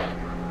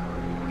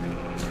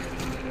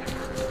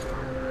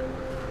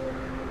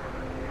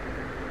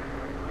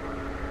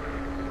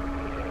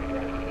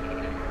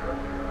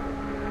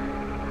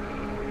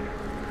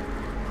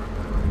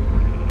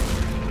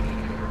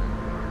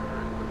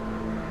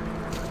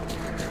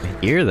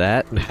 I hear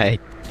that. I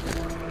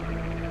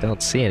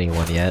don't see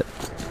anyone yet.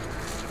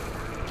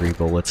 3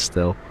 bullets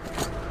still.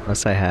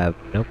 Unless I have...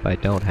 Nope, I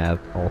don't have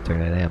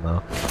alternate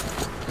ammo.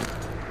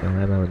 No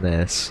ammo in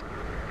this.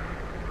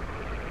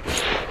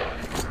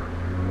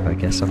 I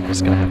guess I'm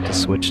just gonna have to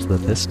switch to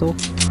the pistol.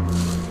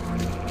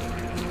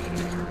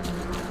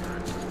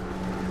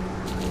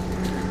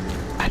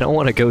 I don't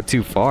want to go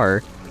too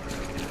far.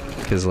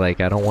 Because, like,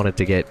 I don't want it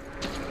to get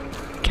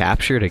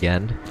captured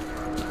again.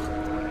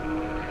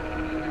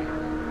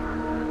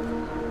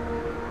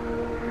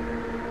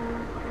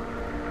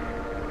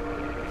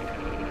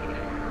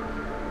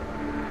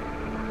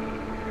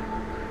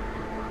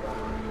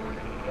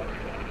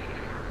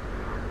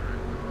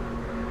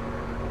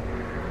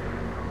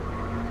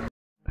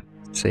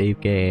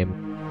 Save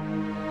game.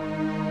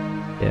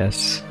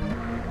 Yes.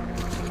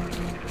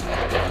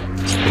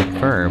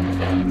 Confirm.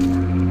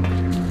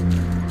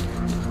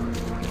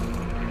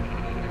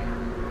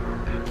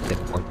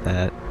 Didn't want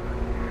that.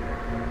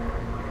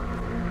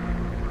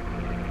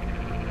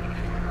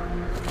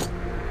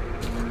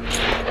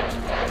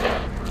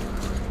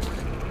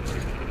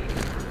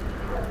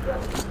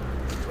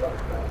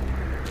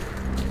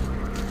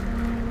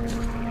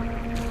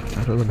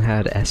 None of them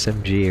had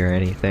SMG or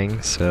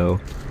anything, so...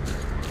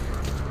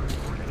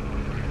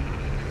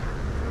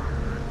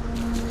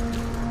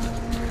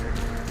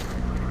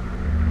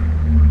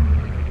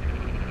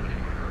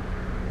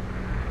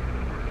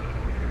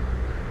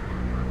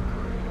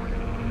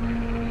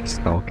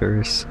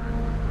 Stalkers.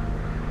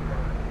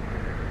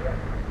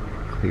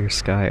 Clear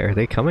sky. Are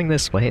they coming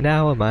this way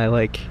now? Am I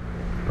like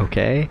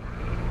okay?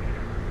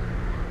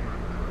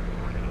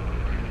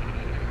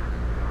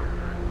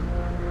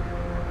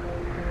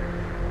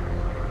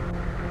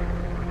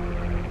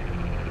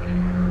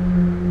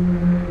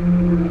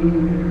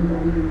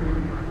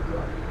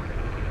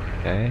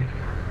 Okay.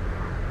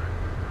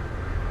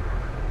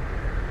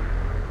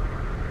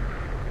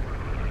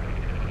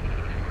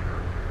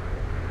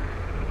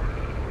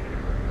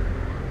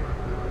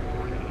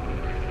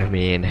 I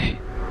mean,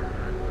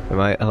 am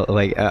I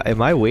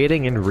am I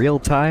waiting in real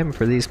time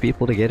for these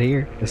people to get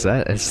here? Is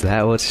that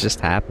what's just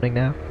happening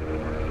now?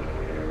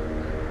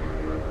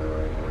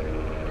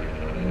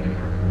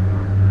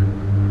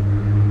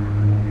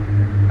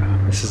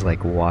 Oh, this is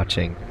like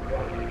watching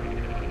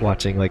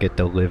like a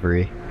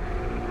delivery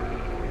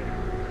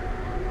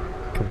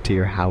come to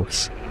your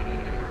house.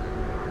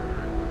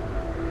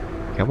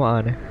 Come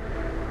on,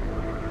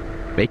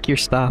 make your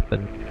stop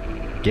and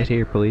get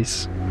here,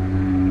 please.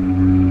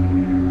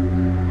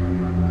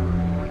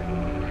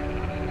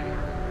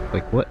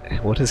 Like,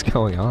 what is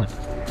going on?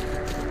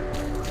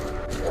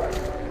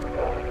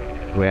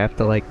 Do we have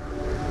to, like,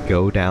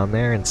 go down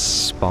there and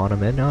spawn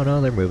them in? Oh no,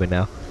 they're moving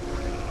now.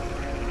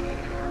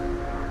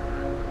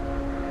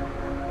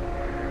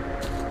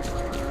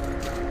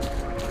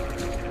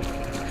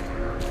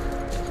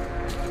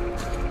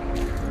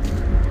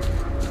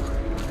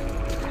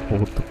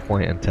 Hold the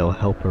point until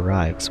help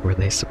arrives. Were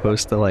they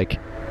supposed to, like,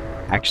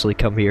 actually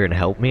come here and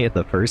help me in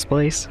the first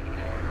place?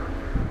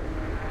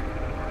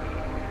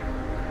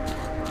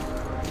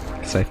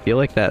 I feel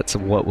like that's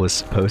what was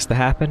supposed to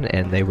happen,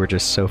 and they were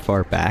just so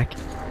far back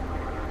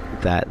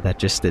that that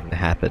just didn't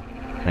happen.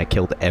 And I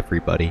killed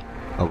everybody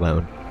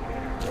alone.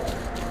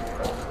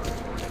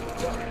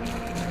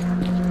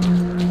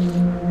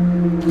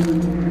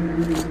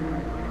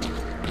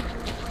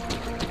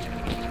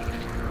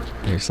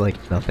 There's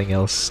like nothing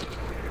else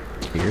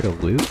here to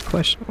loot?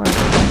 Question mark.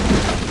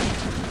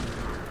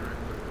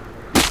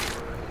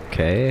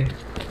 Okay.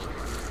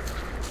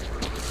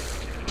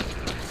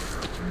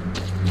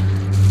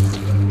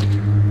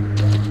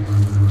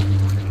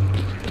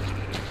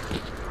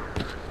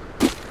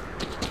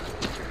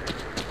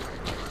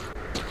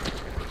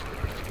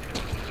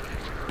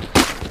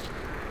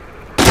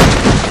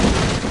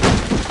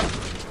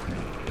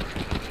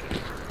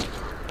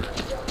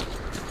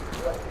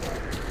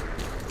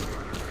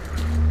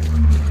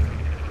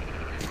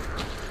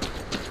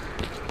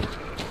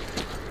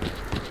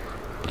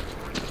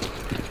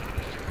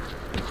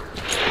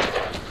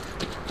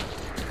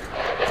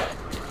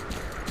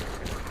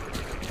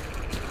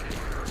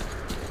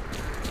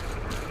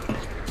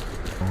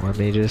 Let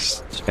me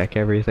just check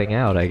everything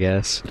out, I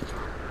guess,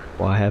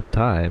 while I have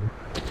time.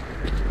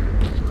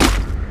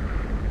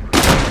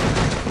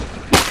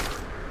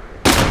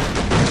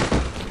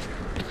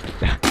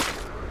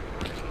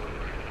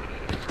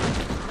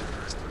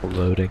 Still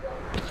loading.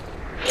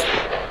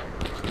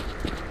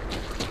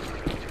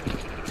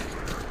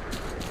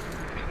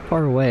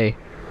 Far away.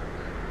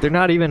 They're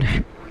not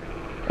even...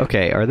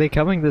 Okay, are they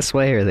coming this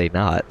way or are they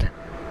not?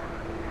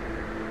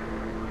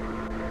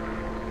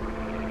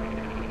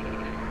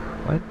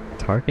 What?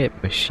 Target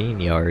machine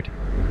yard.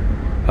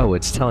 Oh,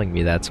 it's telling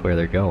me that's where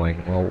they're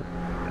going. Well...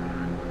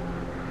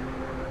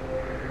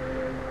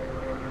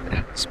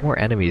 There's more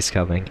enemies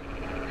coming.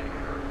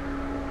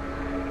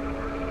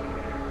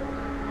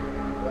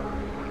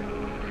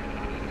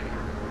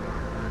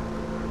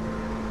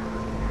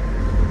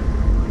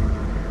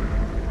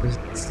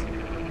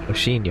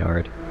 Machine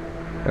yard.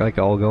 They're like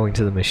all going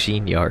to the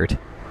machine yard.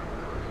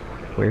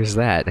 Where's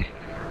that?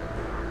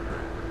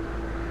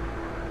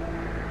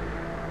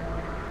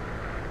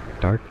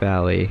 Dark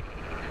Valley.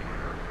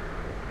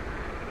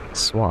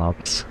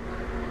 Swamps.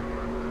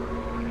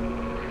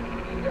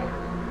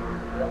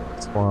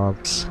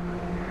 Swamps.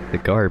 The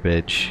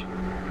garbage.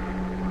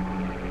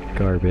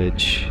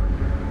 Garbage.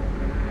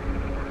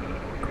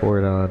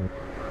 Cordon.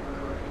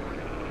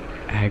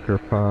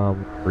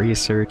 Agripom.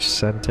 Research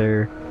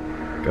Center.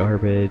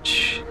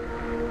 Garbage.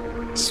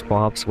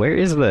 Swamps.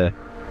 Where's the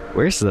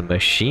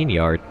machine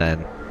yard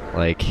then?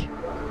 Like,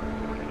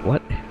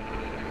 what?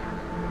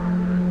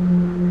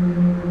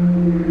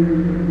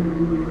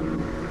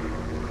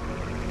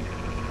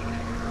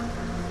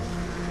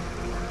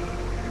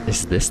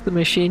 Is this the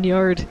machine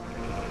yard?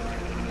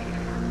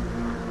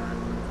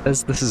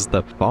 As this is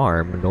the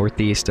farm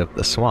northeast of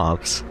the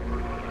swamps.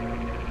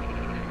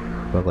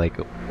 But like,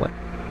 what?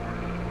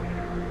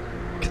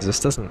 Because this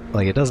doesn't,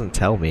 like, it doesn't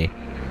tell me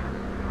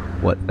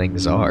what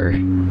things are.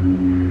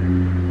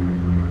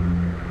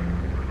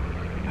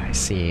 I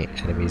see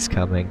enemies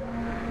coming.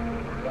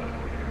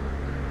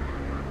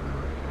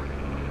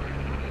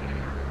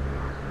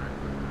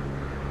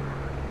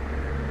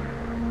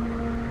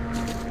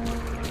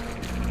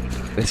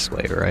 This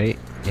way, right?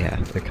 Yeah,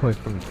 they're coming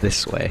from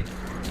this way.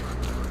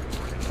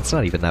 It's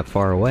not even that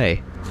far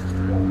away.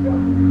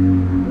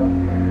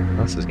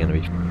 This is gonna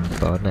be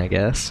fun, I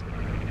guess.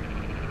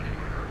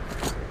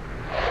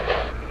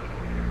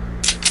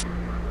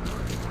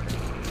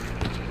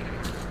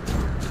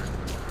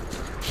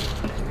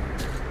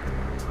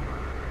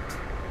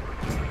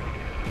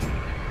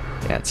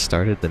 Yeah, it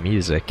started the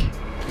music.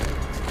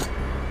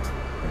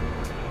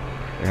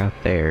 They're out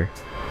there.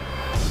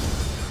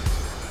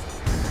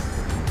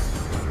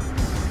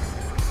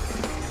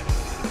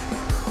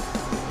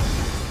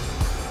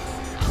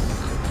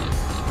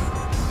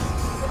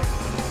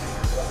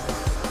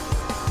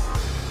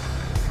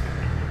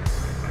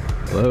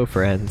 Hello,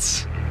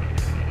 friends.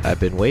 I've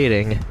been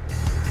waiting.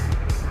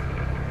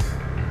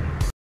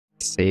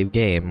 Save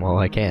game while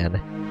I can.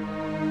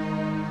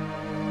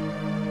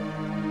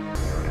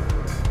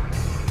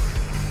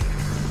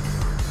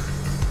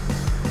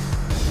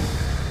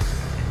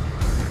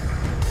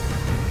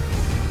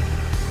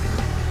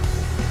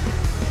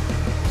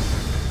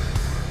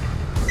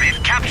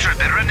 We've captured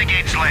the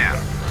Renegade's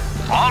lair.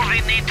 All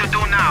we need to do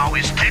now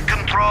is take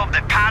control of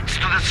the paths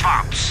to the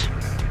swamps.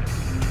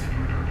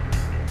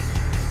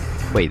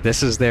 Wait,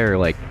 this is their,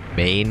 like,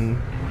 main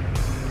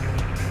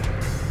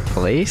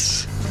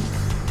place?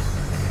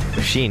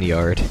 Machine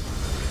yard.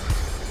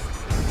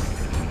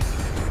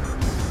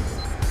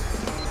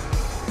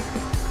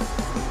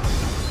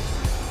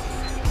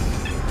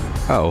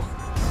 Oh.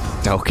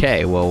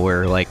 Okay, well,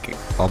 we're, like,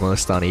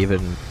 almost on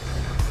even...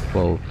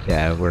 Well,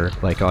 yeah, we're,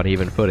 like, on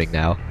even footing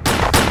now.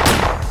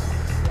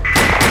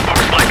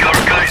 Looks like our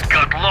guys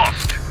got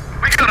lost.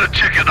 We gotta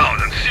check it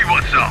out and see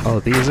what's up. Oh,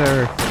 these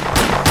are...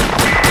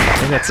 I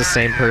think that's the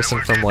same person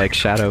from, like,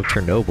 Shadow of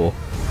Chernobyl.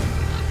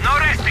 No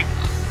resting.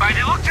 By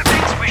the looks of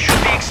things, we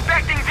should be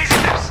expecting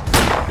visitors.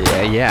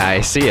 Yeah,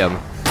 I see them.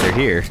 They're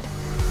here.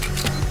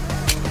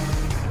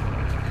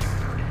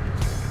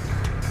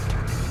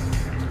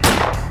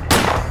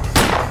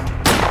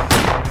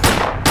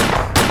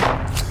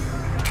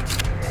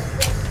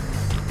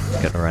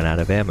 Gonna run out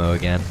of ammo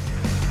again.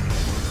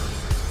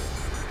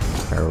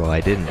 Or, well, I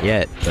didn't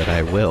yet, but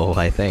I will,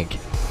 I think.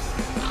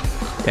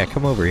 Yeah,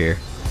 come over here.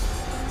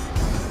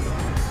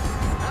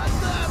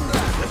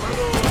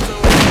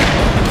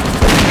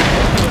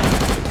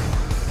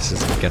 This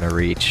isn't gonna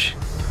reach.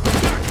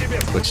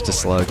 Switch to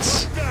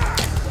slugs.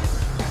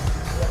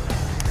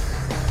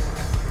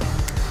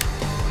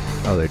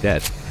 Oh, they're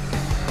dead.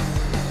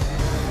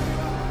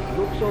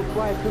 Looks all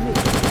quiet to me.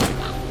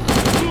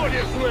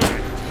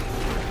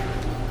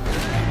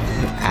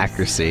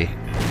 Accuracy.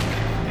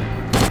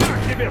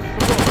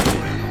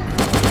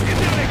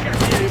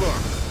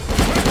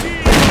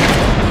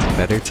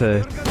 Better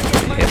to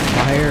hip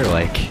fire,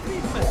 like...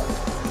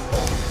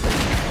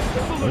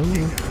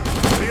 Oh.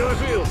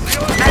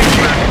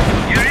 Excellent.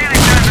 You really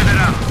turned it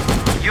around.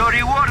 Your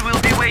reward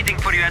will be waiting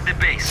for you at the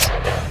base.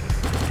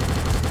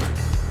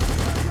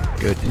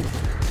 Good.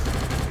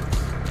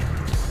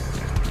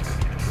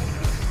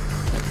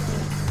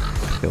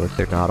 I feel like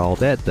they're not all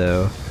dead,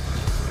 though.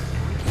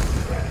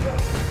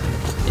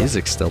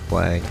 Music's still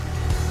playing.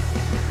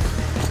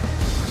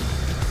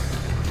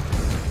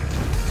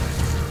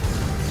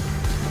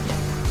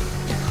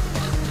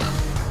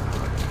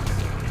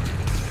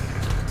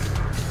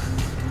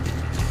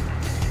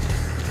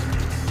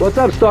 What's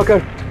up,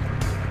 Stalker?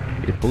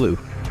 You're blue.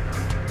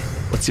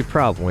 What's your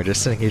problem? We're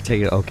just sitting here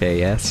taking... Okay,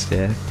 yes,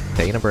 yeah.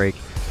 Taking a break.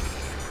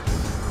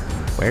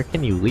 Where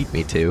can you lead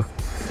me to?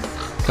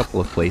 A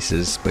couple of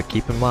places, but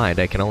keep in mind,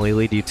 I can only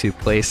lead you to a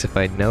place if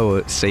I know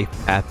a safe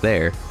path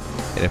there.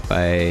 And if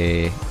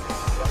I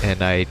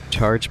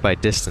charge by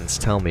distance,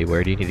 tell me,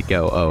 where do you need to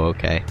go? Oh,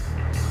 okay.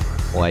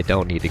 Well, I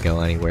don't need to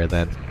go anywhere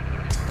then.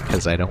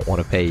 Because I don't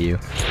want to pay you.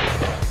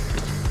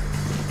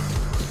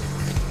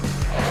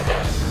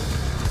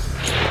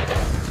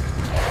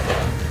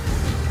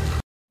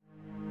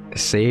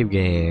 Save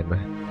game.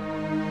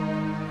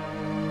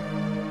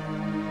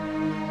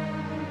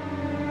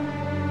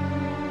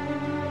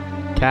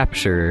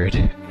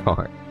 Captured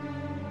farm.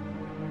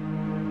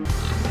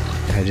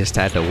 I just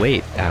had to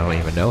wait. I don't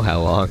even know how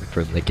long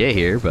for them to get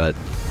here, but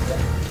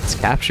it's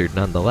captured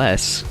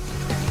nonetheless.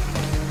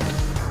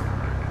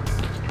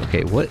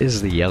 Okay, what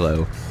is the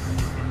yellow?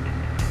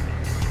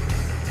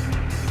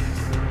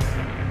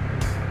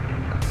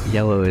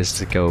 Yellow is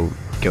to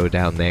go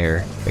down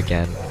there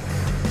again.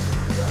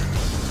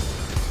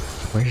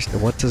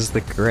 What does the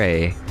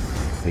gray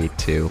lead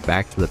to?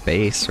 Back to the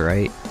base,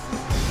 right?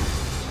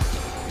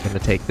 I'm gonna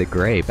take the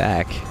gray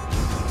back.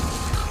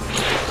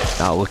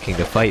 Not looking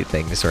to fight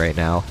things right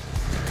now.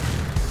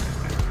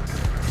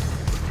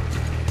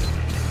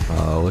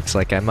 Oh, looks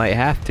like I might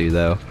have to,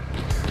 though.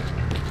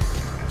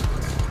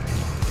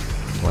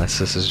 Unless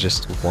this is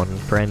just one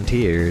friend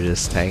here,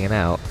 just hanging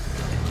out.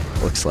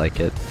 Looks like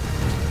it.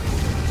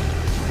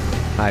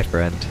 Hi,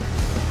 friend.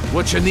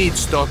 What you need,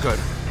 Stalker?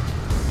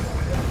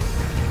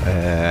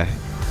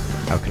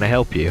 How can I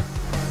help you?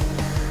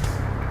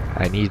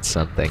 I need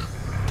something.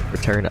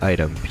 Return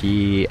item.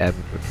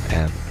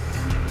 PMM.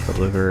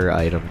 Deliver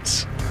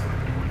items.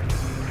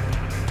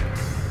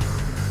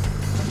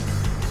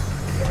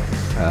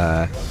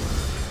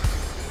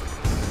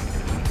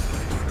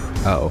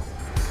 Oh.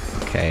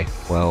 Okay,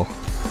 well.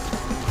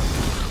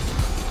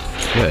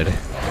 Good.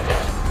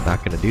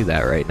 Not gonna do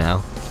that right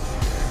now.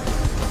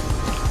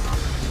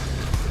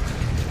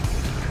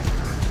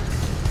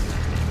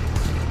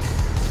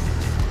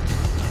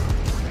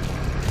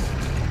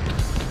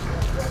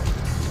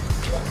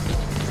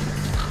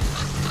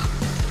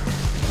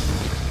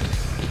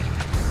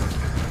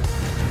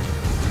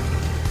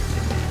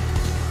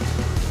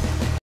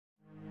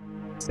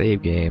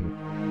 Save game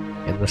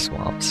in the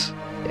swamps.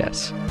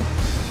 Yes.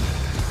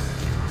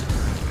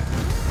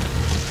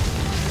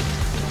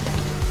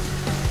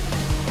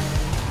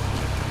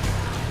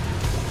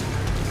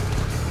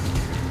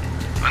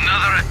 Another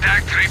Another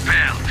attack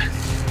repelled.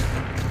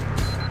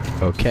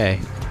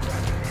 Okay.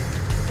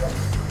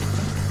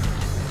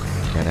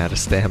 Ran out of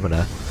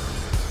stamina.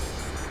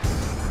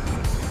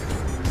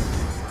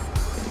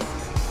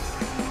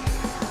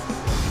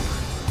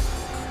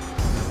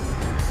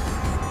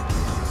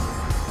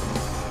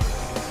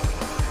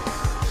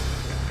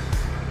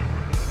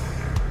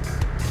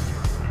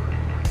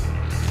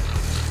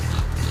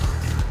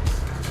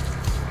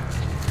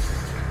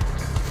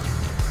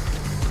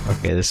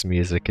 Okay, this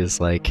music is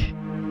like,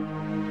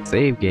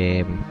 save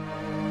game,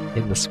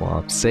 in the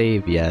swamp,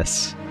 save,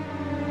 yes,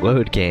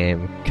 load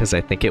game, because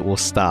I think it will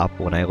stop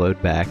when I load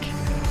back.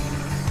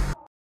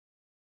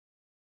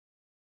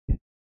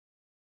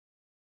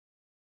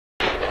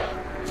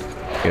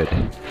 Good.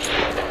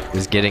 It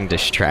was getting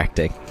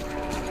distracting.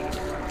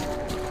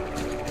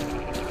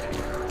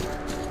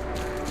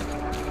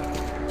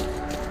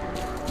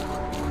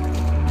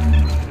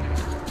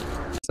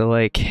 So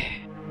like,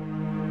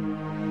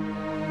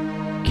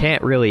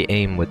 can't really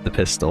aim with the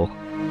pistol,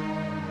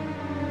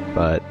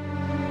 but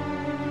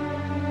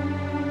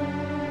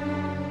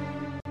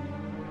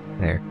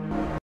there.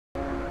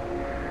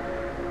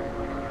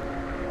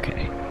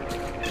 Okay.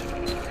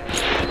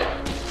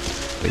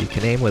 But you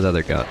can aim with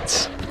other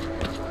guns,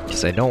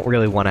 because I don't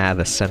really want to have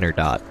a center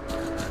dot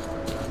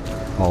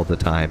all the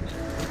time.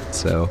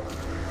 So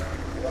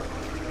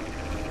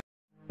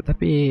would that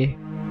be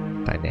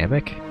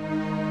dynamic?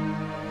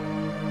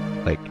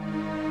 Like,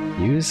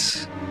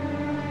 use?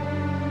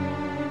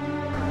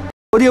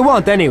 What do you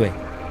want anyway?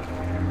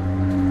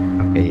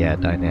 Okay, yeah,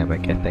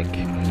 dynamic, I think,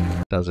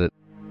 does it.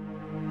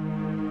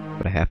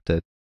 But I have to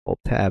hold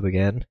tab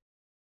again.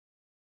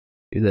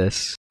 Do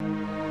this.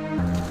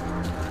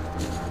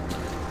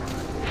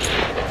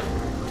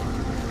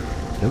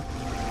 Nope.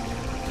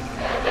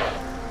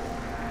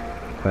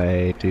 If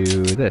I do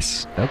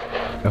this. Nope.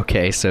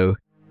 Okay, so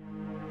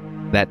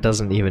that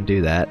doesn't even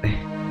do that.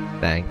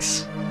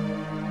 Thanks.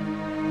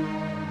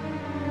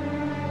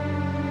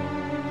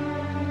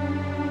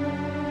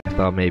 I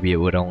thought maybe it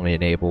would only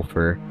enable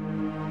for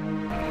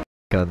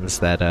guns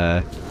that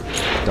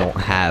don't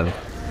have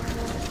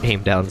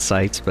aim down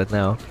sights, but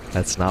no,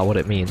 that's not what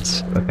it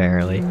means,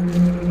 apparently.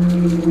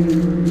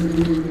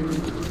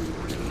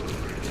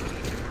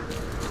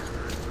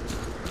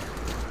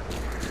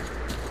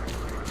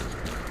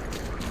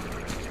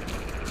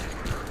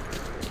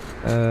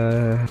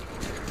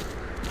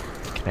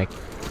 Can I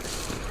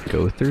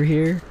go through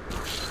here?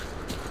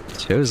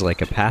 It shows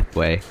like a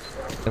pathway.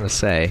 I was gonna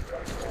say.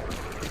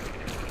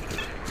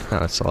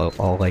 Oh, it's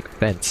all like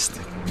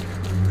fenced.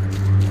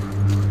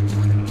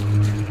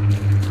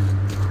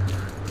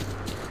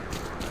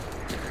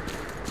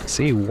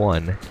 See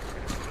one,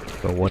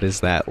 but what is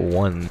that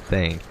one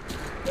thing?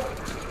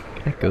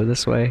 Can I go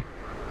this way?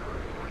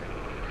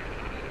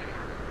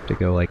 To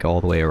go like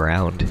all the way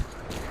around.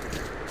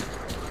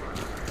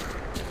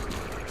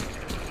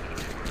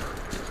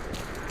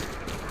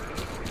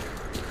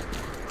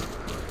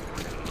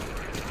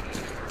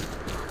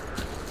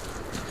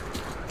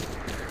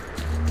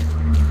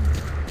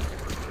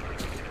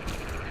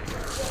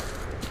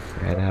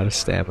 Ran out of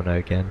stamina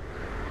again.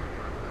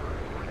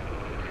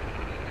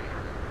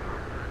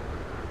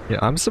 Yeah,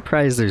 I'm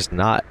surprised there's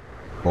not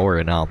more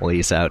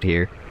anomalies out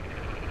here.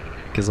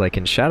 Because like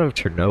in Shadow of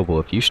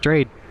Chernobyl, if you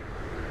strayed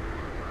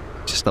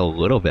just a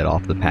little bit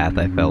off the path,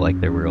 I felt like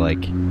there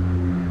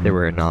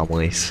were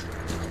anomalies.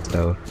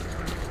 So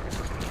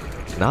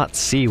not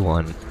see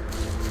one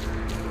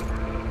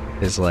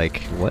is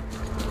like, what?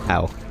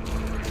 How?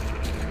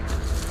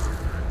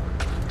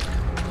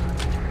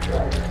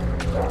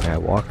 Can I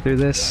walk through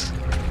this?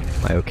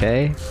 Am I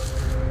okay?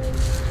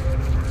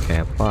 Okay,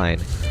 I'm fine.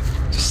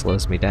 It just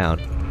slows me down.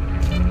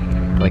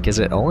 Like, is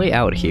it only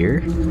out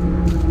here?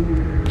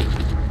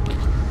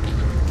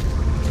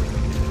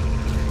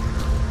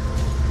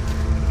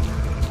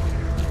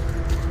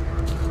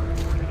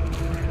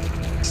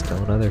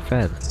 Still another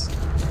fence.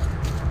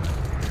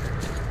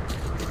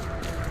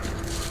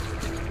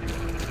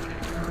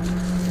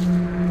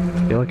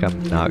 I feel like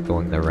I'm not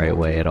going the right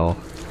way at all.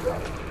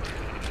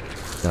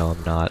 No,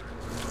 I'm not.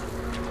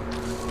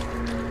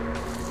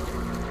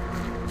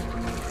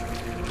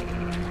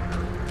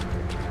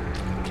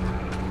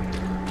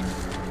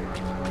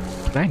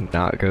 Can I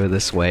not go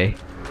this way?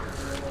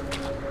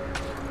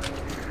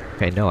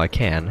 Okay, no, I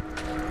can.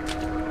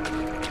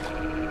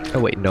 Oh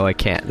wait, no I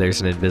can't.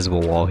 There's an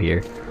invisible wall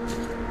here.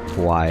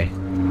 Why?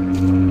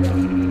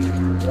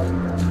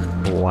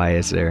 Why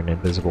is there an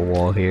invisible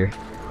wall here?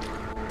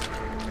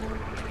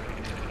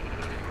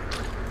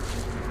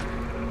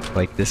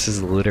 Like, this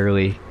is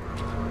literally...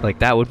 Like,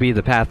 that would be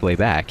the pathway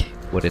back,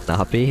 would it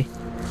not be?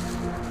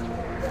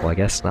 Well, I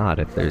guess not,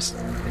 if there's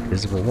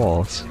invisible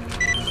walls.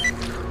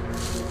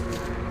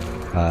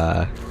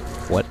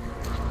 What?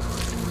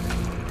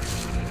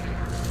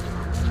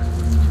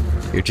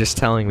 You're just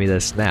telling me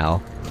this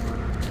now.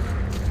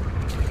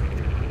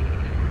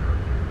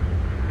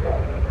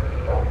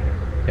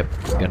 Yep,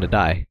 I'm gonna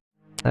die.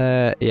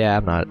 Yeah,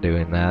 I'm not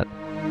doing that.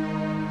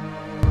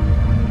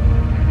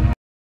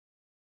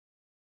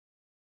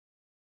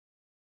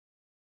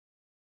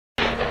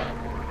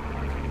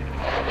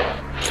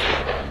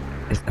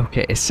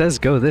 Okay, it says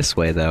go this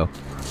way, though.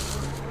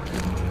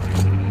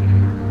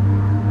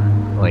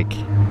 Like...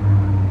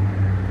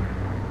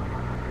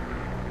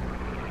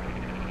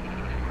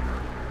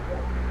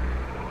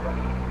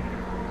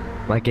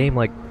 my game,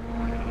 like,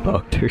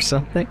 bugged or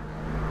something?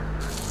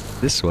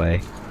 This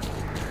way.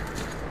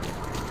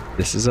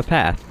 This is a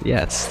path,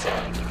 yes.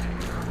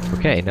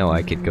 Okay, no,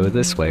 I could go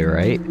this way,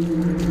 right?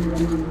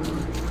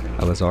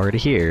 I was already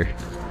here.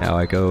 Now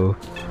I go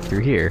through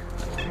here.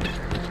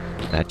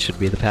 That should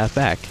be the path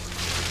back.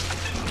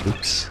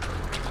 Oops.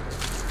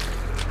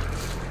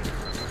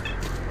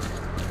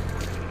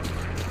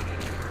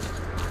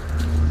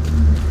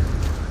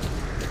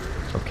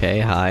 Okay,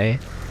 hi.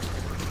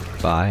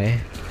 Bye.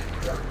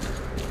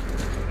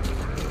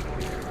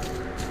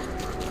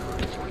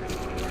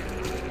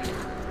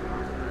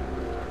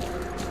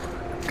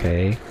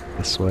 Okay,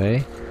 this way.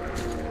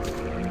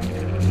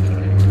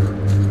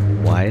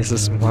 Why is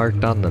this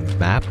marked on the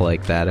map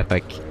like that if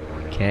I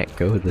can't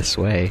go this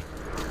way?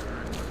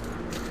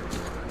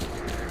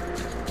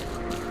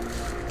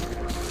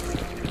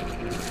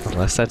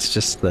 Unless that's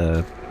just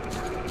the...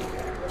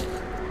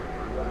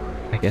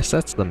 I guess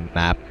that's the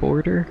map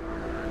border?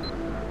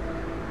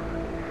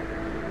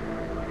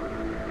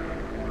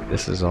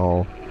 This is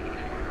all...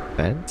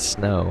 fence?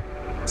 No,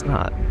 it's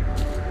not.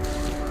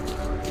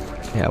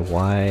 Yeah,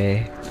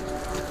 why...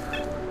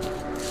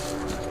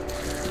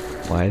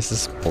 why is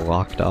this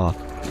blocked off?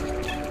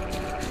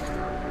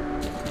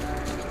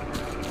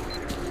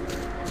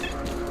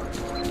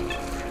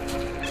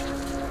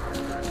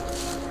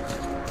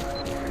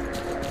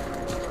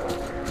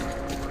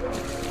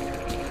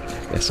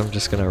 Guess I'm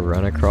just gonna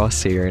run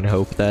across here and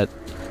hope that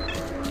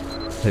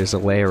there's a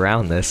way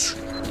around this.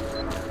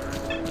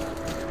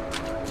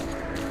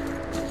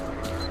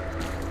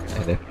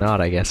 And if not,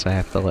 I guess I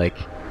have to, like,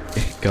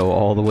 go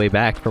all the way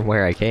back from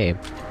where I came.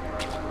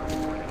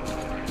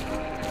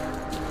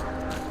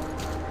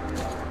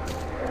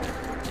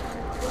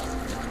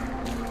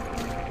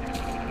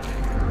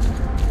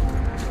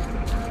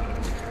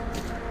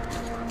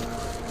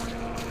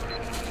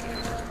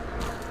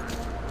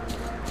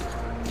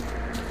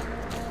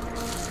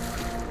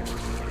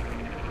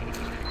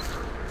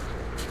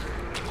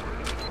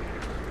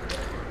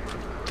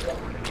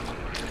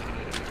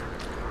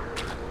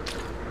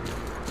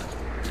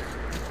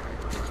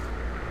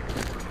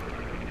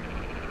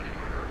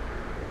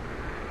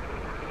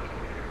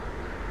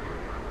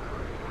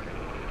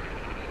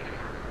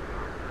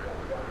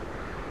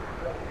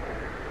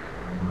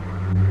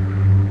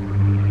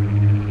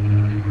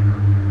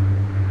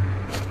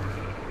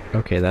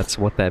 Okay, that's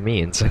what that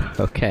means.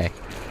 Okay.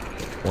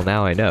 Well,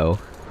 now I know.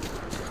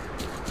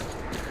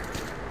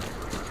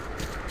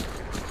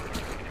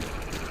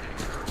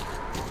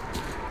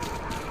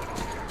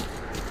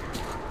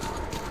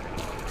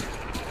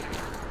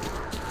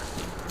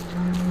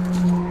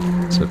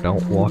 So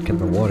don't walk in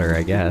the water,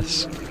 I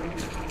guess.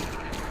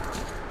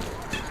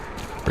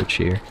 For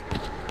cheer.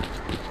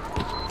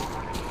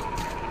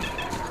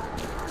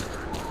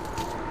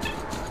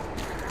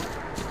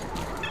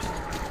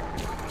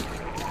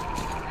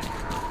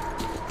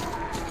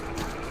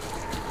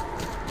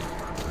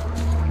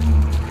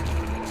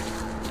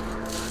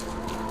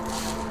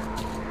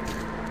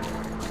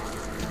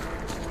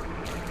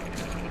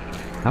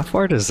 How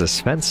far does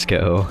this fence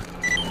go?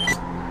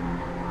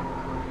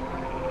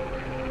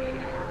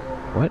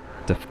 What?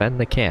 Defend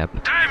the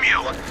camp. Damn you!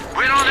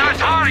 Where on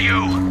earth are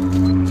you?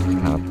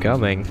 I'm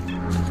coming.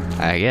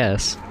 I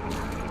guess.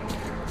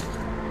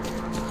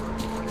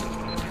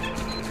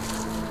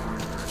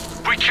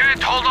 We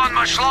can't hold on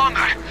much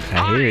longer.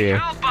 I hear you.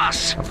 Help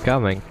us! I'm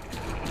coming.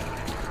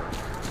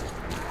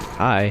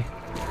 Hi.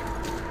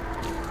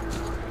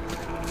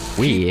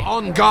 We. Keep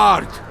on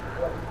guard!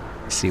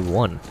 See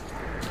one.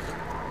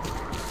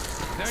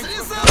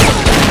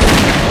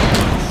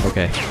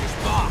 Okay.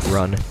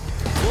 Run.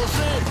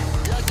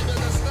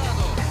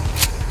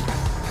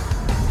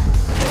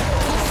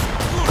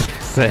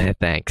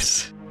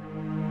 Thanks.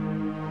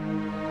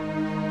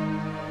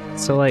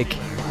 So, like,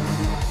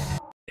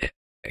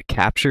 a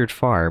captured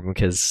farm,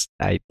 because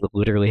I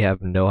literally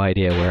have no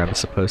idea where I'm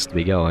supposed to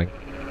be going.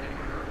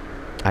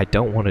 I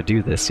don't want to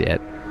do this yet.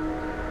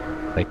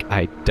 Like,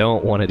 I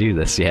don't want to do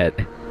this yet.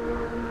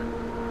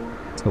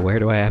 So where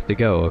do I have to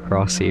go?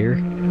 Across here?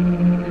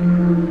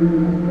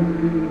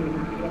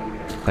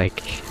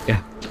 Like,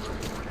 yeah.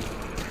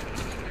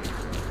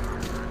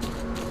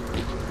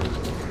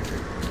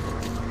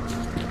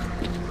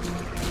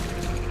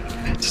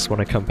 I just want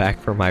to come back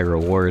for my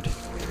reward.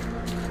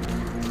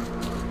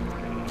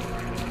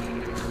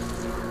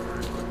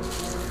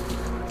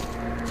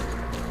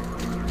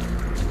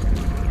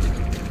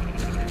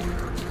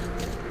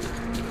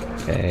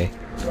 Okay.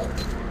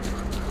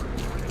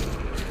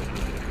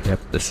 Yep,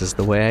 this is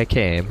the way I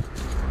came.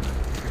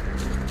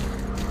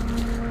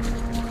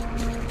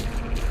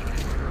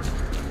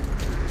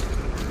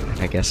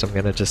 I guess I'm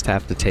gonna just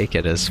have to take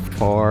it as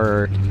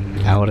far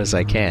out as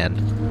I can,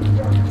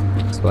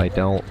 so I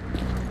don't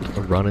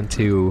run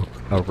into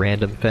a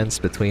random fence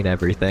between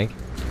everything.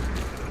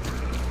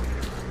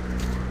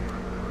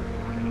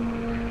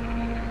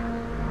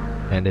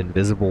 And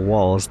invisible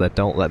walls that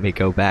don't let me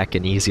go back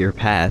an easier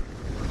path.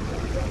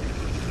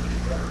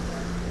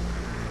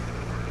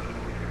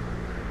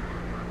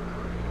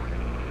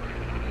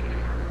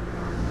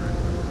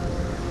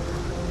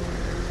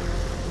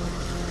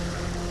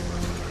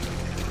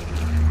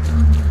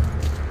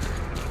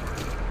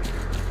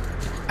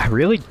 I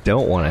really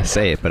don't want to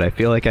say it, but I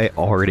feel like I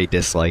already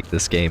dislike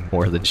this game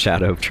more than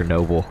Shadow of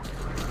Chernobyl.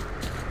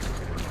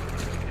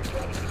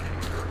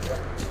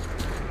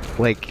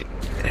 Like,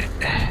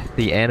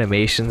 the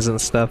animations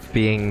and stuff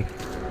being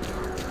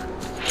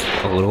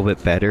a little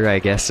bit better, I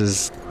guess,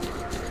 is,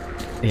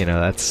 you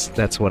know,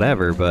 that's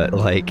whatever, but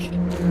like,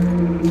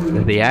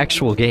 the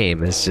actual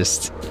game is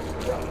just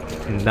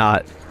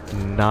not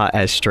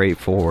as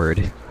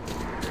straightforward.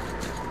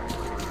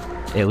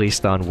 At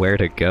least on where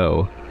to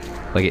go.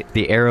 Like,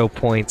 the arrow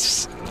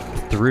points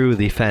through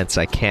the fence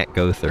I can't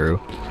go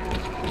through.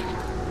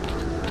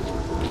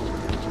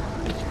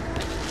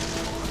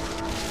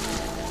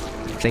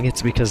 I think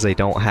it's because they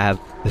don't have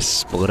this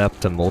split up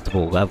to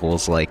multiple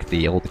levels like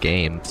the old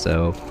game,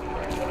 so...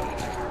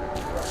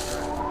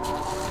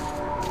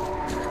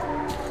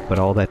 But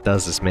all that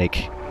does is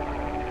make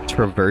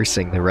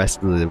traversing the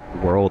rest of the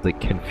world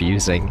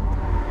confusing.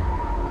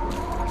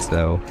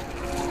 So...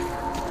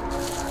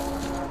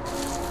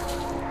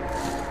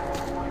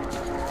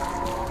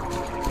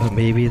 But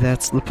maybe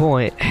that's the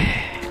point.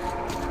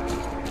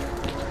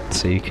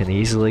 So you can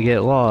easily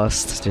get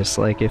lost, just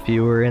like if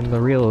you were in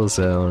the real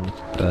zone.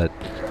 But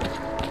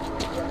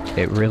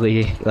it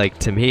really, like,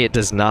 to me, it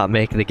does not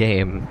make the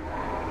game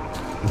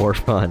more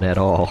fun at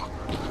all.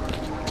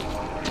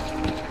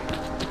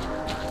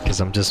 Because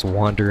I'm just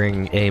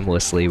wandering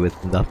aimlessly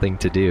with nothing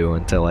to do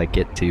until I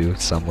get to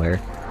somewhere.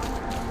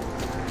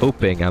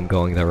 Hoping I'm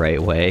going the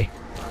right way.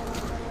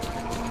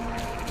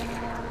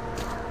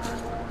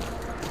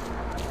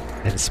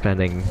 And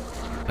spending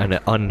an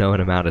unknown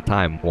amount of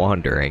time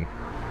wandering.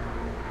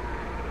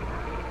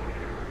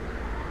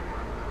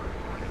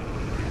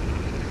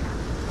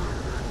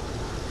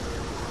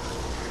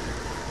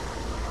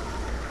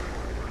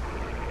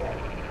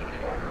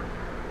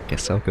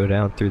 Guess I'll go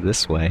down through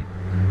this way.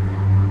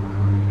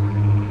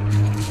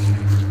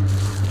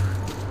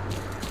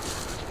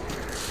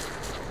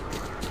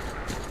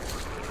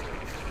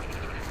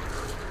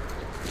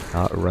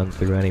 Not run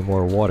through any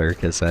more water,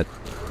 because that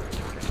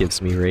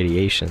gives me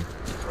radiation.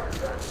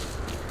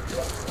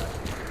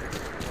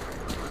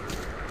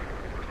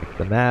 Check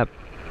the map.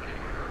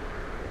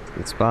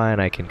 It's fine,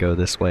 I can go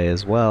this way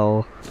as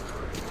well.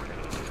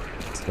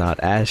 It's not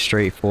as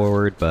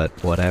straightforward, but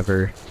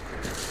whatever.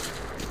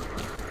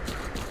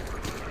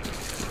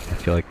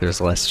 I feel like there's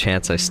less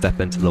chance I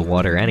step into the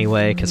water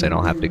anyway, because I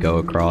don't have to go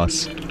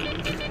across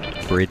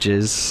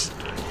bridges.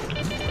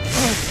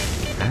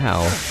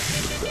 Ow.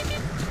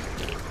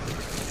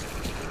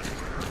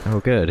 Oh,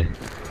 good.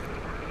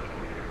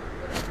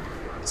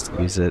 Just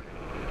use it.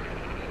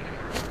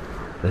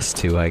 This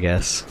too, I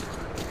guess.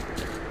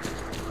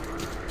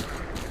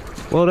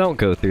 Well, don't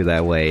go through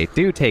that way.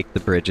 Do take the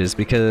bridges,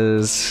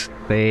 because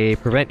they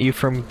prevent you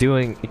from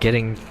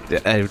getting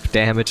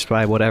damaged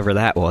by whatever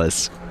that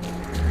was.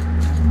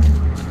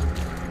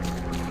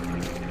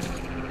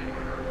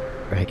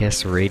 Or I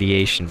guess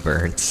radiation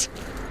burns.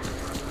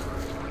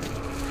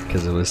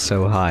 Because it was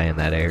so high in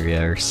that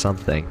area, or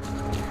something.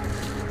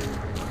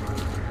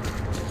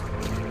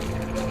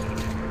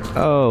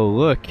 Oh,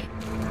 look!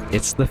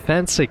 It's the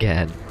fence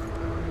again!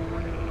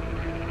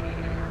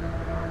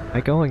 Am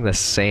I going the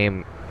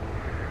same...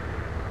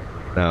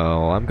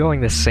 No, I'm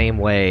going the same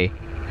way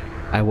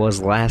I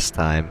was last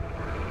time.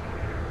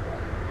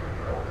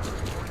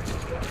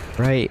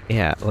 Right,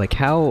 yeah, like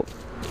how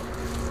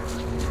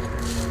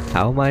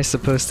am I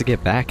supposed to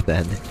get back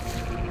then?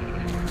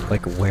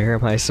 Like, where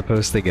am I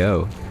supposed to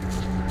go?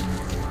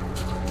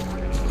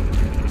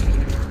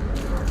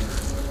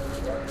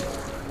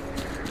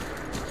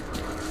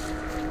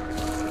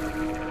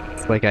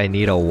 It's like I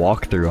need a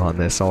walkthrough on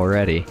this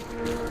already.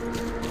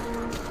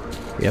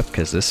 Yep,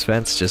 because this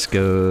fence just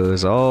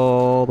goes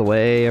all the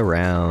way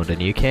around, and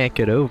you can't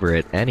get over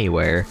it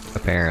anywhere,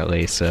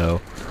 apparently,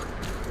 so...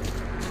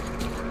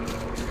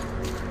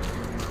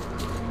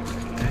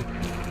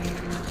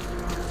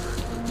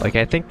 Like,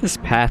 I think this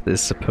path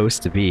is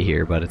supposed to be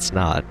here, but it's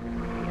not.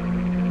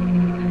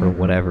 For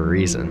whatever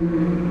reason.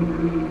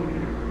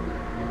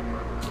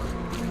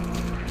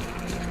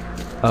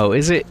 Oh,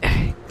 is it?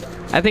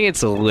 I think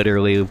it's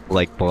literally,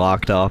 like,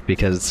 blocked off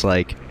because it's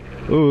like,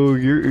 oh,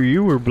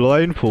 you were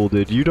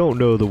blindfolded, you don't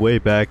know the way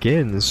back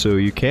in, so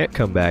you can't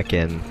come back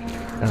in.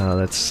 Oh,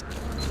 that's...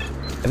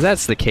 If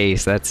that's the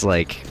case, that's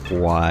like,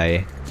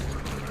 why?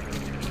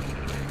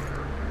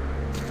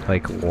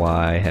 Like,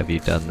 why have you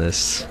done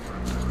this?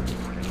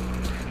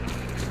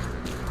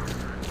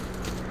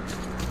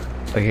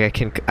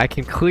 Like, I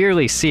can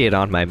clearly see it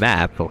on my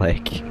map,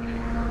 like...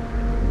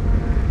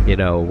 You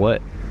know,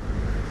 what?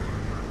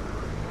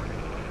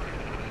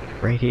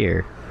 Right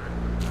here.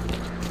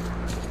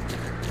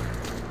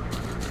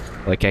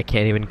 Like, I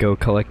can't even go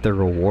collect the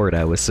reward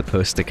I was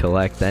supposed to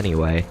collect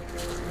anyway.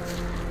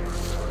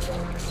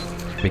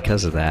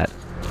 Because of that.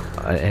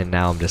 And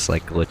now I'm just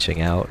like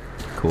glitching out.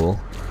 Cool.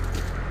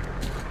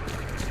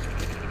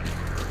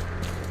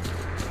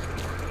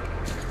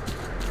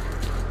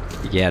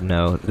 Yeah,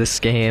 no, this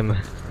game,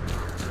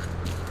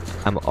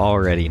 I'm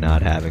already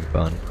not having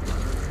fun.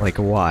 Like,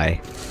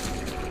 why?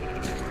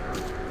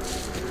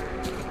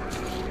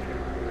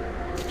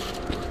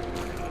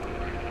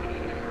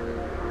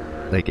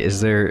 Like,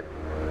 is there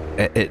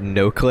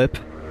no clip?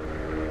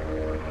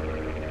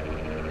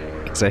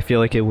 Because I feel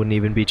like it wouldn't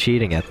even be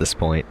cheating at this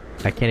point.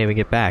 I can't even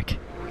get back.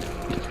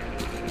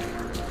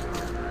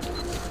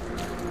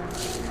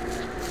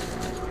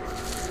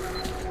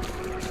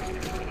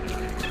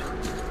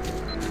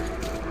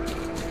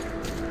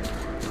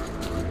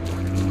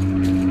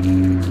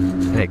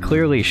 And it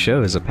clearly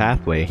shows a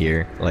pathway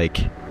here, like,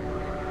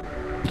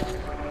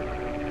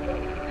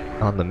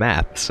 on the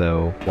map,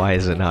 so why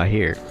is it not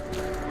here?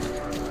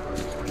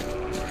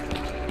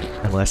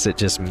 Unless it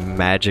just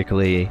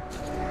magically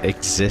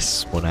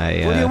exists when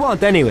I, What do you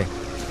want, anyway?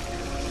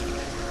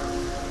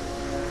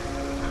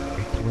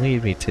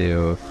 Lead me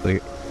to...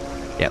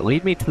 Yeah,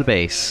 lead me to the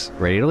base.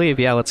 Ready to leave?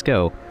 Yeah, let's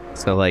go.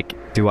 So,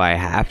 like, do I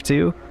have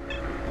to?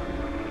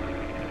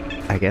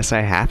 I guess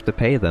I have to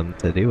pay them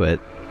to do it.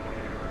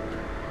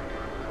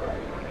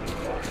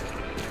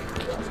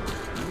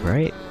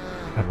 Right?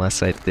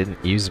 Unless I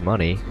didn't use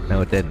money.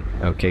 No, it didn't.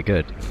 Okay,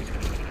 good.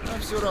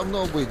 Все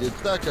равно выйдет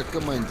так, как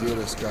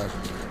командиры скажут.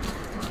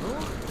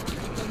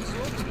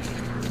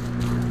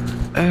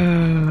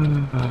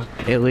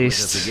 At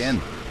least... again.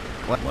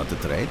 What? Want to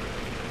trade?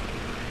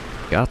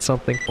 Got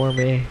something for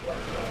me?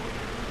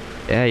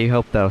 Yeah, you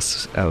helped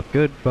us out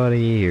good,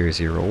 buddy. Here's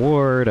your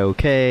reward.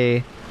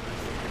 Okay.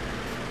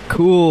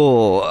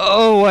 Cool.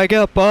 Oh, I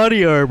got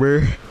body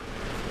armor.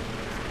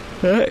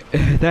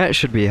 That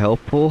should be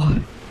helpful.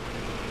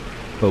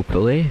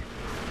 Hopefully.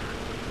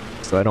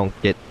 So I don't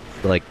get,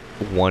 like,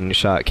 one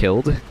shot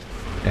killed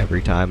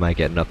every time I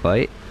get in a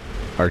fight.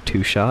 Or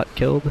 2 shot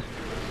killed.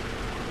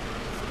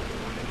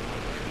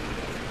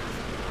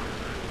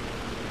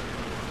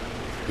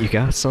 You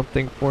got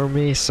something for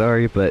me?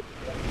 Sorry, but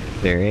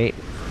there ain't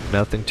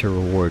nothing to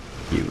reward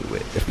you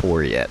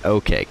for yet.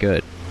 Okay,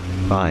 good.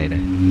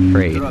 Fine.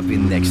 Great. Drop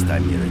in next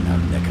time you're in our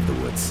neck of the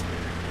woods.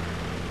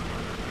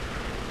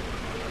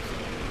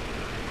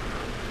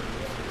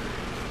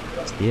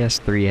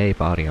 S.T.A.L.K.E.R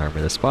body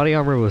armor. This body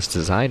armor was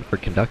designed for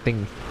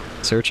conducting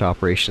search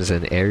operations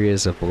in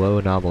areas of low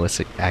anomalous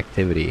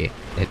activity.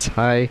 Its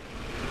higher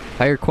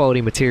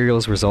quality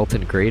materials result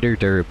in greater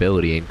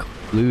durability and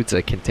includes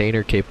a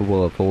container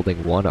capable of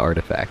holding 1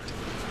 artifact.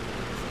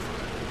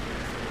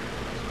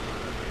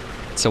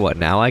 So what,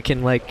 now I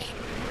can, like,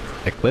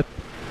 equip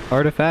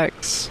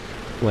artifacts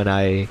when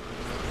I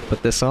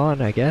put this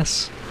on, I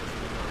guess?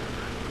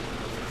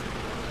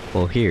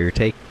 Well, here,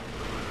 take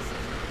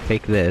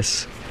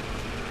this,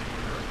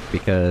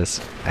 because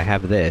I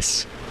have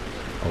this.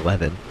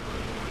 11.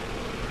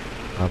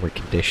 Armor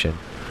condition.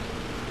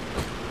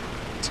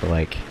 So,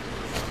 like,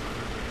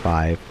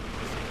 5.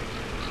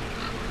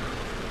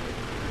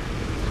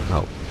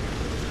 Oh.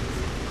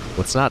 Well,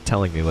 it's not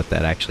telling me what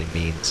that actually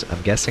means.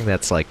 I'm guessing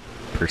that's like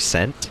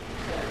percent?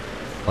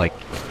 Like,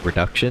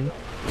 reduction?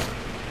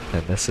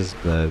 And this is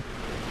the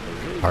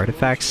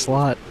artifact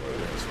slot?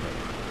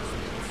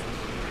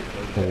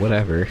 Well,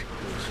 whatever.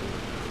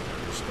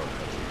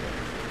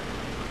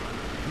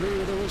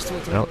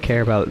 I don't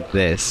care about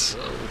this.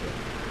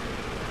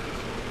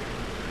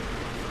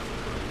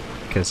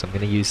 Because I'm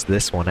gonna use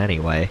this one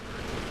anyway.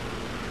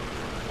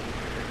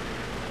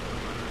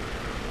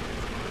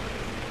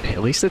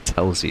 At least it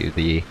tells you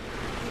the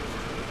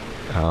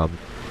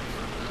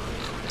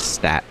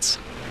stats.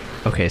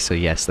 Okay, so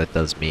yes, that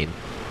does mean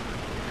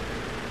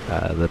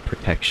the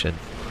protection.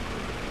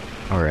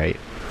 Alright.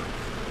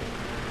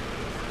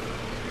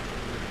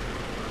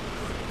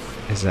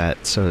 Is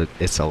that, so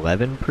it's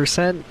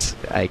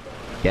 11%? I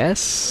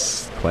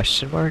guess?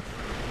 Question mark?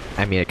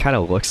 I mean, it kind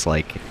of looks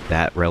like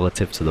that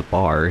relative to the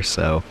bar,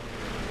 so...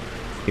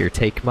 Here,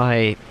 take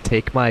my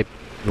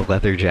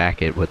leather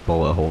jacket with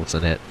bullet holes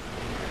in it.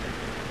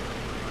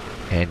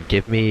 And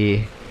give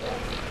me...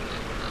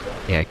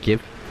 Yeah,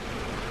 give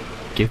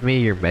me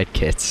your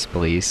medkits,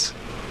 please.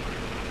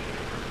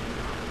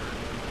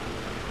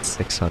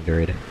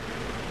 600,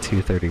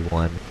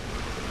 231.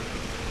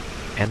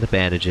 And the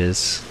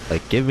bandages.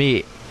 Like, give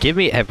me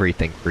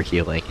everything for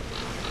healing.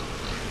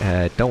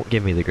 Don't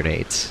give me the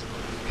grenades.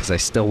 Because I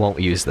still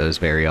won't use those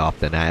very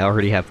often. I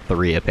already have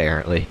 3,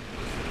 apparently.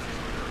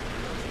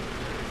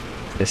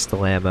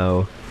 Pistol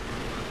ammo.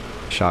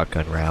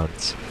 Shotgun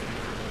rounds.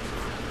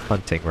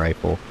 Hunting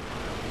rifle.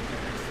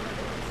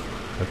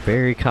 A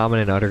very common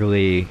and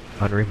utterly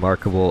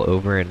unremarkable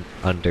over and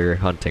under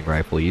hunting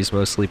rifle, used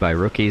mostly by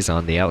rookies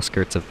on the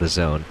outskirts of the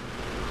zone.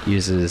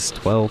 Uses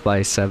 12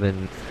 by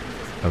 7...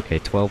 Okay,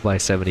 12 by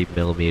 70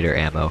 millimeter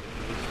ammo.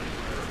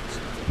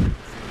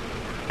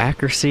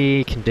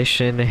 Accuracy,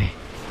 condition...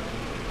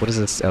 What is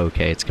this?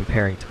 Okay, it's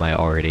comparing to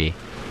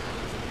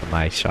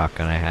my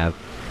shotgun I have.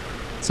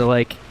 So,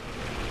 like...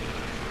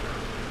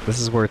 This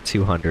is worth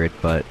 200,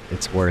 but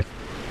it's worth...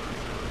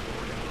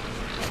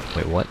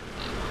 Wait, what?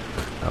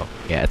 Oh,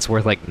 yeah, it's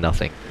worth like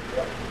nothing.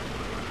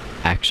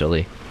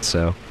 Actually,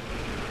 so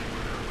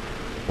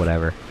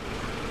whatever.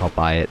 I'll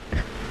buy it.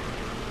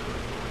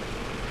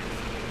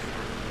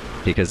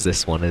 Because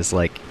this one is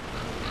like,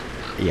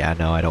 yeah,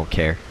 no, I don't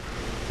care.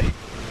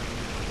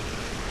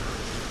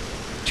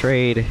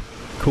 Trade,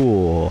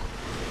 cool.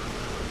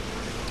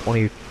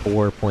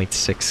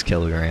 24.6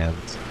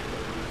 kilograms.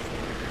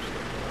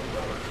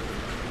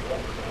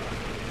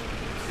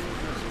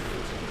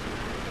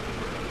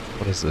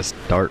 What is this?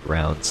 Dart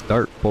rounds.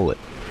 Dart bullet.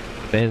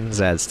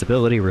 Fins add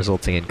stability,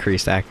 resulting in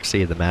increased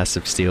accuracy. The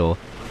massive steel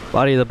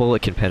body of the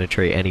bullet can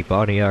penetrate any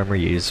body armor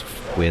used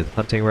with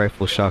hunting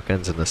rifle,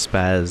 shotguns, and the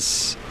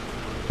SPAS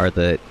are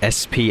the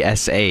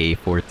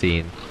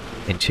SPSA-14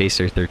 and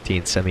Chaser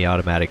 13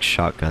 semi-automatic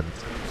shotguns.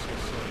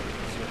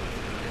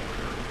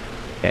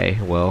 Okay,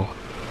 well,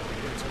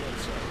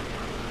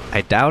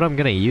 I doubt I'm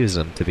gonna use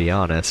them, to be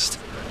honest.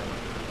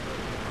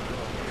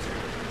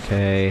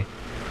 Okay.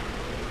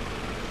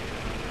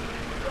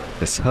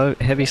 This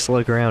heavy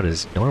slug round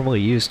is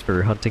normally used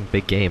for hunting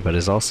big game, but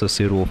is also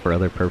suitable for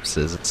other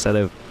purposes. Instead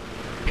of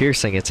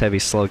piercing, its heavy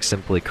slug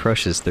simply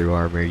crushes through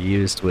armor,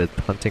 used with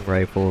hunting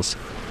rifles,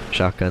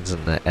 shotguns,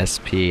 and the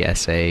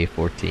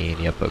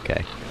SPSA-14. Yep,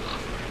 okay.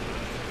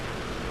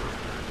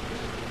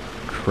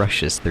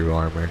 Crushes through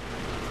armor.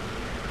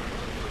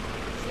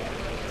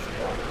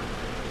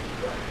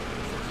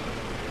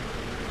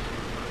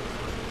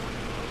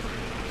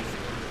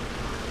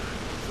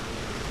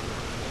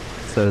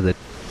 So the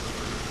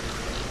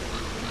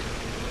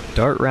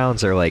dart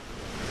rounds are like,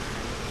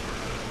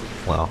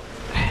 well,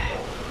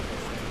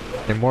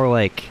 they're more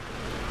like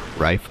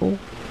rifle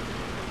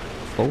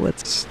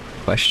bullets,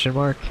 question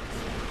mark?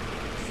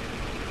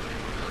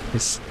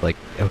 It's like,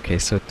 okay,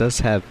 so it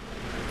does have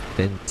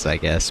fins, I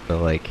guess,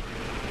 but like,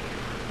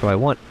 so I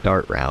want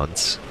dart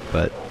rounds,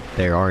 but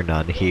there are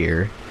none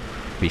here,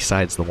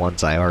 besides the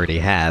ones I already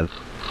have,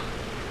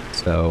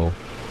 so,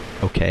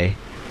 okay.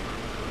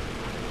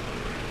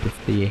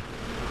 50,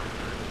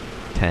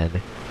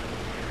 10,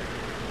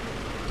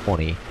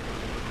 20.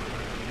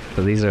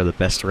 So these are the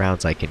best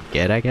rounds I can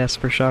get, I guess,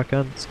 for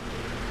shotguns.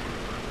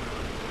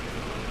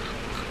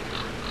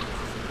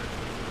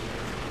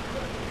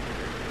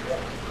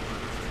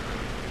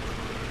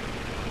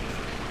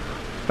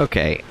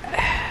 Okay.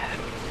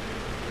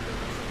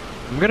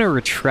 I'm gonna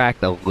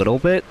retract a little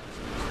bit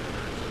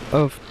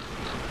of,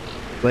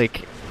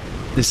 like,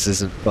 this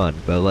isn't fun,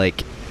 but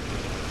like,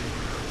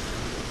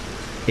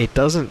 it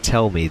doesn't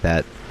tell me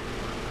that,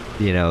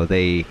 you know,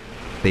 they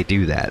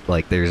do that.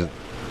 Like, there's...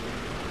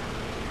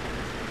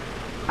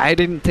 I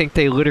didn't think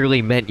they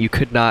literally meant you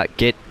could not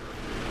get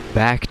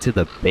back to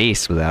the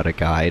base without a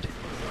guide.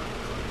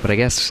 But I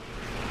guess,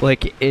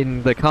 like,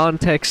 in the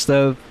context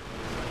of,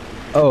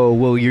 oh,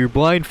 well, you're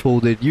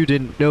blindfolded, you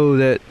didn't know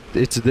that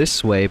it's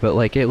this way, but,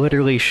 like, it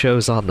literally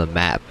shows on the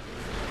map.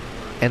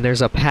 And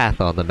there's a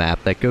path on the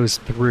map that goes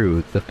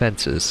through the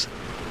fences.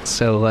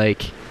 So,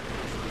 like...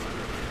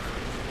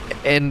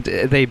 And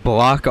they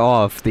block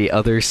off the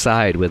other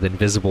side with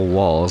invisible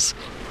walls,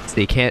 so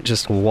you can't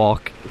just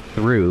walk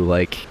through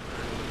like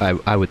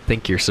I would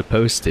think you're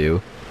supposed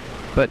to.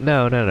 But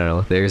no,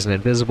 there's an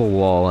invisible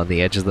wall on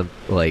the edge of the,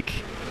 like,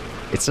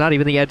 it's not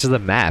even the edge of the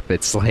map,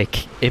 it's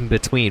like in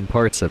between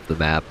parts of the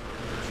map.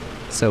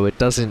 So it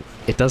doesn't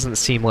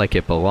seem like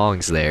it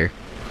belongs there.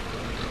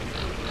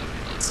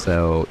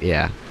 So,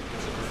 yeah.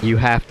 You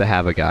have to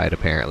have a guide,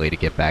 apparently, to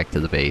get back to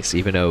the base,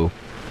 even though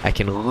I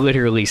can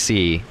literally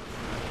see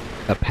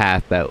a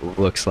path that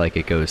looks like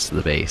it goes to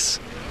the base,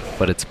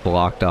 but it's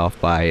blocked off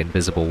by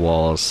invisible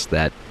walls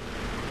that,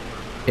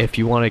 if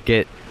you want to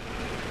get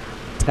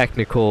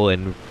technical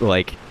and,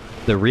 like,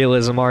 the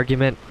realism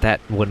argument,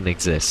 that wouldn't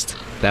exist.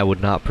 That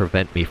would not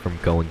prevent me from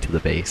going to the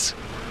base.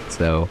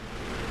 So,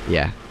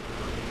 yeah.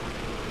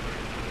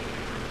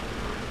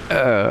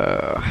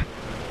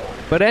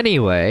 But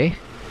anyway,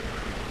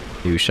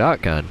 new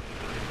shotgun.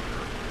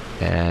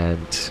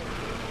 And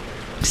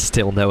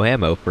still no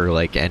ammo for,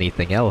 like,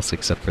 anything else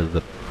except for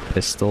the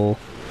pistol.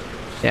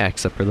 Yeah,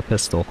 except for the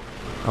pistol.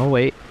 Oh,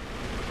 wait.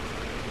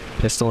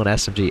 Pistol and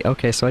SMG.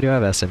 Okay, so I do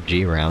have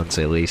SMG rounds,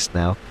 at least,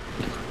 now.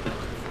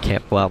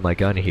 Can't pull out my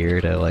gun here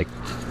to, like,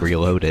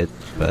 reload it,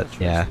 but,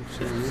 yeah.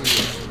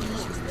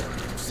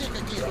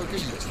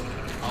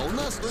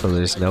 So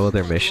there's no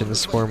other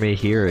missions for me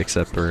here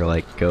except for,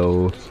 like,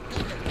 go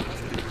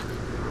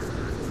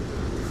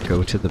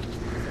to the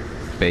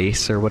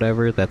base or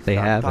whatever that they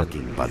have.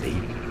 Talking, buddy.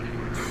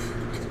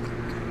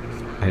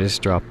 I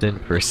just dropped in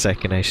for a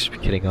second, I should be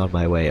getting on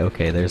my way.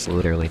 Okay, there's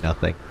literally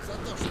nothing.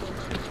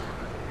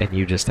 And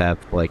you just have,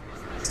 like,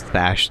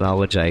 stash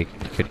knowledge I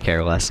could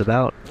care less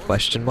about?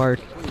 Question mark?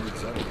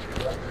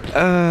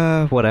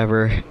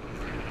 Whatever.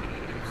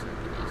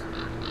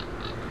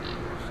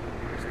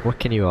 What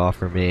can you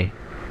offer me?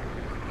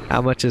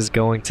 How much is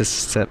going to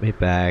set me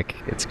back?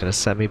 It's gonna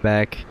set me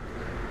back...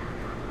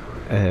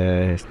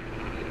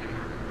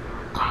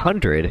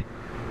 100?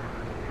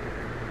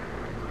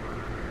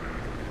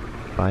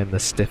 Find the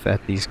stiff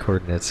at these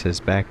coordinates.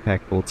 His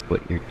backpack holds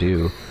what you're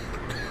due.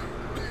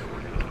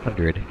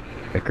 100.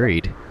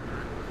 agreed.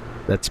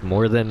 That's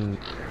more than,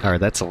 or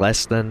that's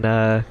less than,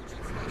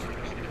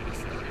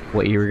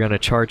 what you were gonna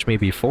charge me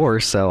before,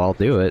 so I'll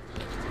do it.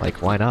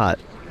 Like, why not?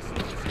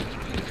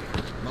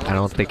 I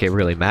don't think it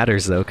really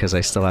matters, though, because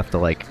I still have to,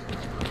 like,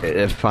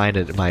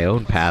 find my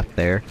own path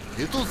there.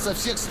 So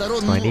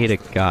I need a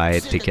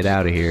guide to get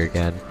out of here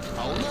again.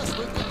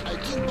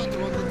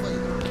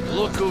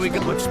 Look who we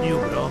got. What's new,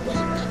 bro?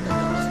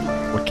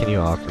 What can you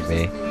offer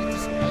me?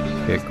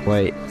 You get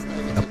quite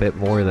a bit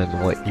more than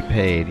what you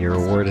paid. Your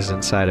reward is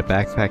inside a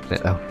backpack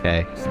that...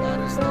 Okay.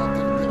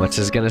 Which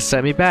is gonna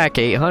set me back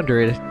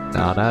 800.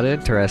 No, not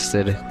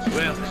interested.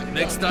 Well,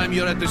 next time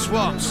you're at the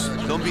swamps,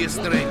 don't be a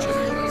stranger.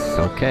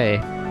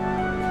 Okay.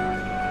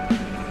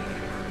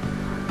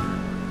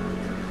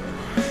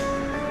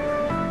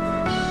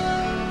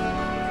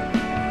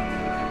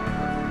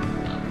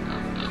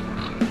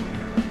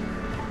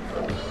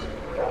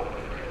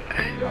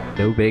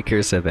 No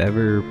bakers have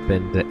ever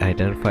been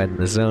identified in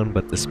the zone,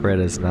 but the spread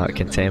is not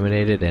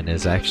contaminated and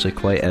is actually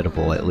quite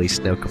edible. At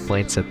least no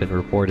complaints have been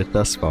reported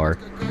thus far.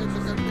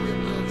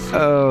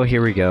 Oh,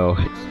 here we go.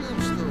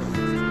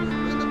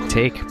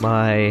 Take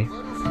my...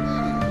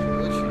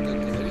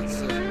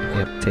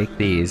 Yep, take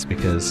these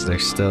because they're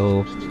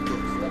still...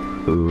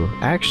 Ooh,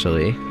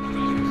 actually,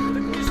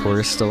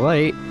 Tourist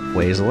Delight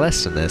weighs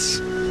less than this.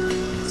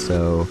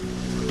 So...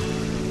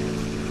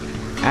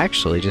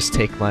 Actually, just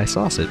take my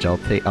sausage. I'll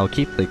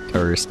keep the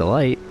Tourist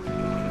Delight,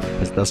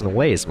 because it doesn't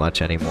weigh as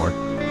much anymore.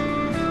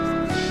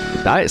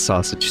 The diet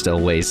sausage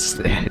still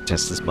weighs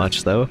just as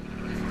much, though.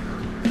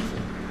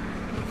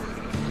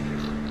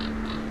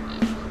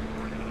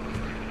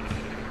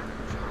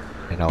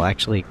 And I'll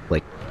actually,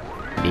 like,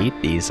 eat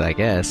these, I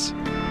guess.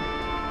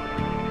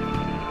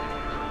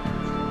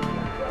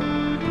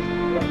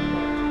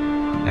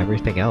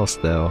 Everything else,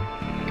 though,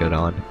 good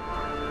on.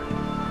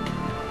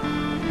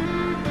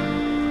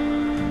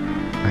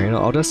 Alright,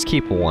 I'll just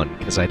keep one,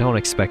 because I don't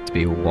expect to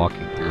be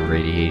walking through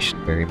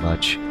radiation very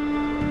much.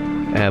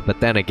 But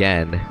then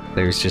again,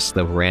 there's just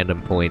the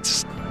random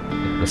points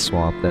in the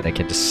swamp that I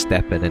can just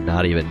step in and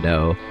not even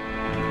know.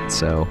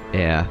 So,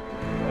 yeah.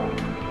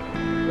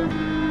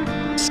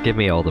 Just give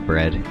me all the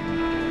bread.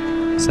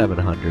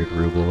 700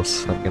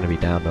 rubles. I'm gonna be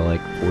down to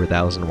like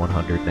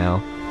 4,100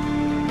 now.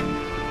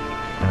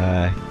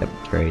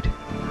 Upgrade.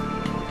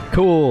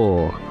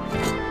 Cool!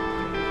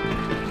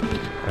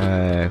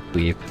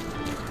 Leave.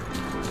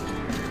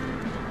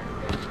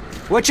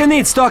 What you need,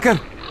 S.T.A.L.K.E.R?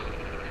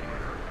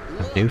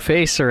 A new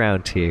face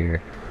around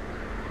here.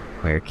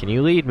 Where can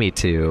you lead me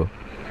to?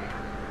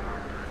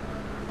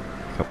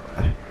 Come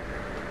on.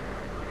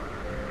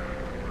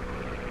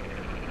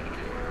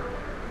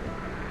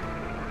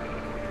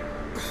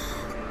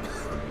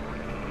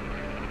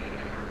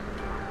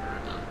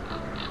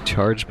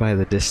 Charge by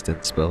the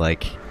distance, but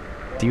like,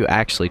 do you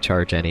actually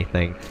charge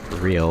anything for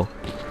real?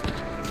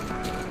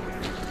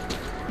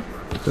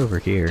 What's over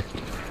here?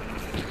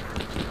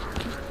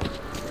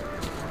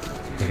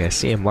 I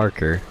see a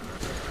marker.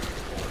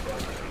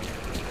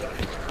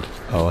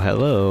 Oh,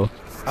 hello.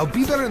 I'll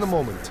be there in a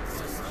moment.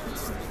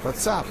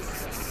 What's up?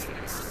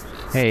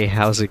 Hey,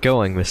 how's it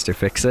going, Mr.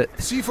 Fix-It?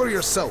 See for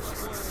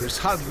yourself. There's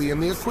hardly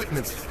any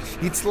equipment.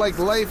 It's like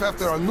life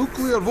after a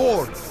nuclear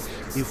war.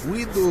 If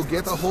we do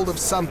get a hold of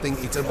something,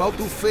 it's about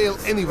to fail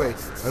anyway,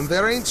 and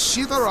there ain't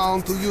shit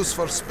around to use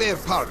for spare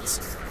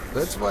parts.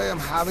 That's why I'm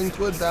having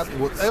to adapt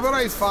whatever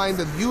I find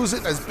and use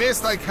it as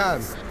best I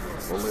can.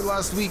 Only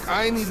last week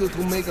I needed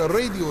to make a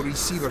radio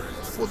receiver.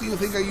 What do you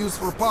think I used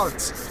for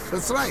parts?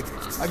 That's right,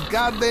 a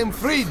goddamn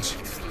fridge!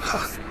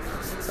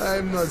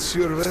 I'm not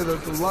sure whether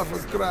to laugh or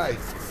cry.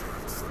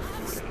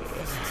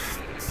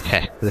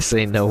 Heh, this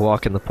ain't no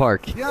walk in the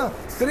park. Yeah,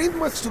 there ain't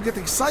much to get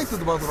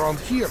excited about around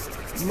here.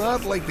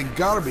 Not like the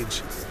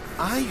garbage.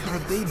 I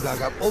heard they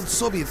dug up old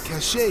Soviet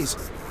caches.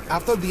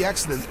 After the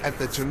accident at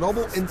the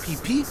Chernobyl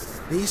NPP,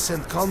 they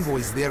sent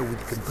convoys there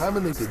with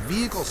contaminated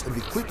vehicles and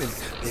equipment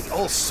and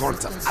all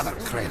sorts of other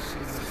crap.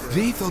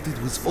 They thought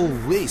it was all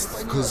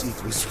waste because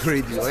it was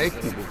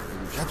radioactive.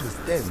 That was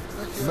then.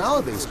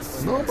 Nowadays,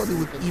 nobody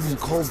would even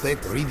call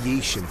that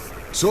radiation.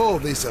 So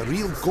there's a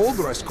real gold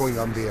rush going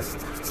on there.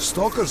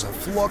 Stalkers are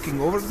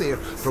flocking over there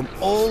from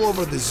all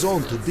over the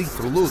zone to dig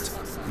for loot.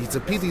 It's a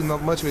pity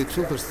not much of it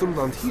filters through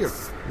down here,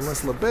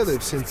 unless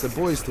Lebedev sends the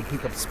boys to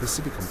pick up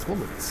specific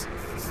components.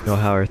 So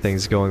how are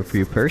things going for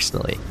you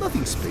personally?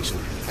 Nothing special.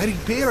 I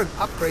repair and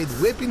upgrade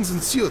weapons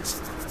and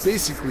suits.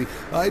 Basically,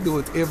 I do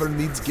whatever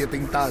needs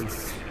getting done.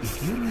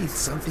 If you need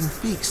something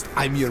fixed,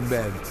 I'm your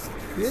man.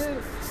 Yeah,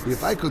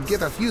 if I could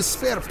get a few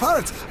spare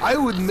parts, I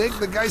would make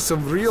the guys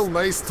some real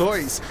nice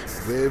toys.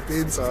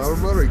 Weapons,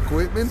 armor,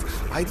 equipment,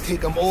 I'd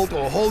take them all to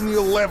a whole new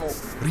level.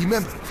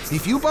 Remember,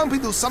 if you bump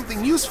into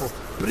something useful,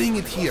 bring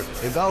it here,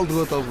 and I'll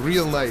do it up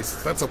real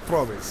nice. That's a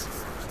promise.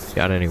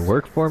 Got any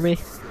work for me?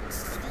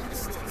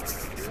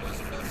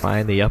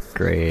 Find the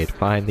upgrade,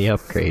 find the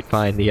upgrade,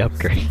 find the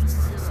upgrade.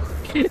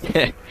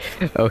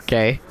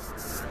 Okay.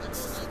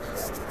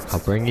 I'll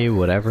bring you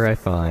whatever I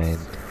find.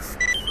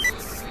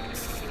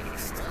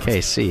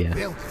 Okay, see ya.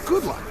 Well,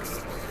 good luck.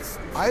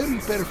 I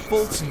repair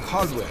faults in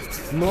hardware,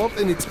 not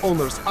in its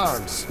owner's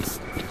arms.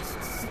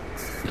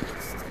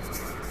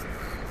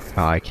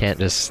 Oh, I can't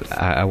just...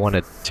 I want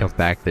to jump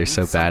back there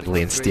so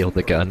badly and steal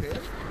the gun.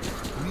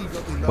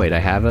 Wait, I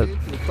have it?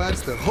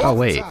 Oh,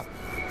 wait.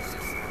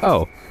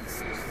 Oh.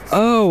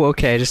 Oh,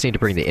 okay, I just need to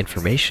bring the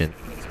information.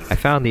 I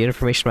found the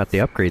information about the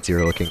upgrades you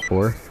were looking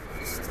for.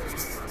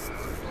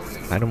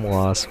 Item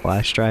loss,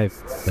 flash drive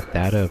with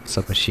data of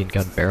submachine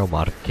gun barrel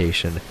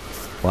modification.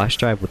 Flash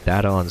drive with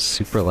data on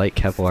super light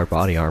Kevlar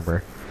body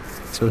armor.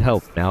 This would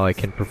help, now I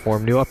can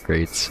perform new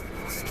upgrades.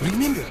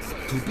 Remember,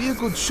 to be a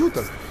good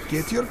shooter,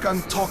 get your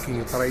gun talking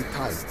at the right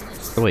time.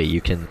 Oh, wait,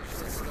 you can...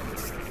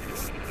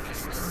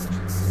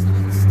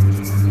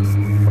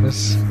 What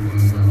is...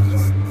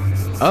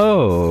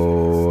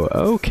 Oh,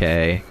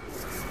 okay.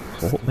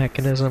 Bolt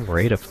mechanism,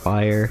 rate of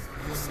fire,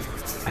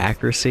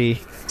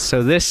 accuracy.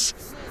 So this...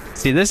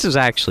 See, this is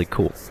actually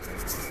cool.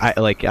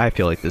 I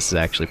feel like this is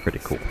actually pretty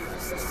cool.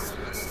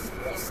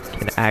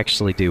 Can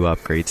actually do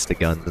upgrades to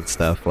guns and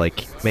stuff,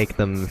 like, make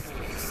them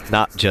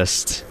not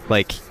just,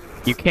 like,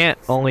 you can't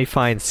only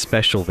find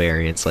special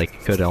variants, like, you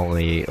could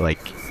only, like,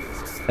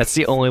 that's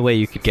the only way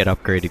you could get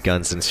upgraded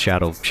guns in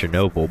Shadow of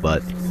Chernobyl,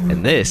 but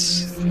in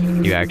this,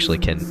 you actually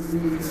can,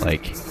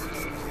 like,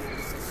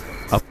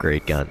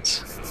 upgrade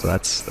guns, so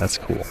that's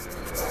cool.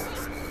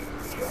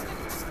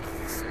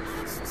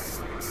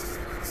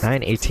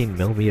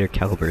 9/18mm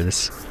caliber,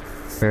 this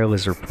barrel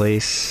is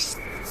replaced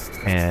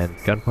and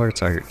gun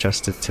parts are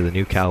adjusted to the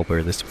new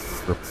caliber. This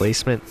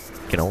replacement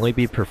can only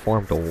be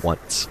performed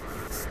once.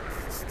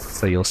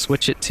 So you'll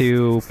switch it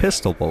to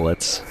pistol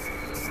bullets.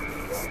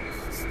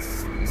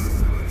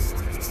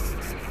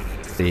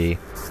 See,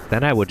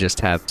 then I would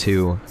just have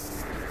two...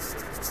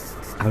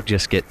 I would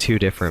just get two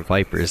different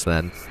Vipers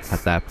then,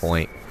 at that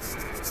point.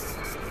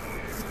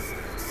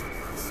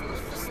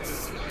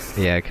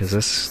 Yeah, because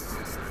this...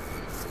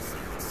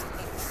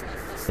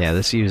 Yeah,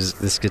 this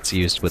gets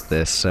used with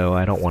this, so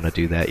I don't want to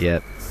do that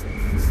yet.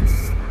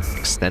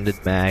 Extended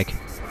mag.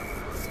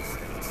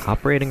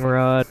 Operating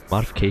rod,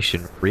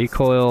 modification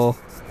recoil,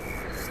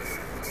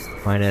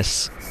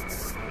 minus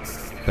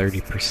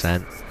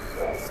 30%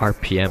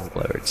 RPM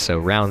load, so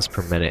rounds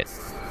per minute,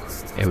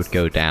 it would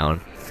go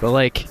down. But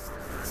like,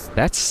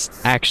 that's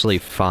actually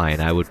fine,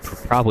 I would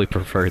probably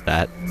prefer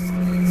that.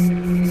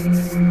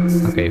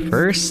 Okay,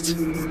 first,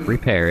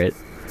 repair it.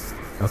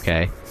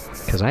 Okay,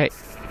 because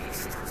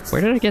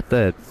where did I get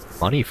the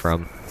money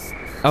from?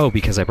 Oh,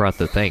 because I brought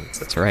the things,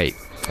 that's right.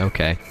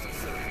 Okay.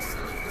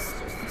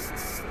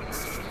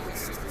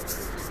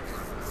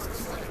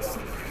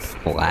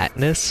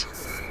 Flatness.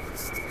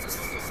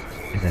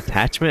 An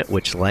attachment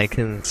which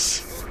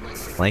lengthens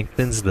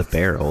the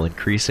barrel,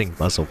 increasing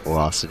muzzle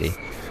velocity.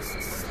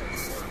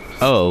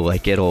 Oh,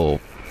 like it'll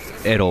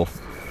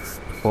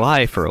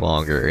fly for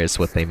longer is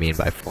what they mean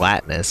by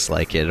flatness.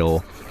 Like it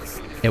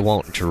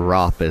won't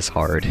drop as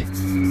hard.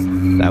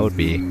 That would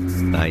be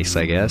nice,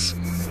 I guess.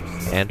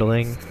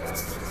 Handling,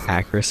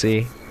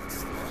 accuracy.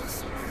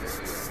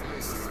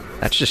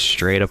 That's just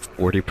straight up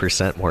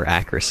 40% more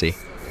accuracy.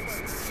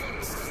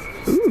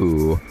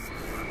 Ooh.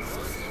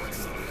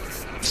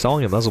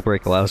 Installing a muzzle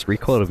brake allows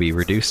recoil to be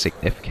reduced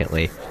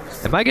significantly.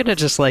 Am I gonna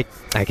just like...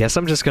 I guess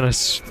I'm just gonna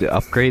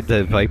upgrade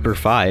the Viper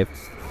 5.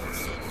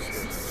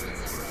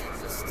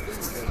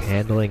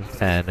 Handling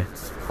 10.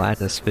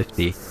 Flatness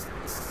 50.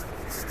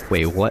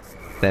 Wait, what?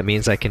 That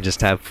means I can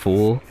just have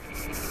full...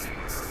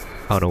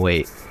 Oh no,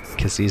 wait.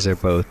 Because these are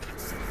both...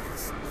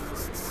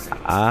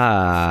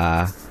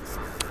 Ah...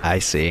 I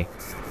see.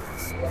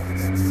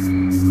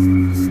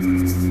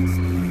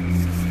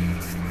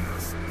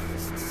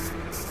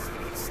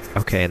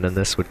 Okay, and then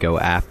this would go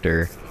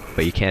after,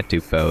 but you can't do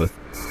both,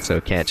 so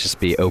it can't just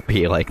be OP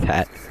like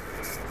that.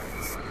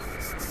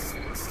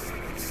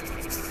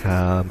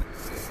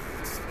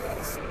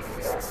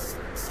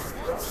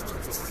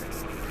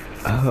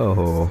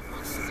 Oh.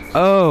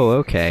 Oh,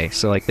 okay,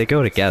 so like they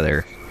go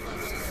together.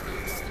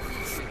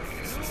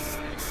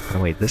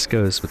 Oh wait, this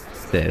goes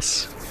with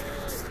this.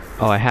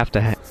 Oh, I have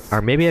to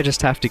or maybe I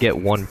just have to get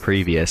one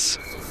previous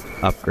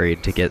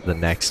upgrade to get the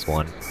next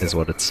one, is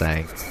what it's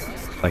saying.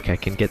 Like, I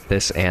can get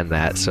this and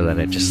that, so then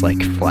it just,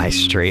 like, flies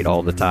straight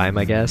all the time,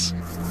 I guess.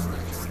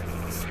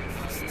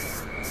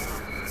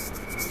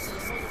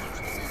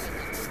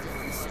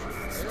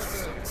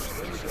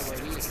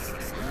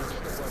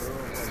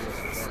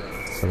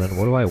 So then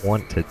what do I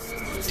want to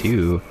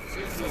do?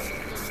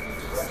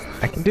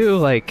 I can do,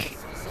 like...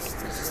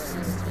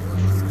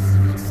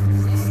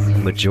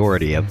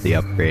 majority of the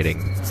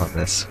upgrading on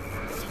this.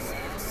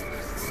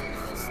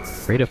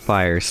 Rate of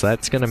fire, so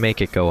that's gonna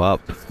make it go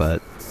up,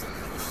 but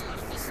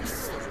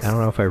I don't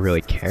know if I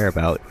really care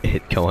about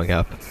it going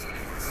up.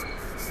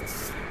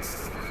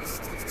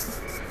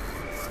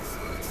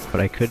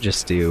 But I could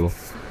just do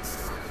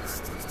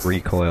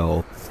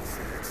recoil,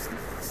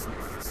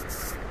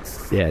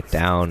 yeah,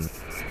 down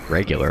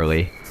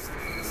regularly.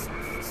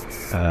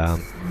 I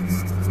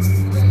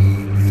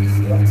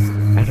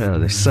don't know,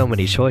 there's so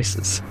many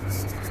choices.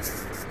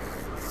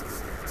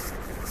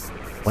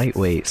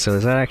 Lightweight, so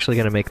is that actually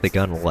gonna make the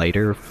gun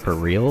lighter for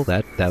real?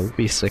 That would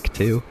be sick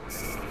too.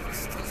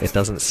 It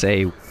doesn't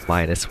say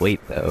minus weight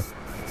though.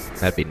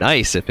 That'd be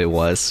nice if it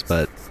was,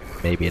 but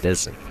maybe it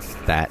isn't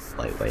that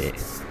lightweight.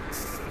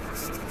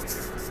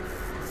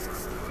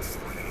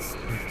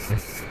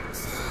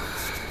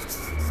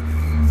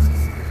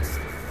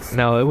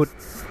 No, it would.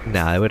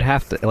 No, it would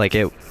have to. Like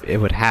it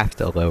would have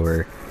to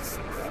lower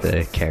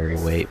the carry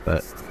weight,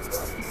 but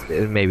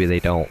maybe they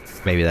don't.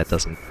 Maybe that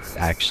doesn't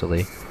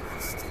actually.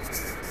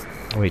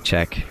 Let me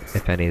check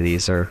if any of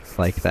these are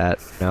like that.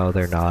 No,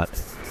 they're not.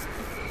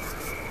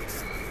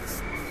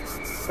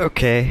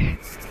 Okay.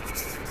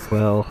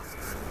 Well,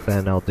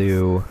 then I'll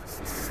do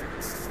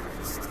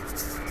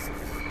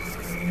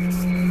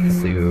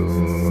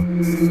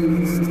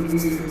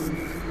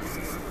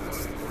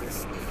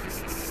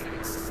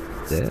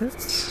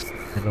this.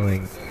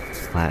 Handling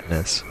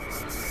flatness.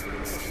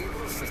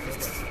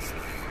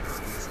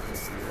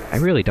 I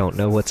really don't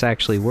know what's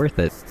actually worth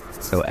it.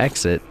 So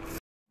exit.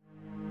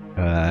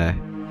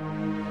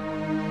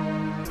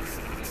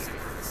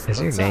 Is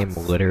your name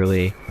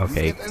literally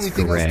okay?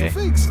 Gray.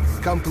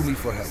 Come to me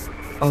for help.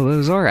 Oh,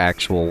 those are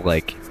actual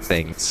like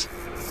things.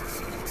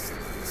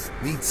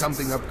 Need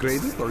something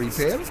upgraded or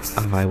repaired?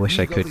 Oh, I wish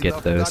I could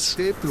get those.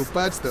 Tape to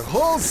patch the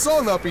whole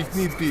zone up if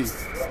need be.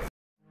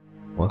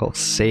 Well,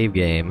 save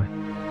game.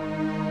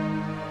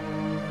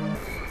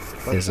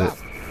 Is it?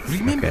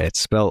 Okay, it's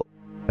spelled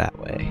that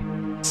way.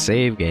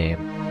 Save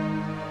game.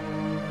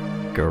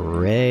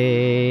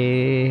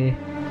 Gray.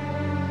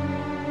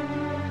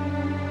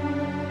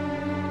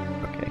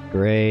 Okay,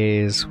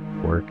 Gray's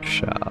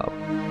workshop.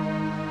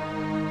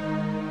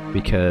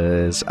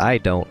 Because I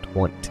don't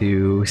want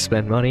to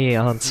spend money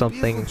on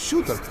something.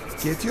 Shooter,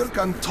 get your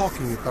gun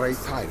talking at the right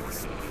time.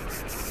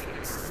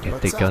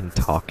 Get the gun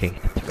talking.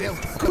 Well,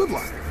 good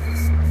luck.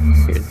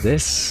 Here,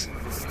 this.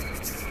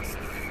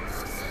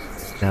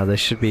 Now this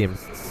should be in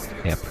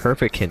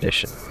perfect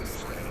condition.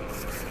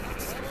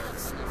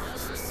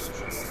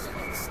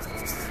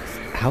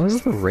 How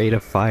is the rate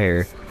of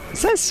fire?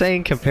 Is that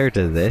saying compared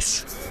to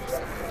this?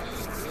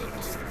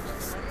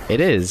 It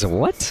is.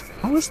 What?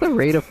 How is the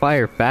rate of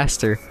fire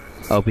faster?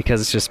 Oh,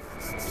 because it's just,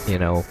 you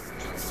know,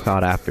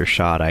 shot after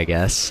shot, I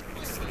guess.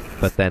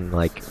 But then,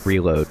 like,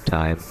 reload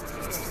time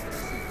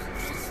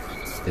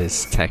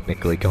is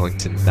technically going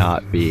to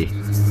not be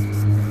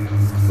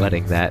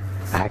letting that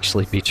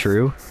actually be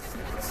true.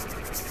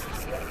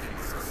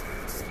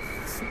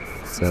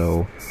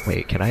 So,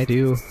 wait, can I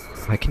do...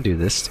 I can do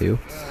this too.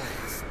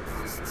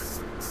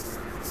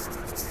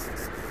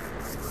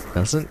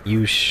 Doesn't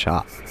use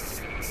shot.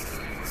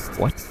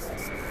 What?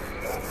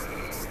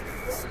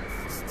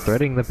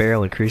 Threading the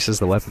barrel increases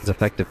the weapon's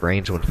effective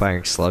range when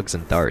firing slugs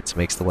and darts,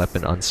 makes the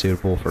weapon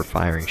unsuitable for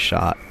firing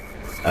shot.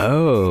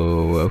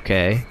 Oh,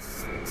 okay.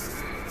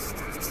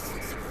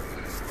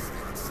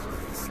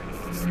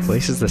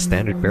 Places the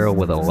standard barrel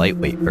with a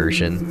lightweight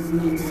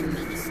version.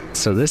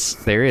 So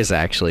there is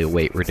actually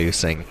weight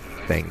reducing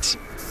things.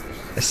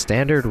 A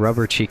standard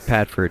rubber cheek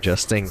pad for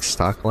adjusting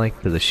stock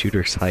length to the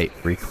shooter's height,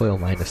 recoil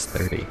minus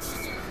 30.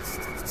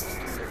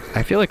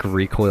 I feel like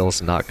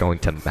recoil's not going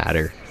to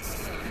matter.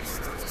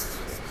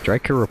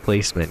 Striker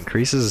replacement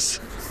increases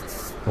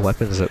the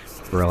weapon's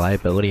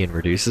reliability and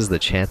reduces the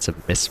chance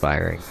of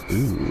misfiring.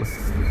 Ooh.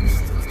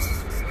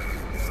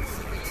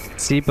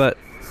 See, but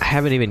I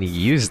haven't even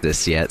used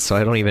this yet, so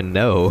I don't even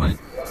know.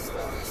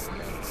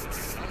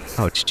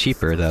 Oh, it's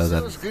cheaper though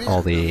than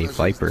all the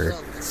Viper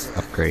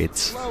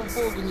upgrades.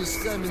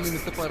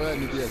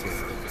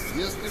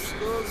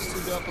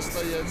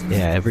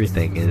 Yeah,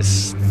 everything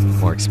is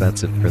more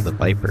expensive for the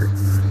Viper.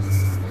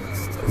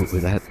 Ooh,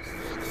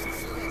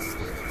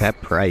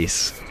 that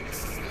price.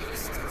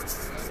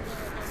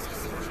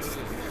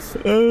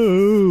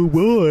 Oh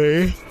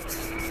boy.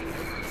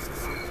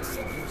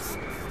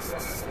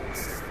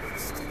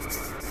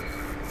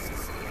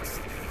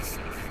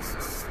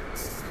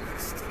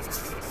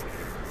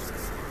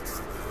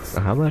 So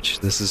how much?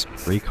 This is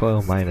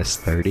recoil minus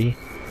 30?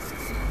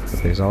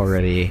 But there's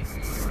already...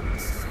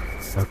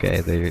 Okay,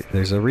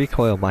 there's a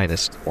recoil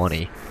minus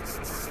 20.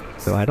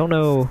 So I don't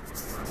know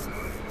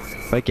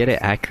if I get it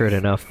accurate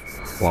enough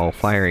while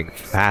firing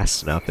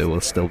fast enough, it will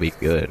still be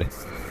good.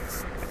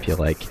 I feel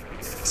like.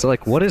 So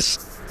like, what is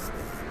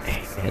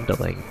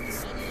handling?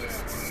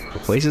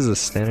 Replaces the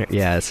standard...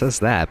 Yeah, it says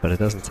that, but it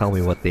doesn't tell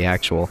me what the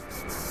actual...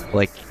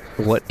 Like,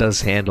 what does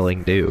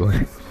handling do?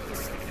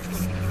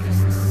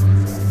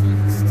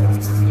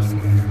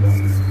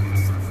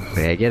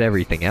 I get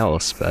everything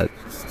else, but...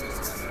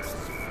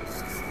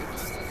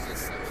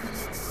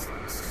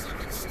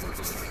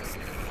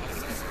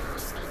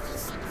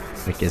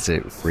 Like, is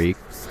it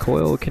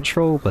recoil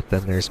control? But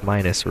then there's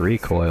minus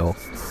recoil.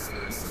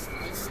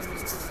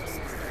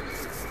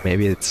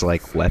 Maybe it's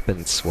like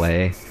weapon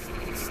sway.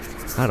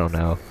 I don't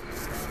know.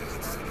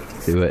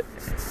 Do it.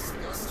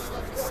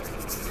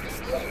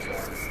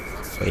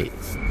 Wait.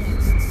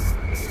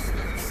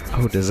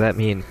 Oh, does that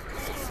mean...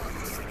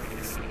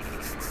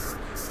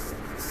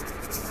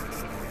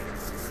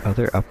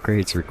 Other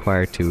upgrades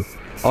required to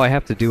Oh, I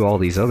have to do all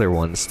these other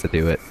ones to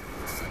do it.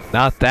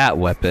 Not that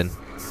weapon.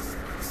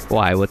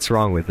 Why? What's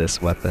wrong with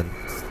this weapon?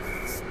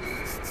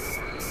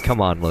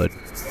 Come on, Lud.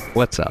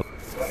 What's up?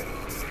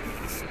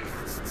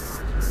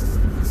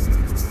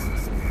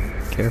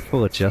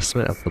 Careful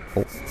adjustment of the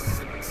bolt.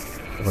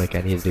 Like,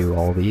 I need to do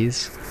all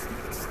these?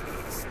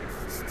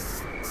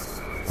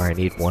 Or I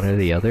need one or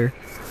the other?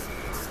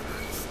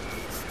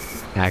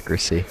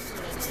 Accuracy.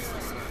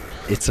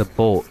 It's a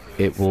bolt.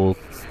 It will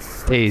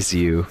tase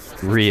you.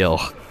 Real.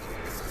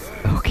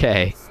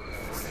 Okay.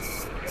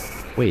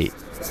 Wait.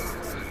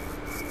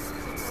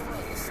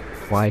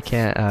 Why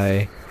can't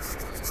I...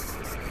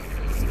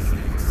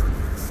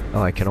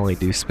 Oh, I can only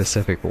do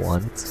specific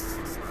ones.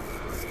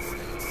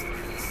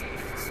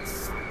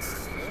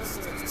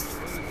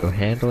 So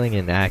handling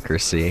and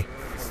accuracy.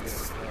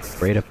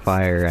 Rate of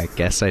fire, I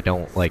guess I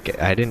don't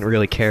like... I didn't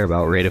really care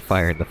about rate of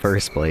fire in the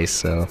first place,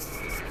 so...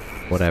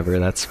 Whatever,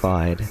 that's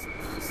fine.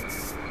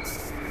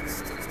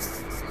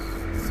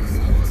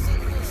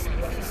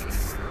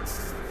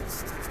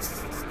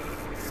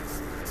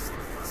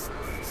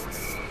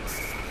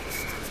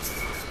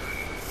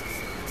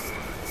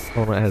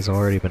 Opponent has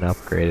already been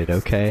upgraded,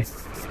 okay.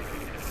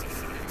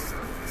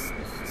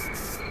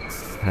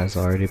 Has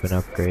already been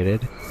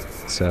upgraded,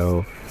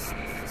 so...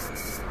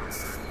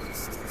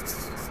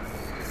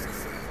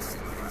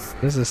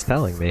 What is this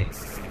telling me?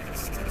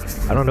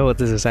 I don't know what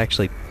this is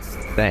actually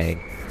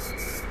saying.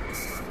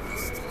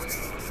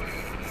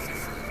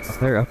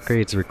 Other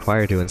upgrades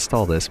required to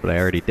install this, but I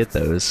already did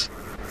those.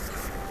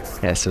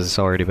 Yes, it's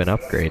already been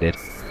upgraded.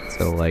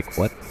 So, like,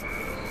 what?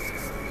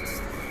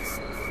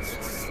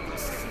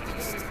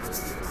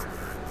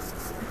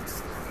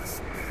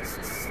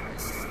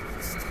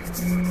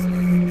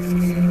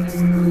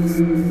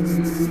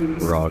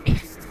 Rog.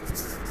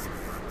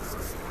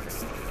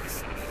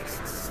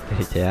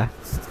 Yeah.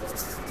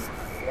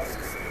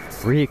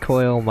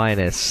 Recoil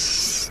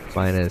minus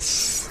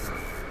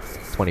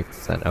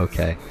 20%,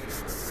 okay.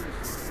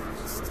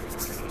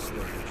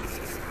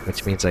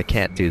 Which means I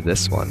can't do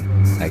this one,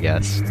 I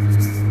guess.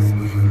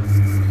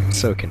 I'm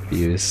so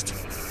confused.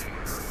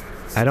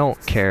 I don't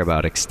care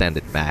about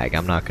extended mag,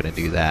 I'm not gonna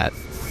do that.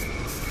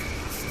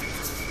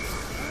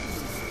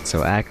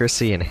 So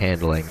accuracy and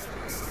handling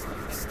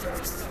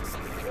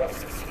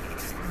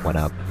went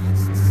up.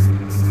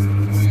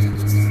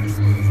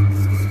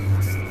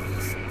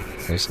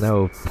 There's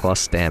no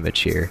plus damage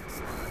here,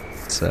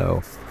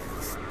 so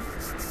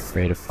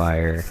rate of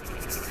fire.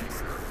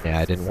 Yeah,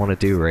 I didn't want to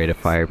do rate of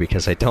fire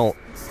because I don't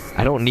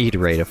need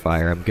rate of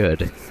fire. I'm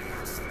good.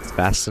 It's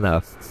fast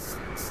enough.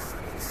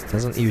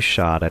 Doesn't use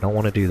shot. I don't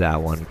want to do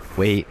that one.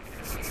 Wait.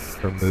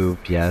 Remove.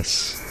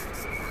 Yes.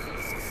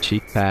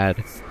 Cheek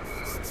pad.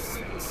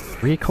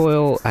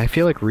 Recoil. I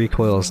feel like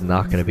recoil is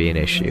not going to be an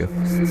issue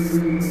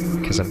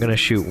because I'm going to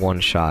shoot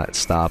one shot,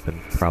 stop,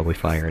 and probably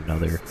fire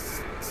another.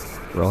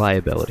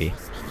 Reliability.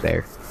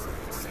 There.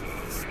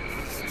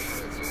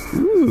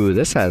 Ooh,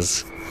 this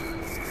has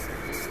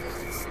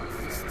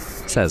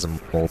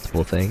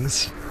multiple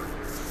things.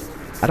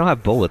 I don't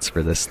have bullets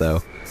for this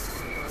though.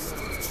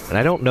 And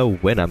I don't know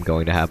when I'm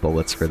going to have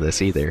bullets for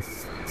this either.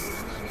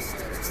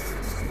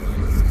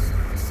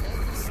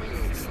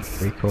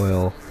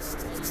 Recoil.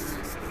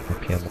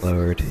 RPM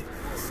lowered.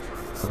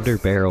 Under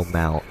barrel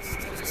mount.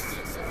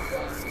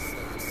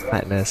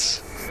 Flatness.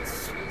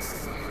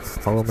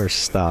 Polymer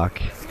stock.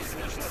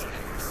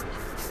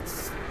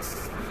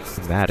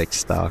 Pneumatic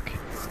stock.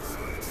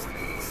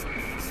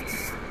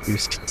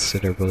 Used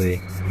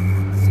considerably.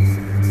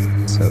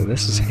 So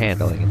this is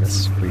handling and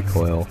this is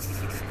recoil.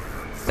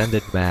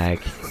 Extended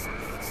mag.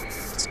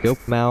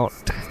 Scope mount.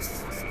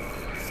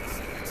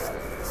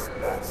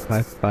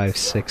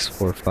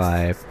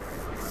 55645.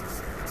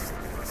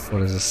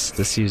 What is this?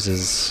 This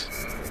uses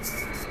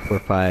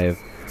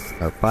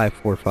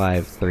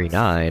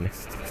 54539.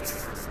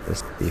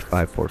 This would be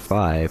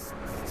 545.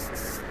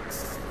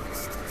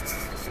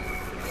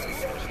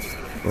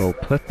 We'll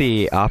put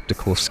the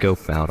optical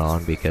scope mount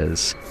on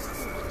because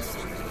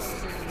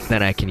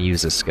then I can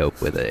use a scope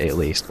with it, at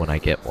least when I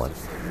get one.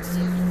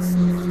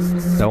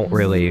 Don't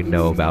really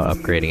know about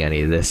upgrading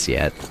any of this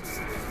yet.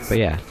 But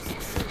yeah.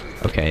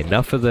 Okay,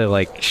 enough of the,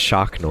 like,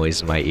 shock noise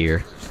in my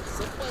ear.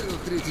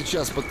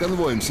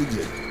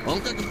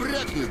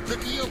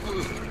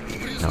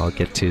 Now I'll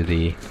get to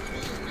the...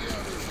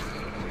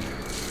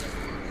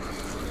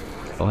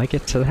 Will I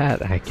get to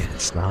that? I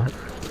guess not.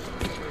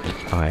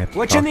 Oh, I have to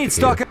what you need,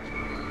 Stalker?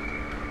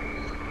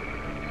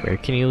 Where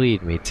can you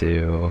lead me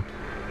to?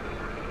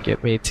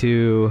 Get me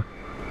to...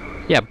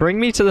 Yeah, bring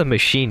me to the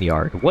machine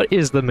yard. What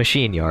is the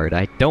machine yard?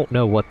 I don't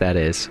know what that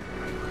is.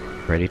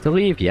 Ready to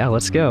leave? Yeah,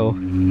 let's go.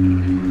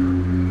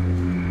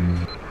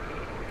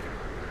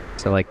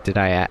 So, like, do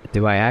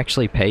I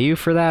actually pay you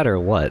for that, or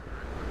what?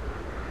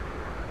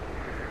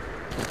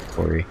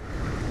 Corey.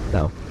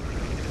 No.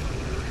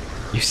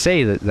 You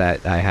say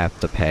that I have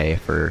to pay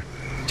for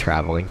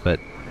traveling, but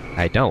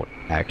I don't,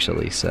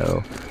 actually,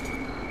 so...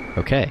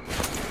 Okay.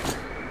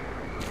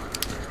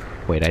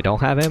 Wait, I don't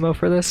have ammo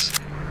for this?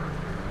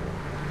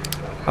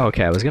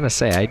 Okay, I was gonna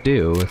say I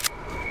do.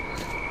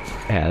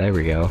 Yeah, there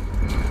we go.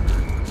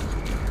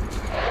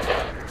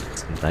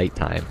 It's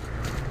nighttime.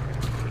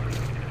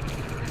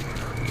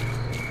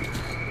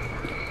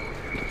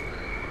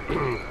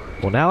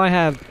 Well, now I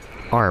have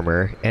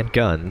armor and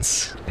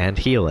guns and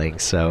healing,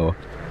 so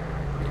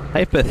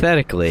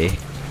hypothetically,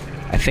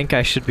 I think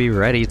I should be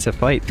ready to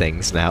fight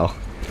things now.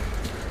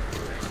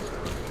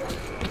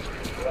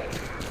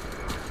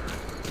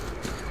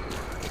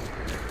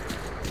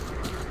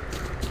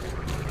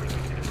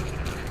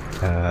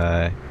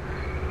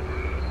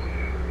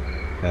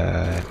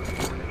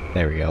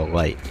 There we go,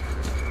 light.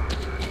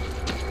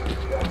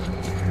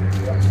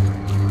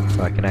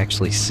 So I can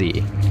actually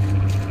see.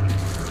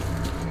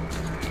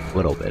 A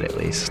little bit, at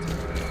least.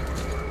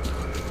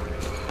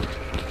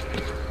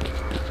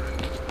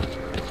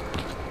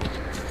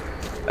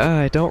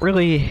 I don't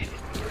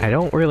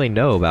really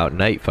know about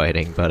night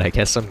fighting, but I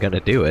guess I'm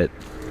gonna do it.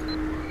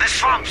 The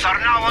swamps are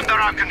now under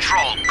our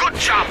control. Good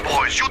job,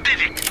 boys. You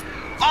did it.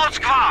 All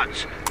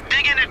squads,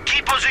 dig in at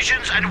key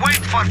positions and wait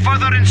for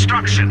further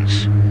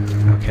instructions.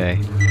 Okay.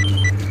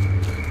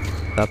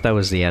 Thought that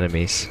was the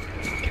enemies.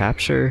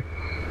 Capture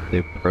the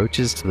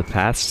approaches to the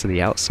paths to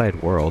the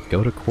outside world.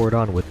 Go to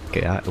Cordon with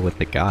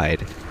the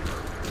guide.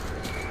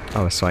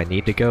 Oh, so I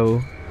need to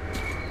go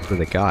for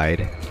the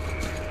guide.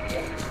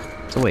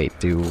 So wait,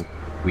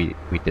 we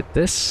did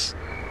this?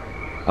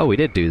 Oh, we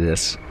did do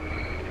this.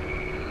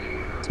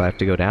 So I have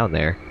to go down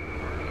there.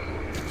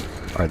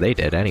 Or they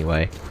did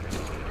anyway.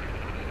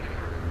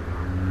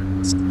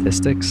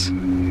 Statistics?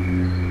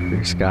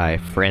 Blue sky,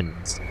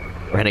 friends,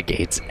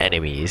 renegades,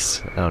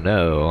 enemies. Oh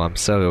no, I'm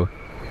so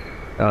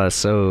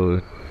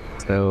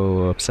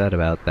upset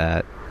about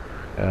that.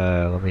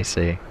 Let me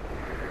see.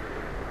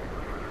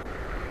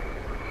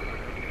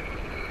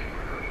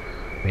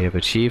 We have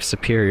achieved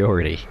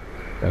superiority.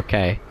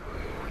 Okay.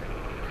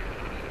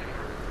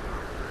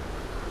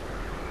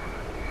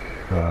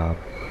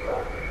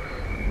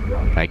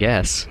 I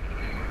guess.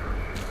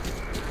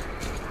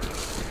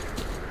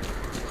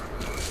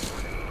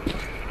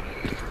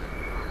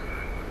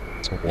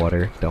 Some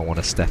water, don't want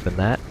to step in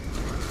that.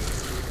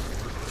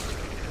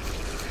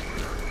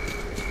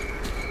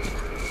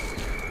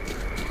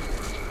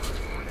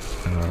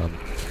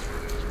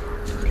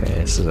 Okay,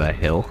 this is a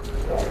hill.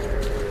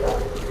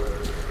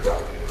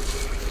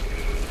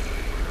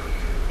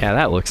 Yeah,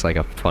 that looks like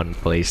a fun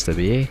place to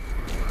be.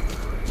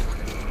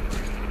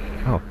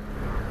 Oh.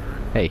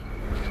 Hey.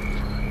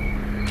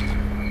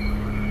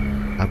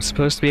 I'm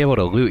supposed to be able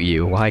to loot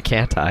you, why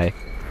can't I?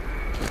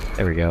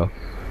 There we go.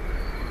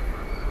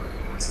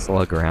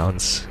 Slug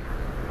rounds.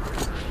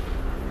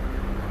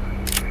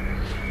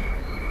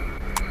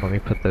 Let me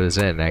put those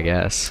in, I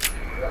guess.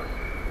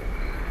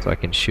 So I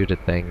can shoot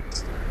at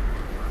things.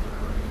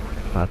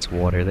 Lots of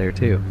water there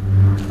too.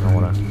 I don't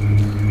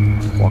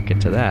wanna walk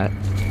into that.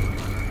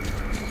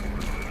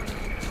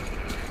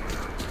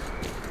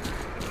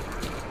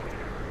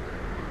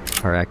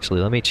 Or actually,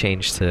 let me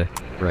change to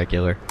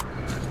regular.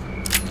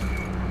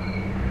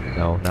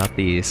 No, not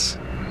these.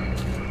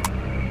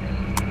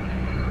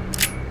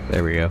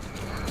 There we go.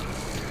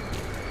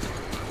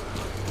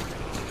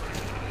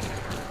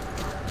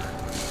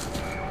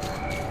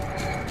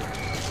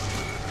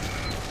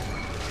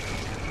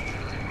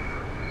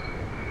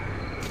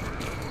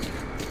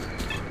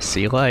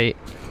 See light.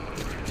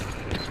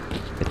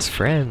 It's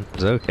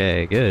friends.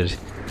 Okay, good.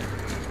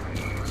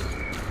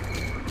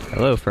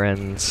 Hello,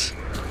 friends.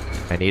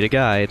 I need a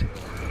guide.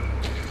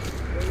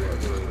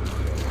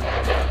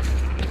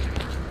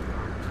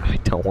 I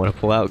don't want to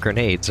pull out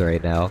grenades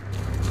right now.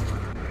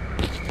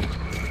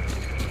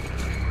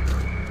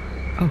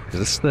 Oh, is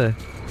this the...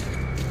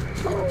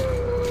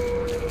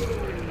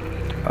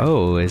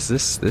 Oh, is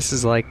this... This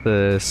is like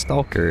the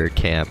S.T.A.L.K.E.R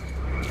camp.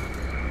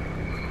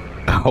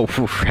 Oh,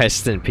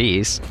 rest in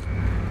peace.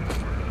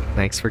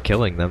 Thanks for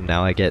killing them.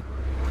 Now I get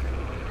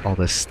all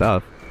this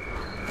stuff.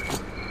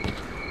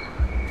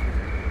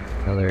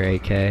 Another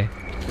AK.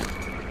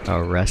 Oh,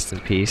 rest in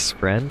peace,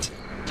 friend.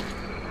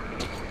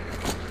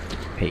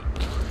 Hey.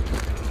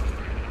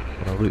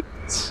 Wanna loot?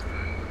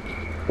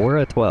 4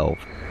 of 12.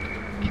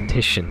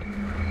 Condition.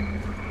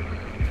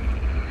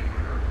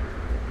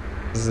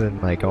 This is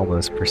in, like,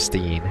 almost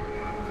pristine.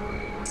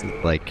 It's,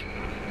 like,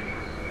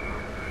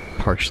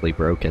 partially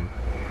broken.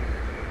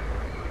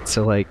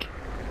 So, like...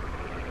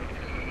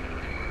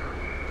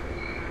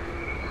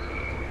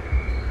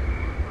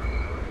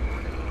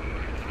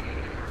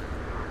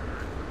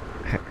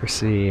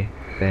 accuracy,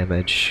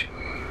 damage,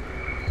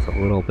 it's a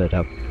little bit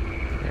up.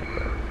 Yeah,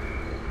 but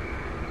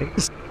I think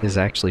this is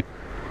actually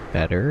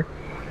better.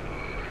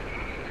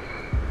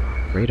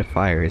 Rate of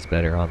fire is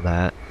better on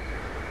that.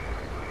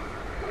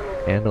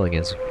 Handling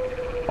is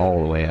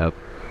all the way up.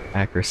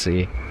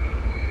 Accuracy.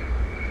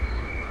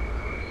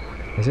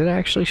 Is it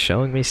actually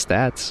showing me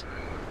stats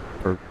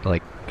for,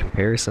 like,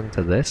 comparison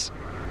to this?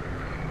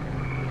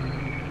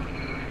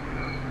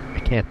 I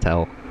can't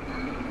tell.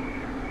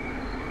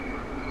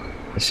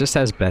 This just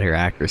has better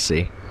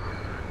accuracy.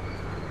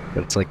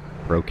 But it's like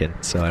broken,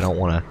 so I don't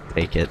want to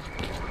take it.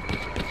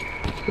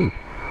 Ooh.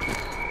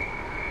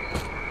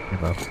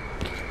 Ammo.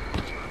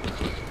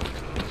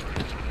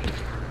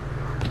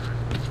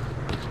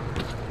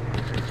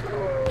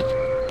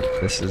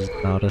 This is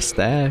not a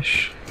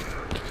stash.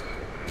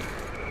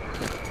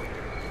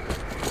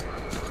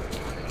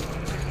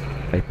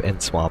 Pipe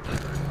and swamp.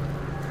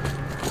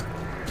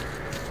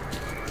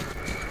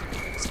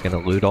 Just gonna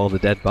loot all the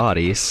dead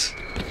bodies.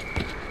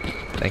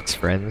 Thanks,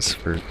 friends,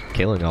 for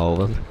killing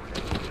all of them.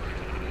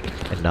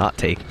 And not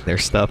taking their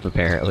stuff,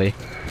 apparently.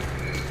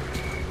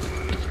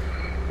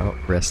 Oh,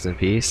 rest in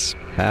peace,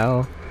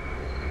 pal.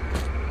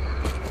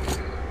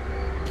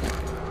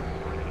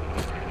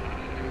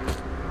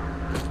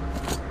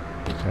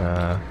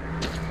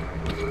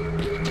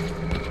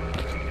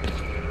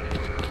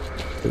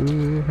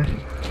 Ooh. What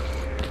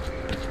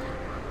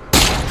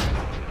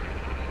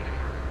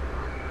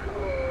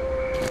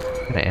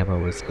kind of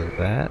ammo was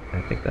that?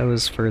 I think that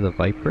was for the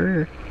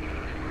Viper.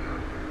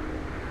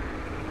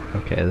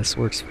 Okay, this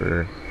works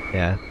for,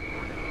 yeah.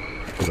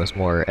 It was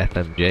more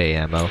FMJ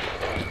ammo.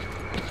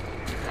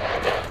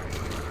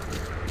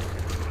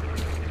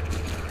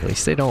 At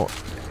least they don't,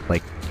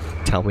 like,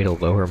 tell me to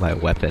lower my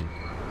weapon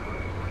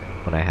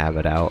when I have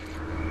it out.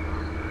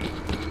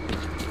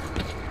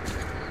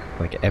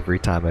 Like, every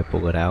time I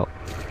pull it out.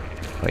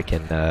 Like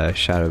in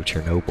Shadow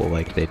Chernobyl,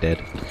 like they did.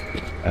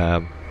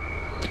 There's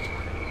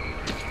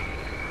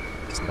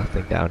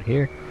nothing down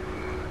here.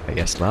 I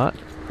guess not.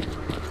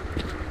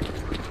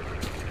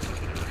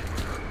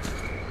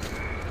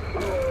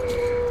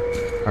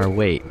 Or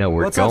wait, no,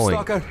 we're going.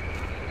 Up, Stalker?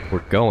 We're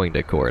going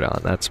to Cordon.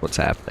 That's what's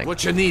happening.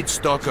 What you need,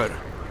 Stalker?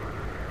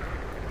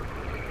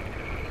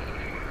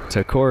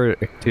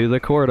 To the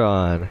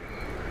Cordon.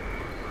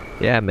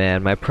 Yeah,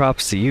 man, my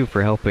props to you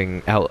for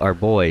helping out our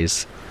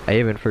boys. I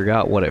even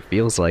forgot what it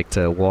feels like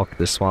to walk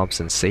the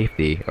swamps in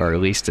safety, or at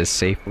least as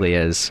safely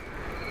as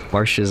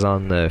marshes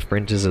on the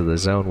fringes of the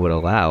zone would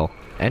allow.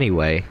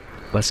 Anyway,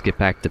 let's get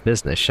back to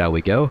business, shall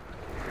we go?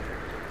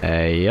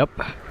 Yup.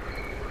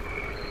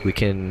 We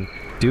can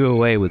do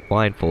away with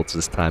blindfolds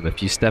this time.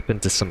 If you step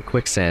into some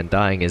quicksand,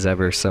 dying is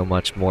ever so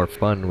much more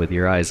fun with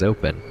your eyes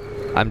open.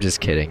 I'm just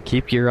kidding.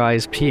 Keep your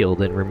eyes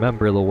peeled and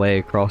remember the way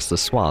across the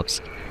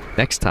swamps.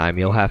 Next time,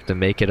 you'll have to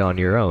make it on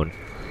your own.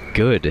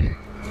 Good.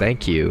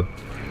 Thank you.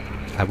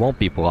 I won't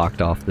be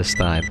blocked off this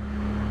time.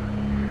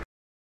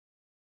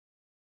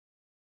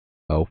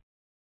 Oh.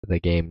 The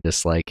game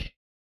just like...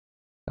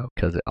 Oh,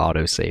 because it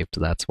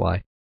auto-saved, that's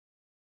why.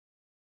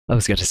 I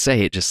was gonna say,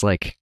 it just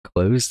like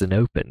closed and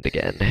opened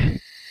again. I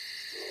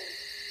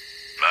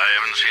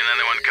haven't seen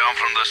anyone come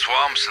from the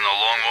swamps in a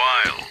long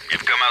while.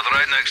 You've come out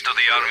right next to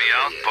the army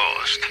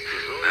outpost.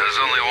 There's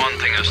only one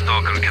thing a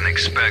stalker can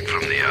expect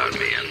from the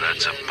army, and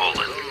that's a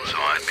bullet. So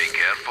I'd be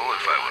careful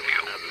if I were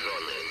you.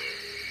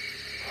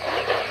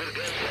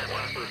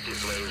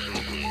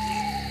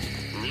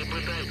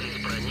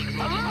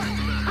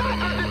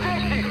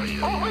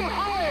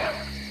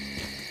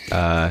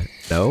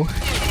 No?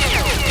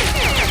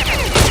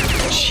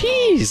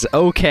 Jeez,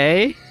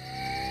 okay.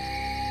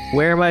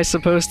 Where am I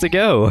supposed to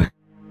go?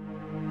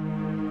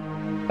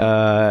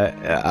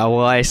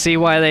 Well, I see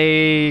why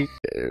they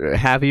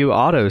have you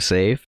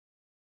autosave.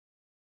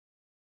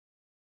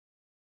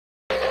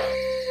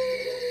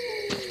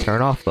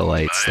 Turn off the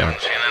lights, then. I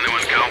haven't seen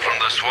anyone come from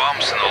the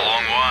swamps in a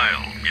long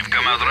while. You've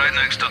come out right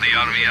next to the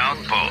army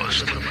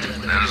outpost.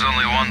 There's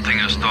only one thing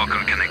a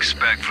stalker can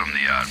expect from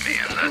the army,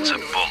 and that's a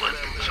bullet.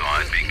 So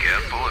I'd be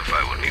careful if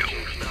I were you.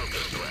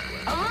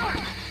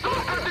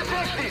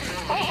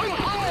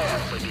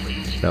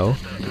 No,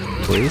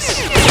 please.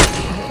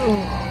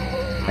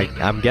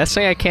 I'm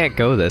guessing I can't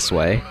go this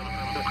way.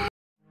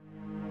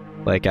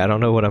 Like, I don't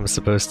know what I'm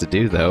supposed to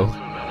do, though.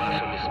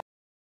 I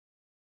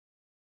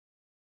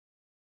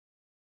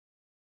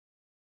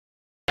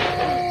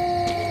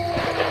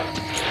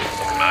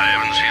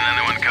haven't seen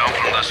anyone come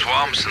from the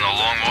swamps in a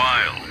long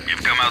while.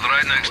 You've come out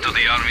right next to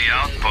the army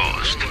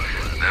outpost.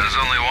 There's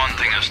only one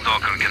thing a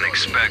stalker can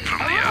expect from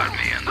the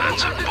army, and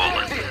that's a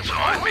bullet. So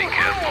I'd be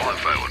careful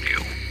if I were you.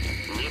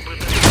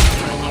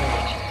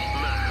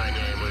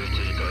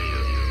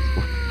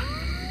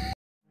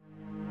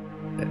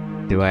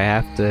 Do I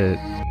have to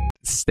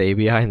stay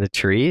behind the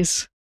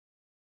trees?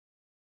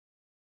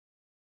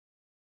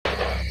 I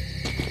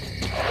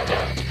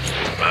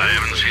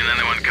haven't seen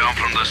anyone come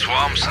from the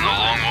swamps in a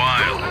long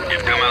while.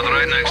 You've come out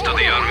right next to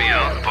the army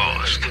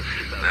outpost.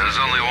 There's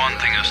only one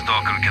thing a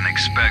stalker can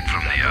expect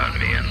from the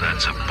army, and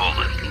that's a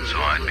bullet.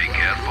 So I'd be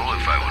careful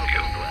if I were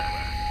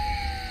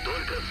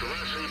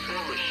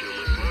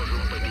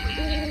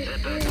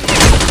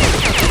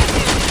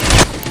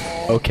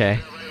you. Okay.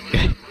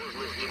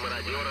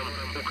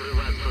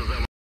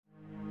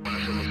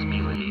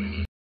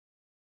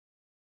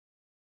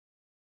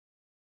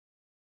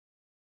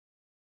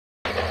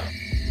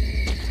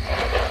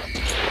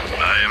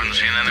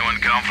 Seen anyone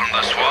come from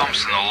the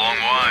swamps in a long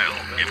while.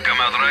 You've come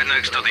out right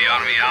next to the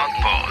army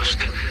outpost.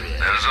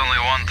 There's only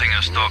one thing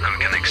a stalker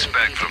can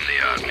expect from the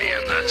army,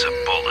 and that's a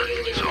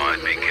bullet. So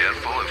I'd be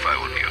careful if I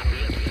were you.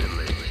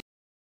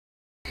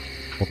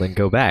 Well, then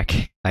go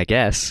back, I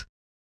guess.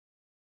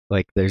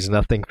 Like, there's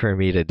nothing for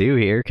me to do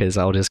here, because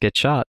I'll just get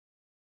shot.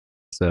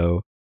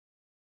 So...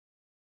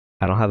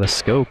 I don't have a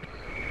scope.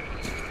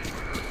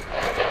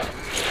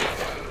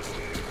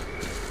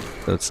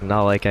 So it's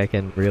not like I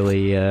can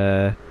really,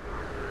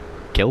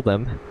 kill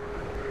them.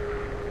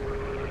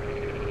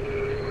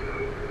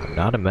 I'm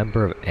not a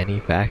member of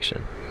any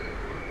faction.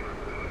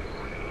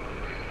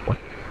 What?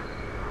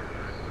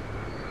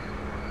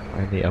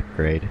 Find the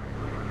upgrade.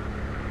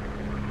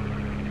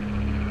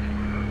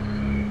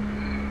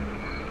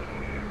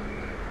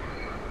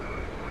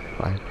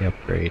 Find the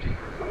upgrade.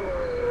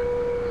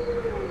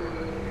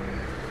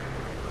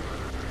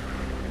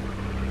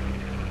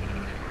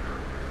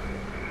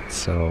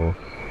 So...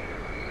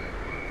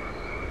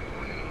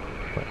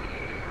 what?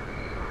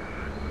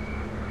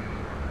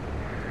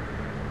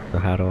 So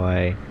how do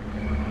I...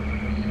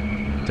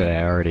 did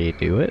I already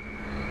do it?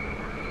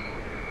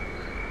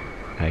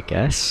 I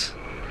guess.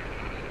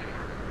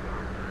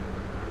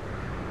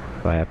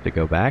 Do I have to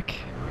go back?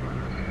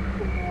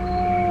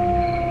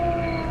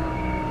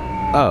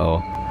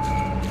 Oh.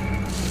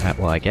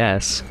 Well, I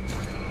guess.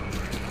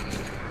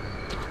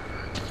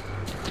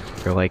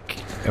 They're like...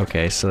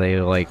 okay, so they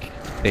like...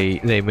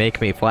 They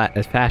make me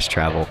fast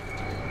travel.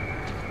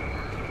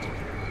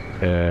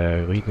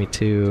 Lead me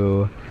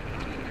to...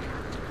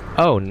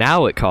 oh,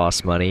 now it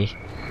costs money.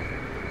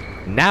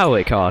 Now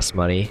it costs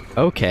money.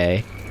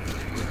 Okay.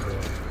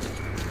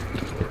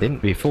 It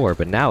didn't before,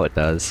 but now it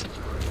does.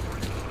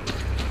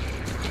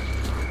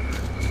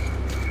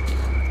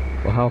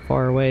 Well, how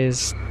far away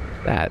is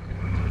that?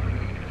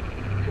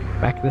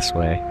 Back this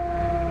way.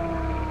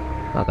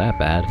 Not that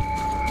bad.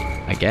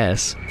 I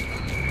guess.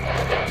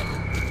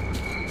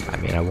 I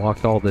mean, I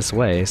walked all this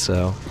way,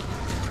 so...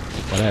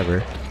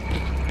 whatever.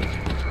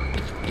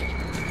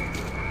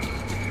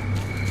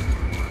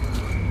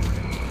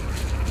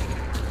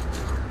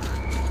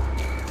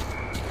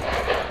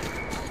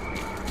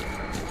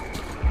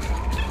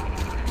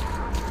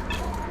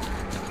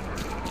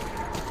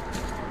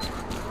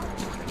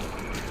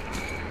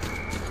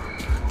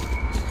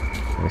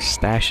 There's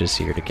stashes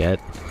here to get.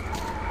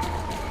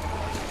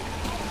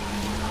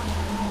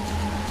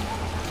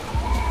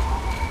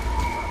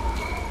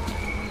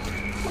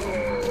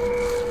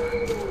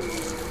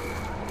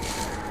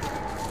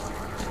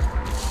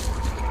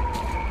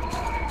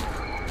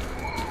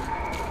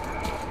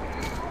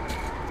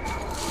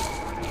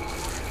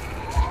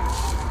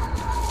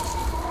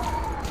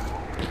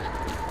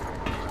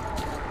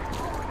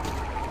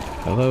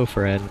 Hello,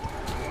 friend.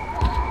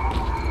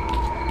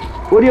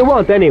 What do you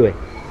want, anyway?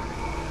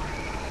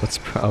 What's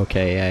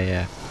okay,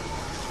 yeah.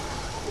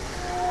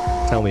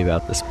 Tell me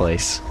about this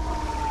place.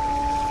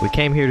 We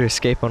came here to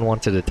escape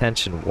unwanted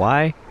attention.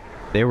 Why?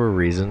 There were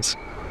reasons.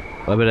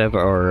 Lebedev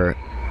or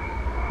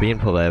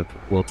Beanpolev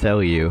will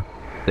tell you.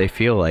 They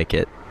feel like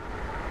it.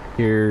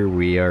 Here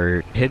we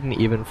are hidden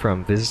even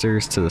from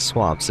visitors to the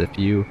swamps. If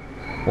you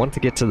want to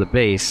get to the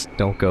base,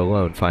 don't go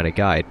alone. Find a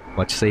guide.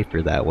 Much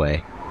safer that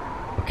way.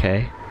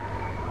 Okay?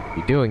 What are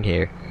you doing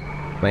here?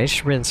 My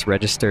instruments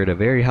registered a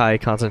very high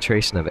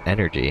concentration of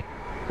energy,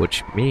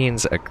 which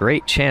means a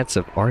great chance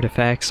of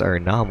artifacts or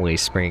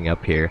anomalies springing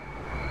up here.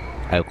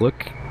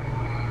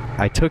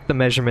 I took the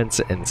measurements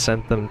and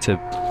sent them to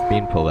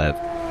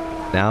Beanpolev.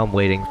 Now I'm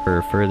waiting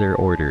for further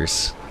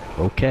orders.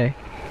 Okay.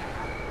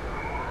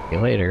 See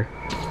you later.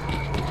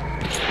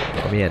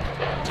 Let me in.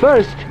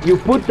 First, you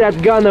put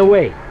that gun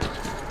away.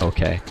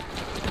 Okay.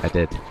 I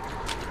did.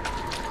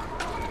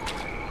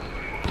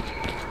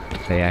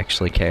 They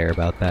actually care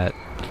about that.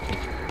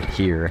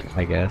 Here,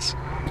 I guess.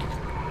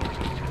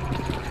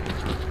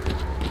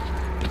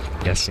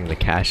 Guessing the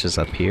cache is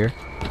up here.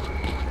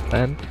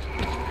 Then,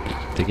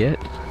 to get.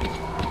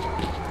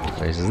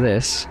 There's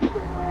this.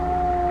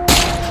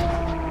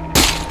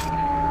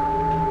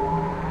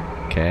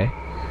 Okay.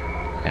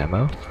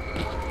 Ammo.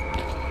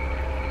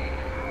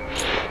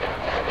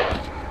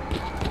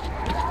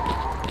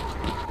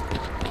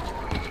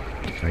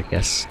 I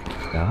guess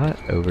not.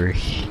 Over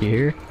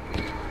here.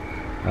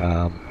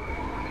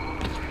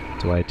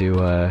 Do I do,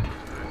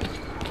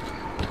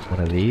 one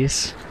of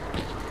these?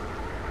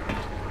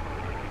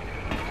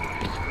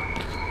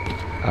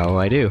 Oh,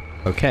 I do.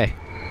 Okay.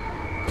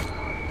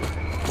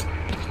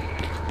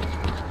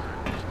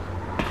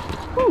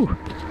 Whew.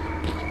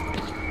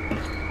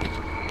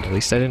 At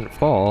least I didn't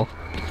fall.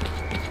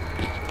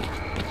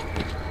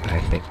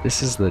 I think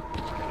this is the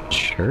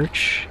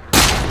church?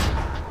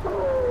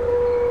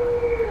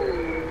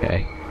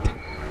 Okay.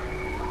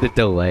 The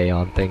delay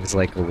on things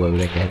like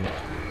loading in.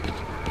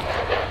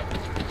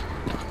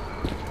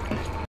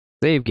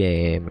 Save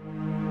game.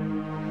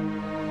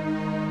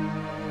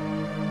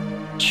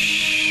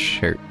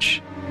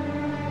 Church.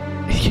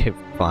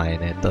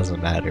 Fine, it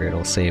doesn't matter.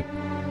 It'll save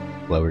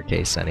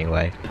lowercase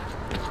anyway.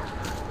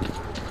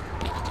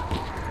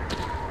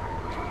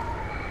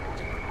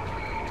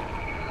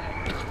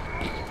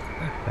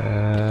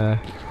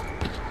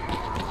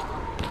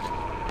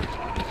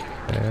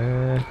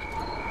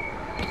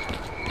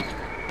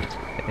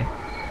 Okay.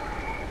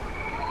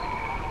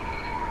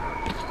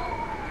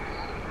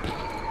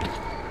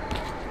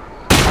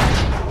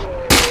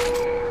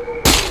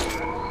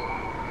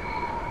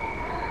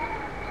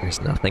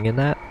 There's nothing in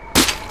that?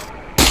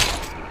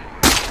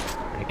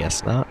 I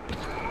guess not.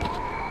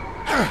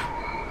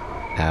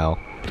 Ow.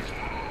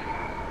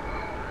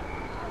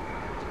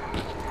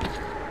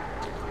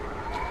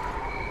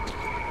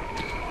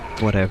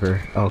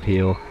 Whatever, I'll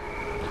heal.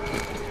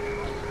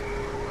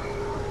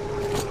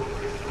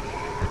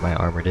 My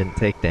armor didn't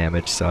take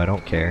damage, so I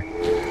don't care.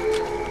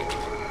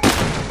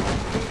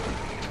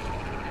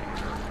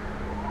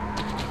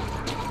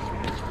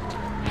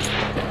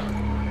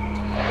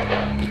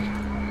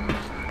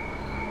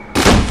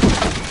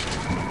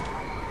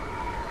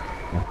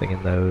 Nothing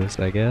in those,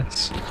 I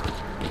guess.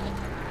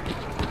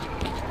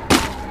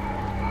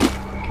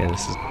 Okay,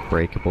 this is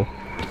breakable.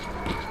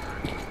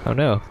 Oh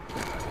no!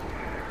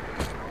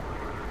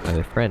 My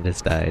other friend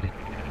has died.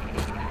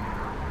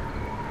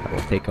 I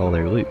will take all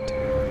their loot.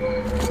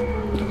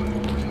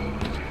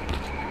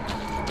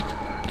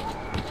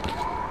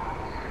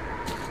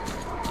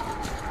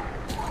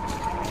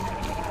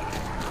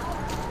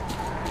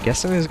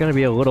 Guessing there's gonna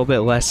be a little bit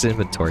less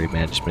inventory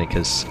management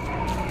because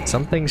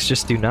some things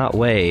just do not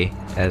weigh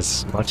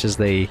as much as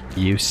they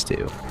used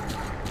to.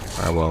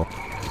 Or well,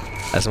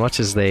 as much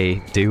as they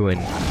do in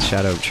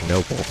Shadow of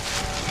Chernobyl.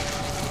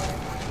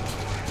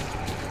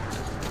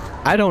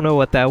 I don't know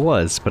what that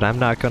was, but I'm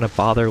not gonna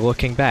bother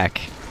looking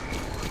back.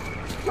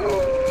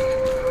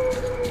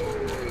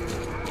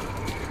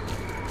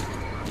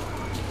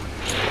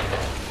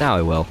 Now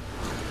I will.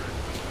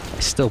 Am I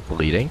still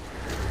bleeding?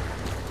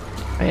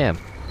 I am.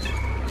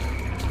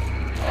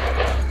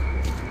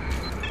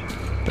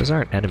 Those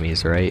aren't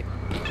enemies, right?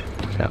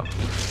 No.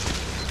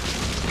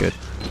 Good.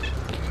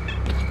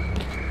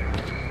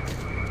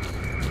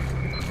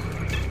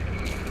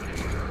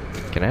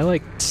 Can I,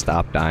 like,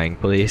 stop dying,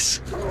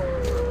 please?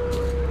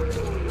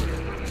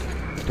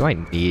 Do I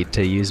need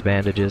to use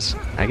bandages?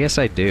 I guess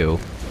I do.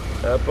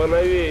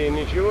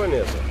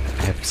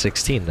 I have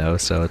 16 though,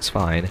 so it's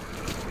fine.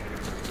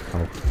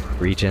 I'll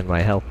regen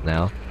my health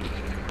now.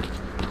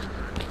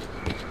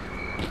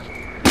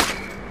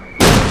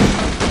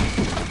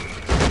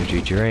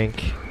 Energy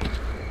drink.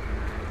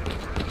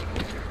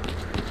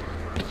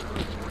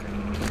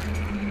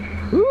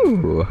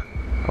 Ooh!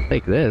 I'll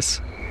take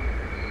this.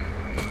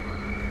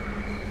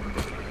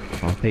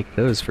 I'll take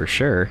those for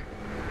sure.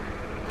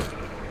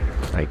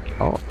 Like,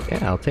 oh,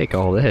 yeah, I'll take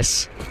all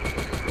this.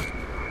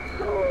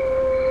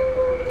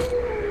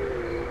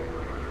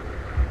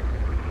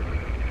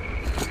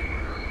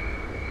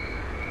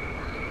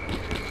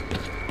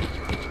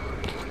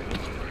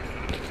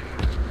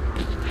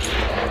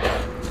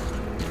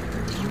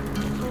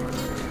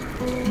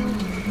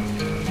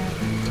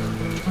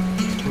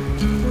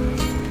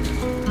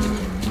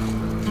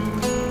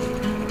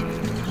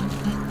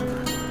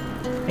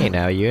 Hey,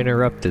 now you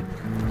interrupted.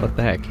 What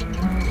the heck?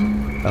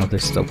 Oh, they're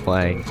still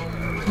playing.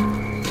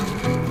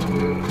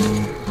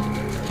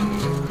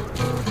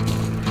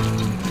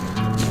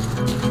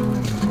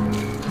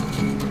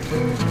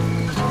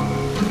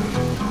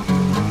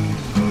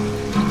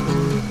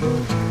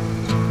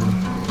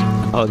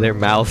 Oh, their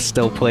mouth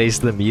still plays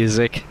the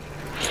music.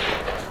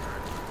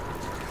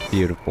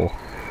 Beautiful.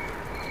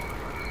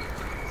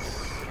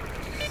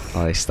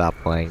 Oh, they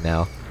stopped playing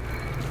now.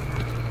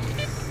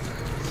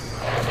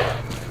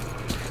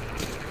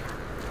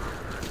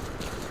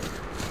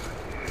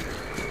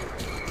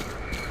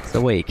 So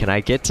wait, can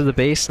I get to the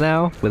base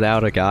now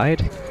without a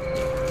guide?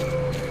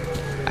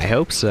 I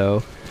hope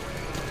so.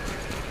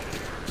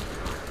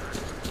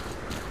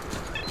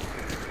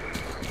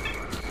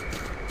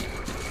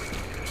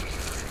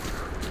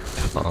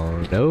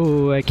 Oh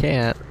no, I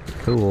can't.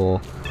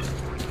 Cool.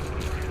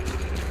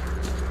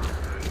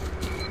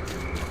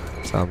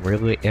 So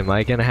am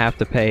I gonna have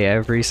to pay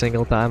every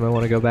single time I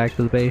want to go back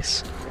to the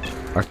base?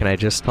 Or can I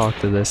just talk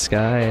to this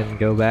guy and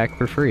go back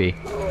for free?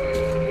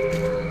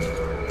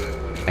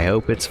 I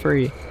hope it's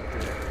free.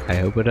 I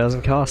hope it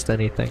doesn't cost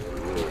anything.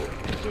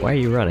 Why are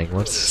you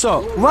running?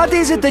 So, what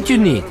is it that you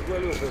need?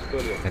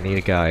 I need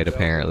a guide,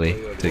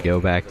 apparently, to go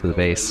back to the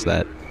base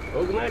that...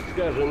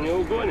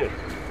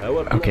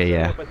 Okay,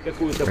 yeah.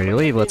 Ready to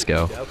leave? Let's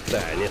go.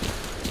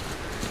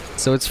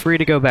 So it's free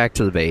to go back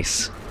to the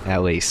base,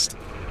 at least.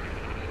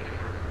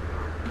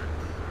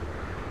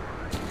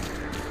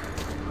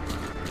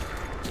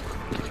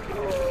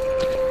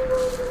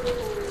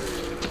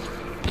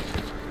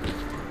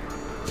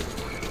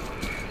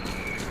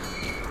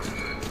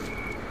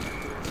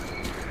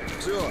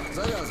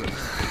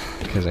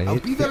 Because I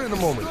need there in a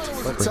moment.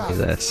 bring me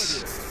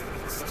this.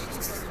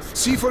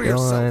 See for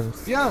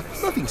yourself. Yeah,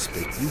 nothing's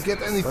big. You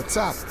get any. What's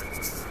up?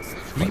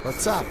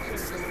 What's up?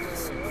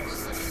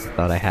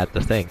 Thought I had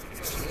the thing.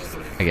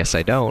 I guess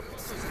I don't.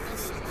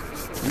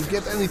 You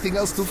get anything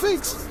else to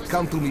fix?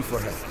 Come to me for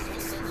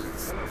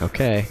help.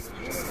 Okay.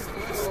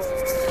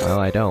 Well,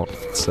 I don't,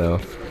 so...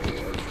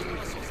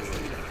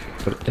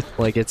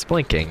 But it's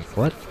blinking.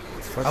 What?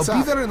 I'll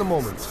be there in a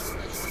moment.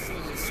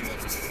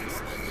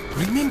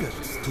 Remember,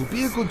 to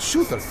be a good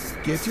shooter,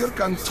 get your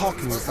gun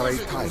talking at the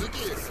right time.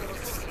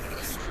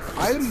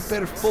 I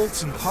repair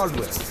faults in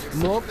hardware,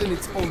 not in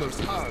its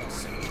owner's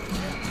arms.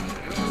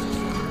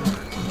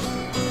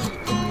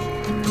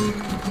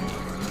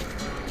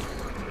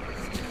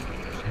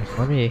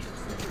 Let me...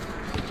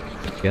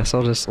 Guess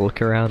I'll just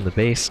look around the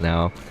base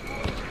now.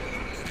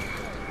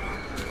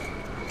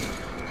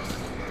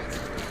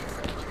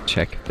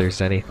 check if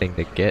there's anything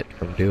to get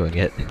from doing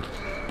it.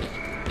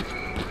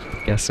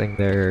 Guessing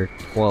there...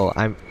 Well,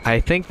 I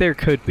think there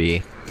could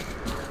be.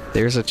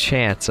 There's a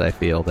chance, I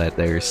feel, that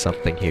there's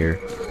something here.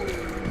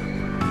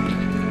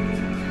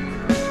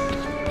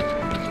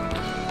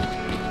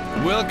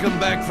 Welcome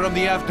back from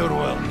the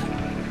afterworld.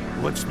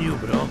 What's new,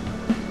 bro?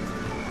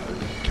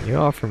 Can you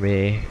offer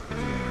me...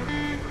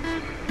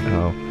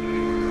 Oh.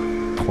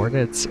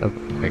 Coordinates of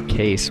a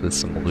case with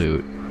some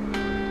loot.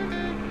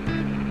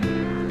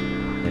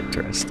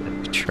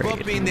 Interesting. Trade.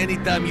 Pop in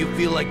anytime you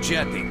feel like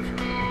chatting.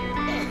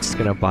 Just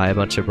gonna buy a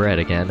bunch of bread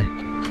again.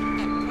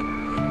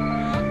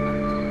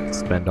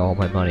 Spend all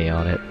my money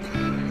on it.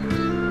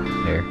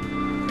 There.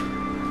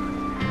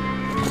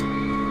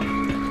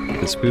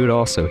 This food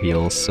also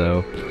heals,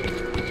 so...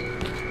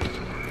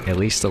 At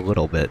least a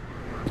little bit.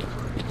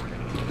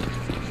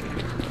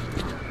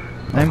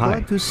 I'm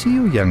glad to see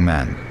you, young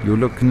man. You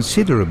look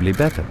considerably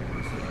better.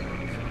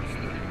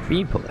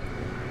 People.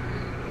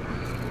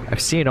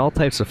 I've seen all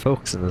types of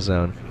folks in the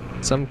zone.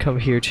 Some come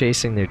here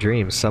chasing their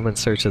dreams, some in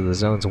search of the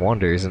zone's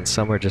wonders, and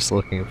some are just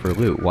looking for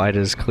loot. Why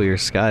does Clear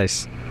Sky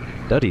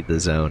study the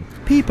zone?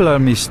 People are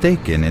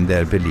mistaken in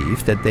their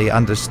belief that they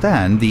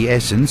understand the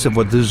essence of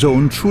what the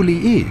zone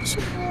truly is.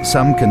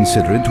 Some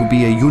consider it to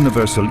be a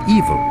universal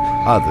evil,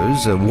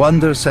 others a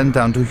wonder sent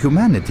down to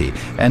humanity,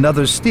 and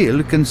others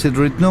still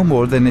consider it no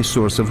more than a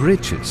source of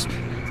riches.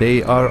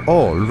 They are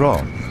all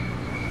wrong.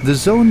 The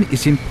zone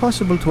is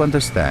impossible to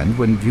understand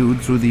when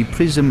viewed through the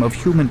prism of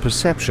human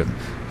perception.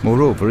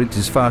 Moreover, it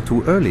is far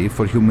too early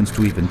for humans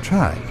to even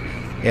try.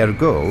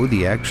 Ergo,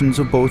 the actions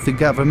of both the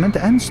government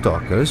and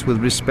stalkers with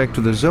respect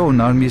to the zone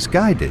are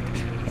misguided,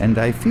 and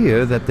I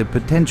fear that the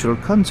potential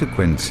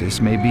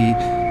consequences may be,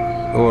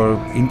 or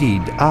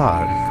indeed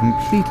are,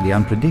 completely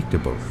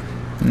unpredictable.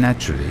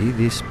 Naturally,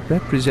 this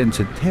represents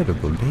a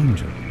terrible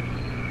danger.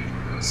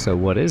 So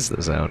what is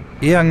the zone?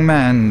 Young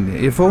man,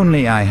 if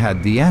only I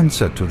had the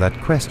answer to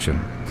that question.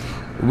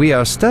 We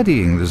are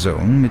studying the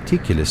zone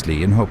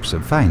meticulously in hopes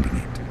of finding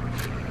it.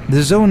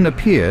 The zone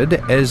appeared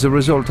as a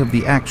result of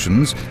the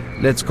actions,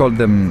 let's call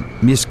them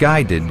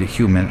misguided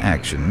human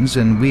actions,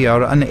 and we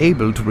are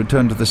unable to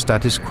return to the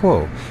status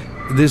quo.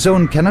 The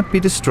zone cannot be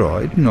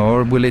destroyed,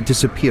 nor will it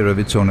disappear of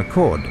its own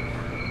accord.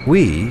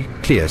 We,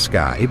 Clear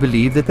Sky,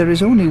 believe that there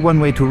is only one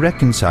way to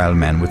reconcile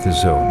man with the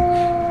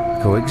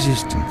zone: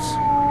 coexistence.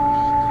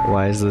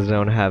 Why is the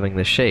zone having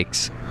the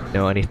shakes?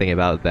 Know anything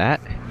about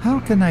that? How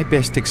can I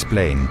best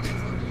explain?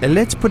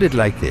 Let's put it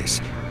like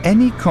this.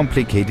 Any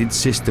complicated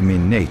system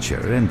in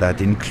nature, and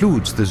that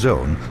includes the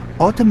zone,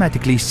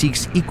 automatically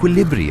seeks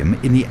equilibrium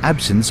in the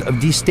absence of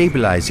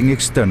destabilizing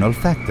external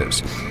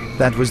factors.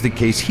 That was the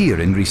case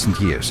here in recent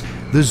years.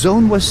 The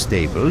zone was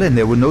stable and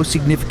there were no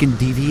significant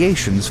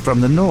deviations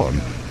from the norm.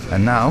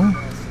 And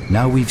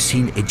now we've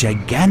seen a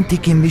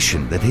gigantic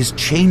emission that has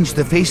changed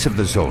the face of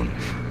the zone.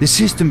 The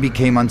system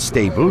became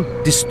unstable,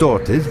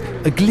 distorted,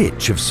 a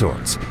glitch of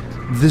sorts.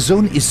 The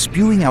zone is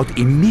spewing out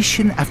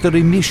emission after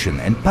emission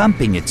and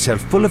pumping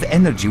itself full of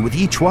energy with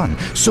each one,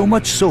 so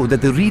much so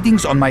that the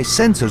readings on my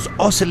sensors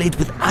oscillate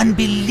with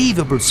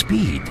unbelievable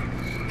speed.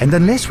 And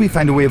unless we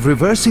find a way of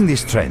reversing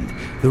this trend,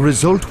 the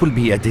result will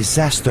be a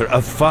disaster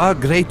of far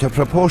greater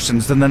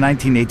proportions than the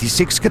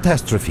 1986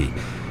 catastrophe.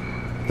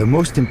 The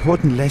most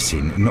important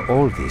lesson in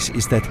all this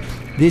is that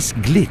this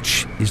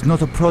glitch is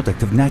not a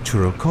product of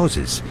natural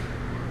causes.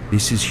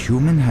 This is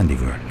human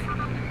handiwork.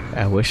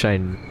 I wish I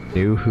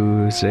knew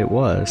whose it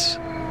was.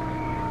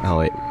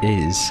 Oh, it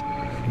is.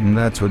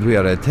 That's what we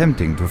are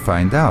attempting to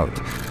find out.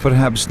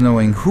 Perhaps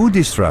knowing who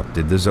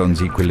disrupted the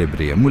zone's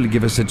equilibrium will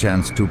give us a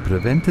chance to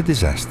prevent a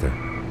disaster.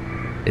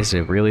 Is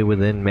it really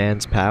within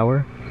man's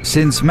power?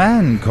 Since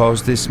man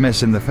caused this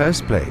mess in the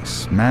first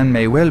place, man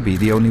may well be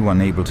the only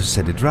one able to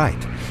set it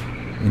right.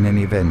 In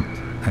any event,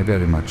 I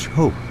very much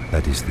hope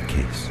that is the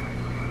case.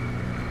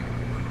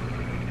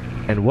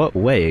 And what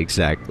way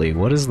exactly?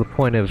 What is the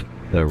point of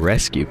the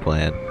rescue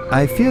plan?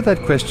 I fear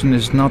that question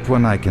is not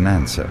one I can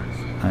answer.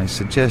 I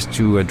suggest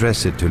you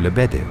address it to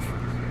Lebedev.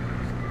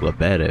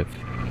 Lebedev?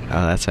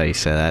 Oh, that's how you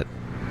say that.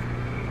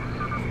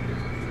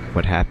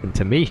 What happened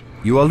to me?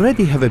 You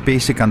already have a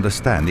basic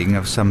understanding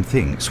of some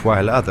things,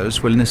 while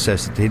others will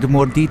necessitate a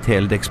more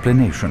detailed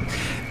explanation.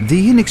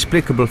 The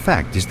inexplicable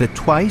fact is that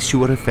twice you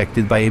were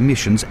affected by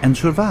emissions and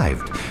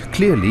survived.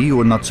 Clearly, you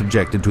were not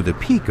subjected to the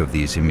peak of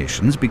these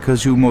emissions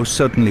because you most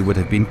certainly would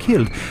have been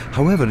killed.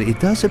 However, it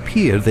does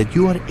appear that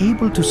you are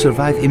able to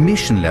survive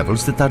emission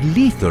levels that are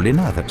lethal in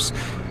others.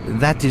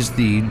 That is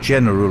the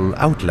general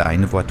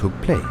outline of what took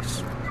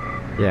place.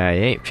 Yeah, I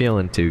ain't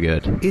feeling too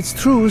good. It's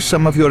true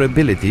some of your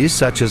abilities,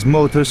 such as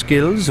motor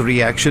skills,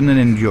 reaction and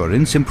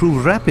endurance,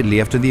 improve rapidly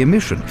after the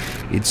emission.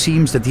 It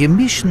seems that the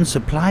emission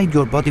supplied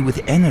your body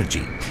with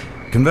energy.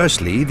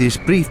 Conversely, this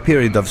brief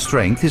period of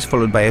strength is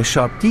followed by a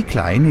sharp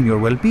decline in your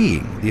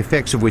well-being, the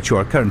effects of which you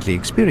are currently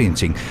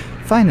experiencing.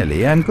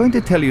 Finally, I'm going to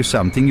tell you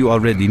something you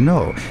already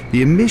know.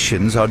 The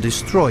emissions are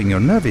destroying your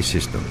nervous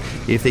system.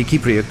 If they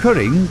keep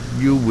reoccurring,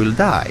 you will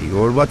die,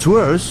 or what's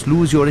worse,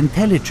 lose your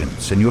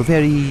intelligence and your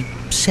very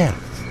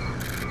self.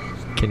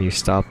 Can you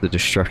stop the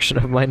destruction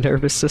of my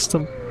nervous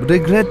system?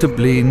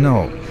 Regrettably,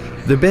 no.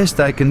 The best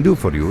I can do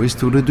for you is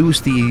to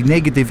reduce the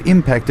negative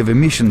impact of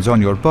emissions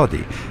on your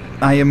body.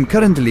 I am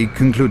currently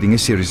concluding a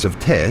series of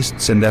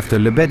tests, and after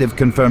Lebedev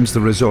confirms the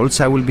results,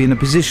 I will be in a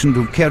position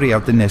to carry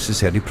out the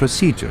necessary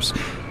procedures.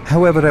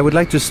 However, I would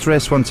like to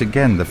stress once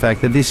again the fact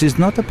that this is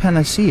not a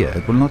panacea.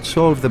 It will not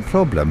solve the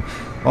problem.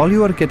 All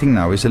you are getting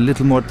now is a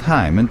little more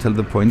time until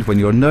the point when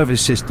your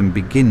nervous system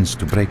begins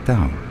to break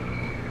down.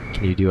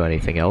 Can you do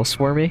anything else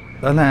for me?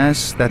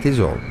 Alas, that is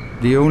all.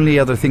 The only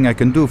other thing I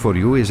can do for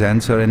you is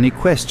answer any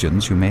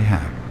questions you may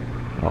have.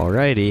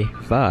 Alrighty,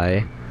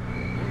 bye.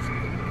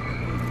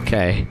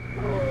 Okay.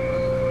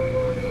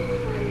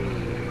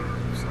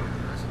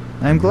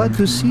 I'm glad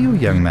to see you,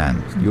 young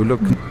man. You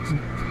look...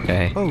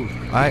 Okay. Oh,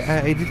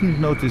 I didn't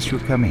notice you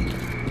coming.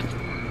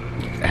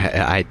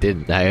 I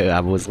didn't. I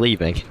was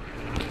leaving.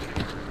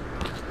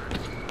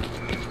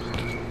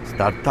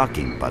 Start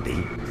talking,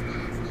 buddy.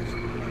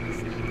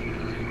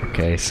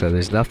 Okay, so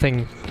there's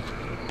nothing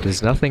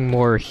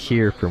more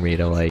here for me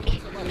to,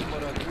 like,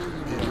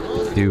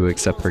 do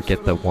except for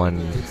get the one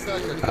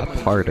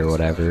part or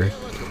whatever.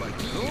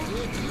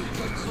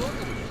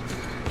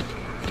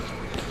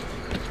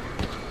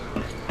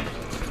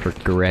 For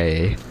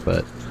Gray,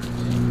 but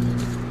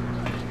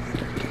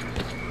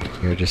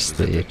you're just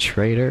the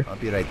trader. I'll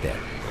be right there.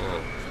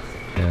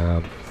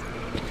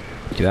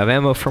 Do you have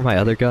ammo for my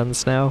other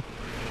guns now?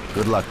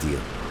 Good luck to you.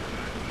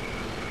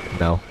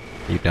 No,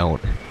 you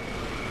don't.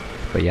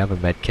 But you have a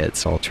medkit,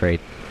 so I'll trade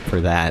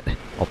for that.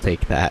 I'll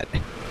take that.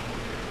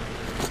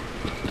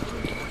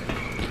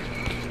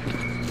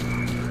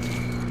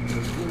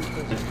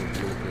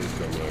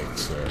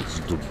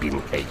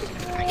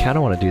 I kind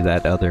of want to do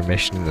that other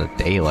mission in the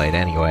daylight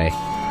anyway.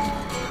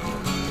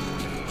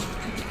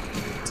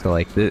 So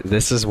like,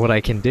 this is what I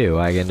can do.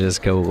 I can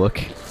just go look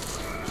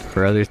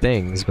for other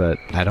things, but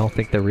I don't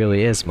think there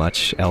really is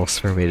much else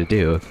for me to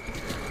do.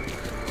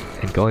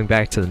 And going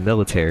back to the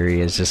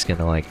military is just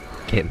gonna, like,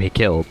 get me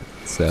killed,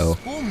 so...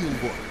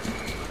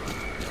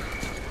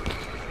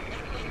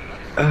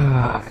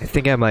 I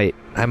think I might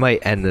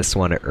end this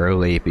one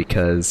early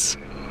because...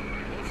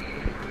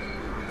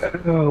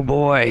 Oh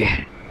boy.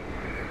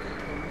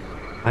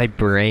 My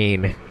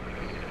brain...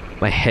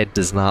 My head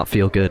does not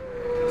feel good.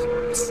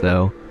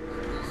 So...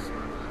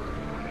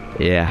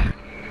 Yeah.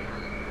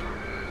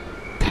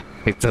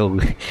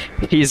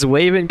 He's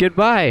waving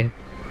goodbye!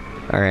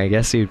 Alright, I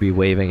guess he'd be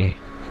waving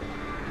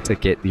to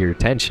get your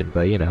attention,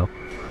 but you know.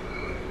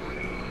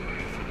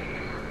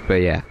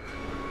 But yeah.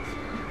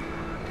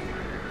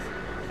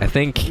 I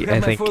think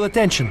full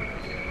attention.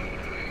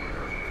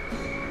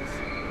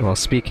 Well,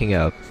 speaking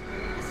of,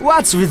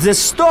 what's with the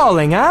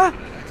stalling, huh?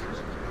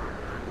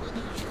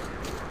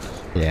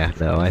 Yeah,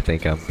 no, I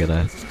think I'm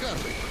gonna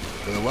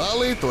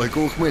Бывалый только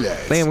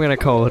ухмыляется. I think I'm gonna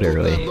call it На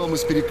early. одном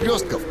из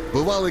перекрестков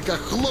бывалый как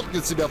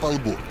хлопнет себя по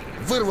лбу.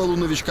 Вырвал у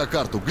новичка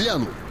карту,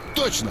 глянул.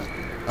 Точно!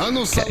 А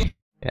ну, Okay.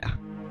 Yeah.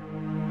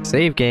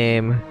 Save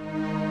game.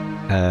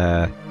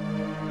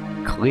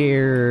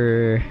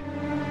 Clear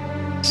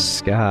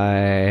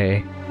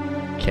sky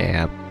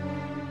camp.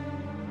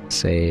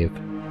 Save.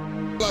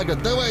 Ладно,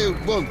 давай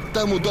вон к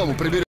тому дому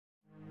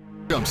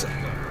приберемся.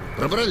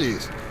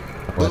 Пробрались.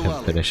 Let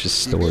him finish his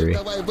story. Теперь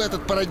давай в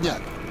этот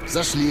породняк.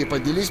 Зашли,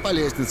 поднялись по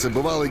лестнице.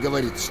 Бывалый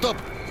говорит: стоп,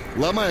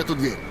 ломай эту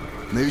дверь.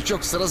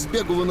 Новичок с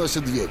разбегу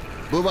выносит дверь.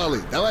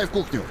 Бывалый, давай в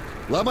кухню.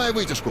 Ломай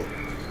вытяжку.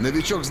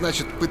 Новичок,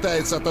 значит,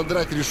 пытается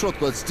отодрать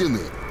решетку от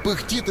стены.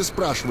 Пыхтит и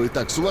спрашивает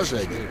так, с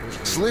уважением: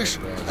 слышь,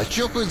 а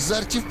чё хоть за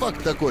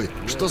артефакт такой,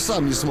 что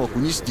сам не смог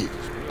унести?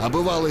 А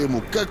бывалый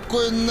ему: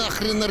 какой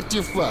нахрен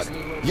артефакт?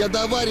 Я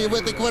до аварии в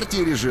этой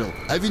квартире жил,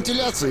 а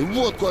вентиляции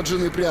водку от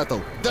жены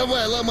прятал.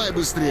 Давай, ломай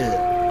быстрее.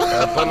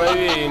 А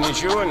поновее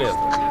ничего нет?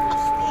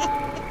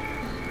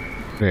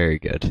 Very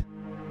good.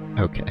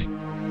 Okay.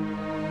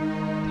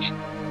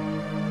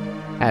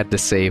 Had to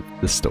save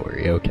the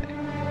story, okay.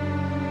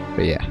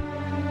 But yeah.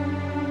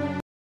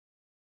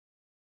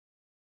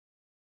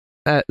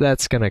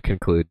 That's gonna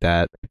conclude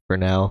that for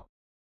now.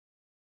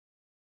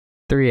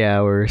 3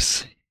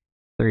 hours.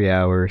 3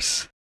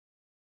 hours.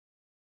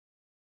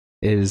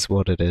 Is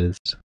what it is.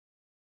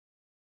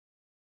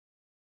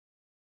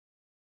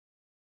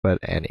 But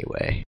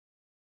anyway.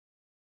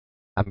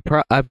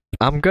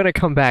 I'm gonna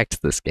come back to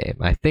this game.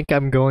 I think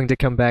I'm going to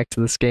come back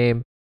to this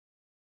game.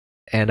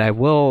 And I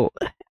will...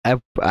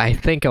 I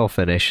think I'll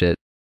finish it.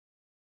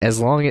 As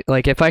long as...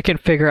 Like, if I can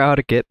figure out how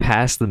to get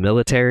past the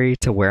military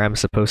to where I'm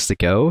supposed to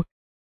go,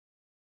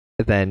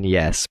 then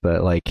yes.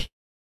 But, like,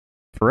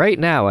 for right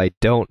now, I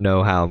don't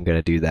know how I'm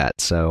gonna do that.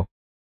 So,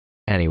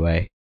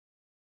 anyway.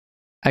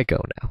 I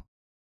go now.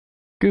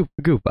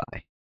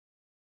 Goodbye.